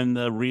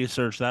the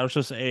research, that was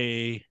just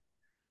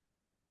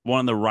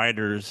one of the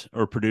writers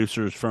or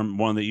producers from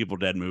one of the Evil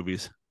Dead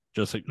movies.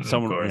 Just like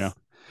someone,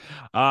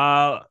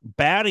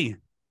 Baddie.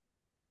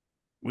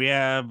 We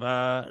have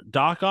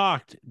Doc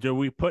Ock. Do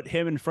we put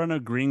him in front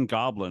of Green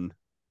Goblin?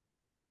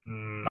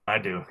 I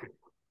do.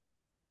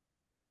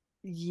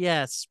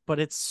 Yes, but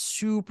it's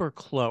super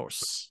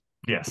close.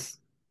 Yes.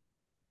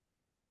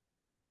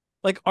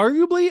 Like,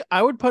 arguably,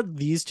 I would put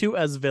these two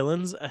as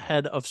villains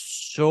ahead of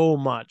so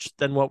much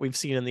than what we've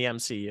seen in the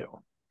MCU.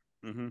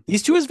 Mm-hmm.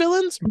 These two as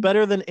villains,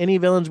 better than any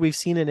villains we've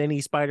seen in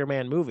any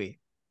Spider-Man movie.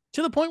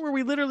 To the point where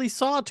we literally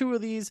saw two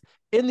of these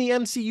in the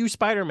MCU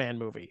Spider-Man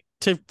movie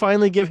to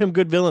finally give him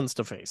good villains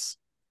to face.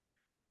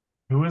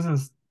 Who is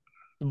his?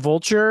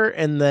 Vulture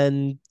and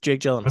then Jake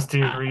Gyllenhaal.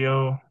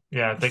 Mysterio.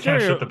 Yeah, they kind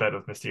of shit the bed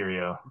with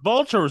Mysterio.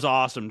 Vulture was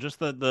awesome. Just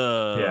the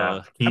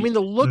yeah. I mean, the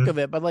look of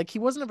it, but like he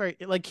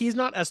wasn't he's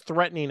not as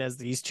threatening as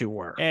these two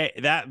were.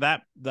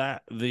 The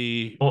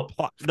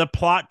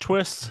plot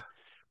twist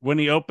when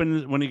he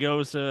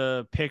goes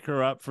to pick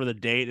her up for the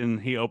date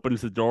and he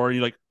opens the door and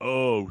you're like,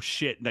 oh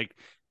shit. Like,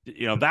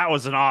 that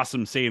was an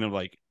awesome scene of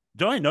like,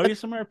 don't I know you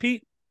somewhere,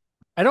 Pete?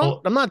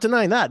 Well- I'm not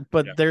denying that,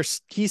 but Yeah.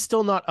 he's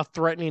still not a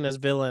threatening as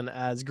villain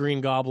as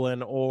Green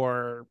Goblin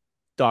or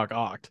Doc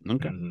Ock.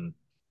 Okay. Mhm.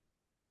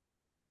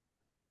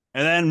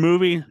 And then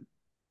movie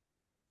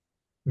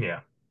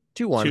Yeah.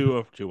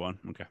 2-1. 2-1.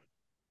 Okay.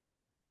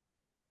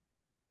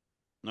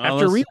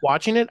 After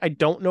rewatching it, I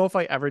don't know if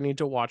I ever need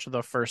to watch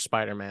the first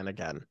Spider-Man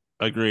again.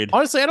 Agreed.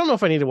 Honestly, I don't know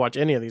if I need to watch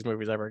any of these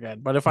movies ever again.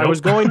 But if I Nope. was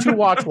going to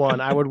watch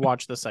one, I would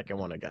watch the second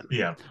one again.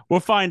 Yeah.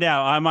 We'll find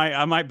out. I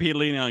might be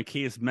leaning on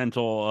Keith's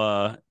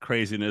mental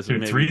craziness.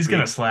 Dude, maybe 3's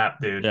gonna slap,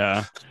 dude.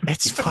 Yeah.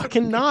 It's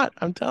fucking not.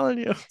 I'm telling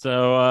you.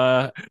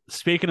 So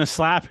speaking of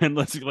slapping,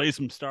 let's lay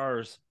some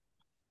stars.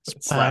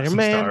 Slap some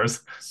Spider-Man.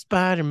 stars.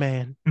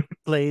 Spider-Man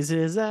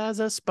blazes as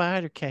a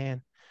spider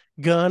can.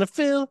 Gonna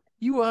fill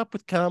you up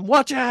with cum.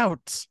 Watch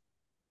out!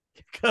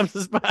 Here comes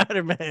the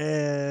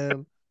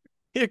Spider-Man.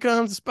 Here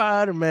comes the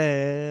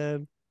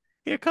Spider-Man.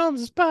 Here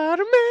comes the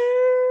Spider-Man.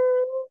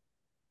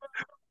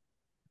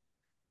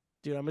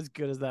 Dude, I'm as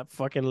good as that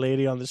fucking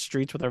lady on the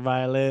streets with her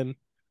violin.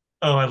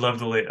 Oh, I love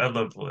the lady. I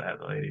love the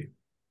lady.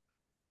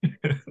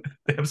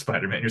 Damn,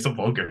 Spider-Man, you're so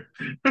vulgar.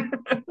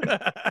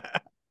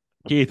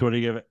 Keith, what do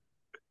you give it?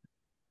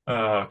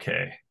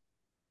 Okay.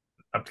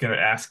 I'm gonna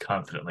ask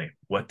confidently.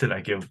 What did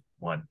I give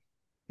 1?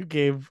 You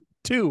gave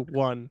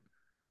 2-1.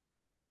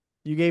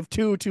 You gave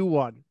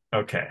 2-1.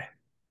 Okay.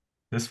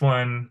 This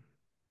one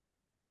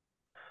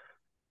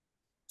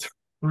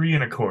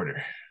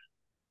 3.25.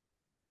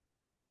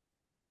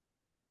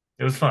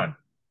 It was fun.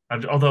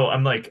 Although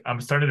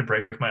I'm starting to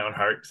break my own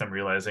heart because I'm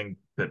realizing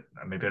that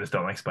maybe I just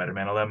don't like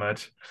Spider-Man all that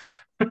much.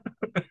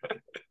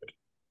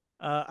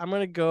 I'm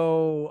gonna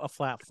go a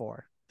flat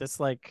 4. This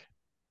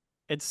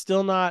it's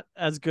still not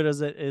as good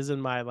as it is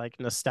in my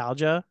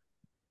nostalgia,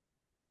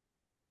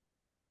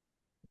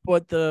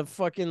 but the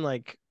fucking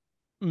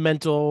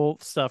mental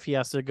stuff he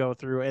has to go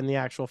through and the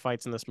actual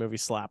fights in this movie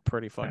slap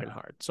pretty fucking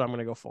hard. So I'm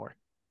gonna go 4.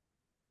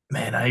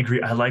 Man, I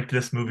agree. I liked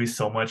this movie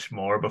so much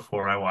more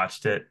before I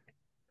watched it.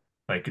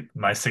 Like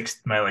my 18,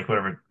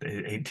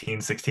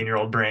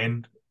 16-year-old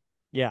brain.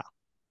 Yeah.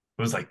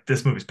 It was like,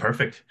 this movie's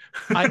perfect.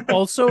 I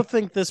also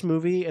think this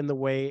movie and the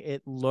way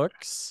it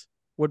looks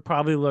would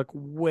probably look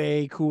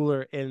way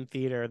cooler in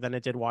theater than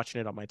it did watching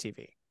it on my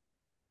TV.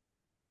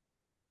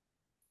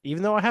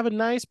 Even though I have a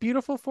nice,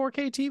 beautiful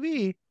 4K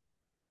TV,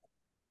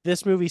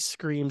 this movie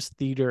screams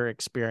theater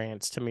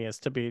experience to me as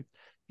to be. You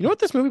know what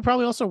this movie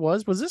probably also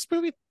was? Was this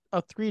movie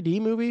a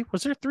 3D movie?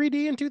 Was there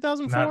 3D in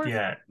 2004? Not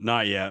yet.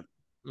 Not yet.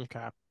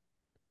 Okay.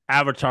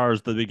 Avatar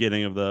is the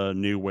beginning of the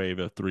new wave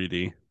of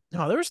 3D.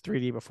 No, there was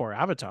 3D before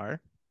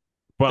Avatar.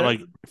 But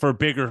for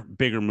bigger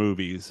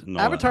movies.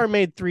 Avatar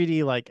made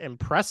 3D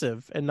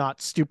impressive and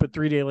not stupid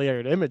 3D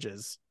layered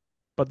images.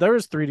 But there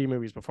was 3D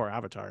movies before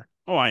Avatar.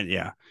 Oh,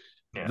 yeah.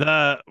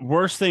 The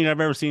worst thing I've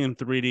ever seen in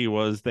 3D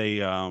was they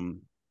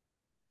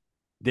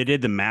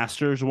did the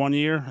Masters one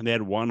year and they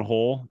had one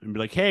hole and be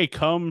like, hey,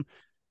 come.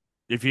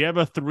 If you have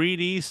a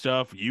 3D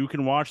stuff, you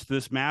can watch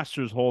this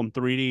Masters hole in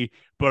 3D.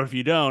 But if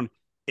you don't,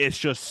 it's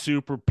just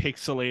super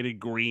pixelated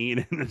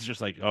green. And it's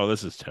just like, oh,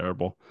 this is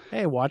terrible.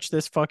 Hey, watch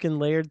this fucking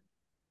layered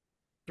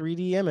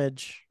 3D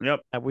image.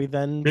 Yep. That we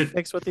then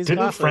fix with these Didn't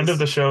glasses. a friend of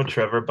the show,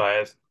 Trevor, buy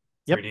a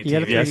 3D he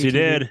had a TV? Yes, he TV.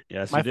 did.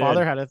 Yes, my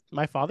father had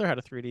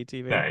a 3D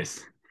TV.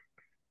 Nice.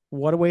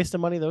 What a waste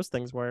of money those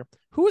things were.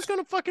 Who's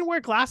gonna fucking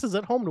wear glasses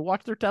at home to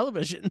watch their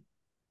television?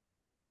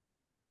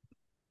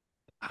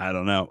 I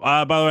don't know.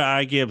 By the way,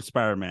 I give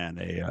Spider-Man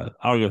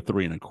I'll go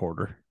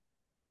 3.25.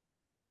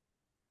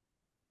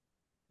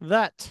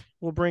 That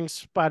will bring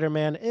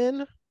Spider-Man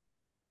in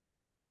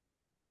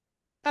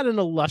at an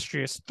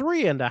illustrious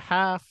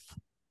 3.5.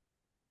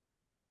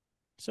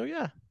 So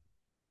yeah,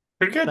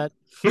 Pretty good.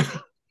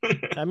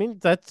 I mean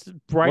that's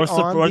right What's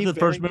on. What's the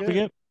first movie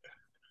get?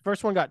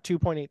 First one got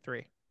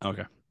 2.83.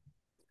 Okay.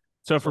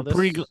 So for this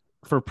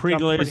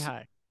pre-glaze,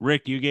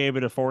 Rick, you gave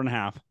it a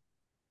 4.5.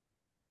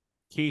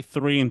 Keith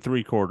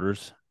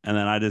 3.75, and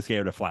then I just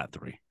gave it a flat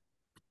 3.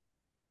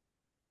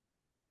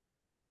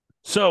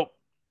 So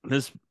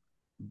this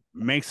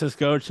makes us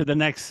go to the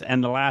next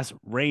and the last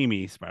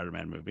Raimi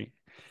Spider-Man movie,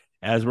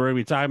 as we're going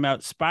to be talking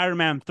about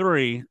Spider-Man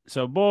 3.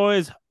 So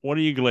boys, what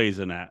are you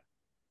glazing at?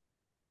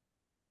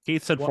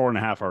 Keith said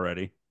 4.5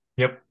 already.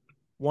 Yep.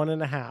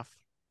 1.5.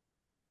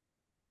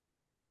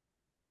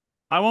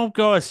 I won't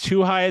go as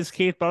too high as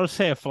Keith, but I'll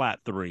say a flat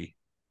 3.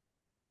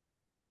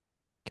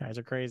 Guys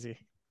are crazy.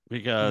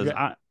 Because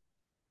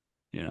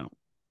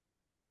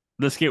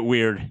let's get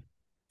weird.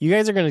 You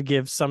guys are gonna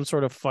give some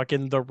sort of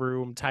fucking The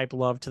Room type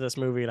love to this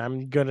movie, and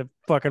I'm gonna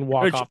fucking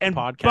walk off the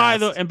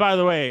podcast. By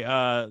the way,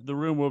 The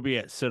Room will be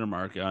at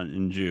Cinemark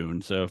in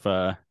June. So if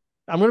I'm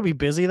gonna be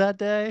busy that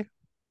day,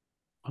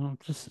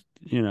 just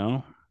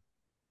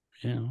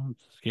just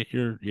get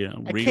your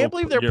I can't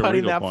believe they're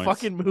putting that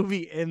fucking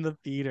movie in the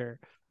theater.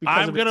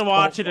 I'm gonna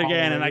watch it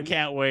again, and I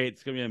can't wait.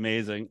 It's gonna be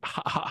amazing.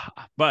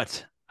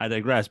 But I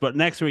digress. But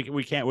next week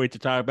we can't wait to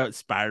talk about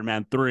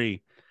Spider-Man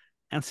 3.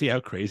 and see how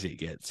crazy it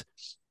gets.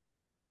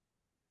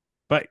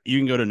 But you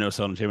can go to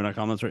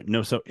nocellentertainment.com. That's right,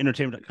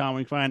 nocellentertainment.com.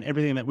 We can find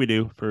everything that we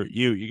do for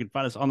you. You can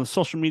find us on the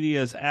social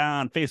medias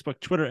on Facebook,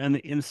 Twitter, and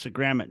the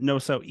Instagram at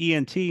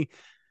NoCellENT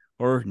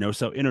or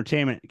NoCell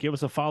Entertainment. Give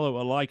us a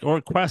follow, a like, or a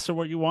request of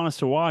what you want us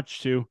to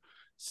watch to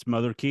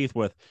smother Keith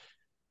with.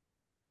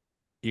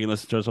 You can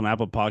listen to us on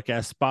Apple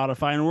Podcasts,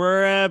 Spotify, and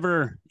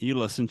wherever you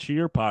listen to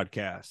your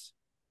podcasts.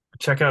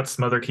 Check out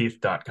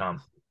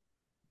smotherkeith.com.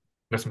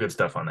 There's some good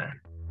stuff on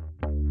there.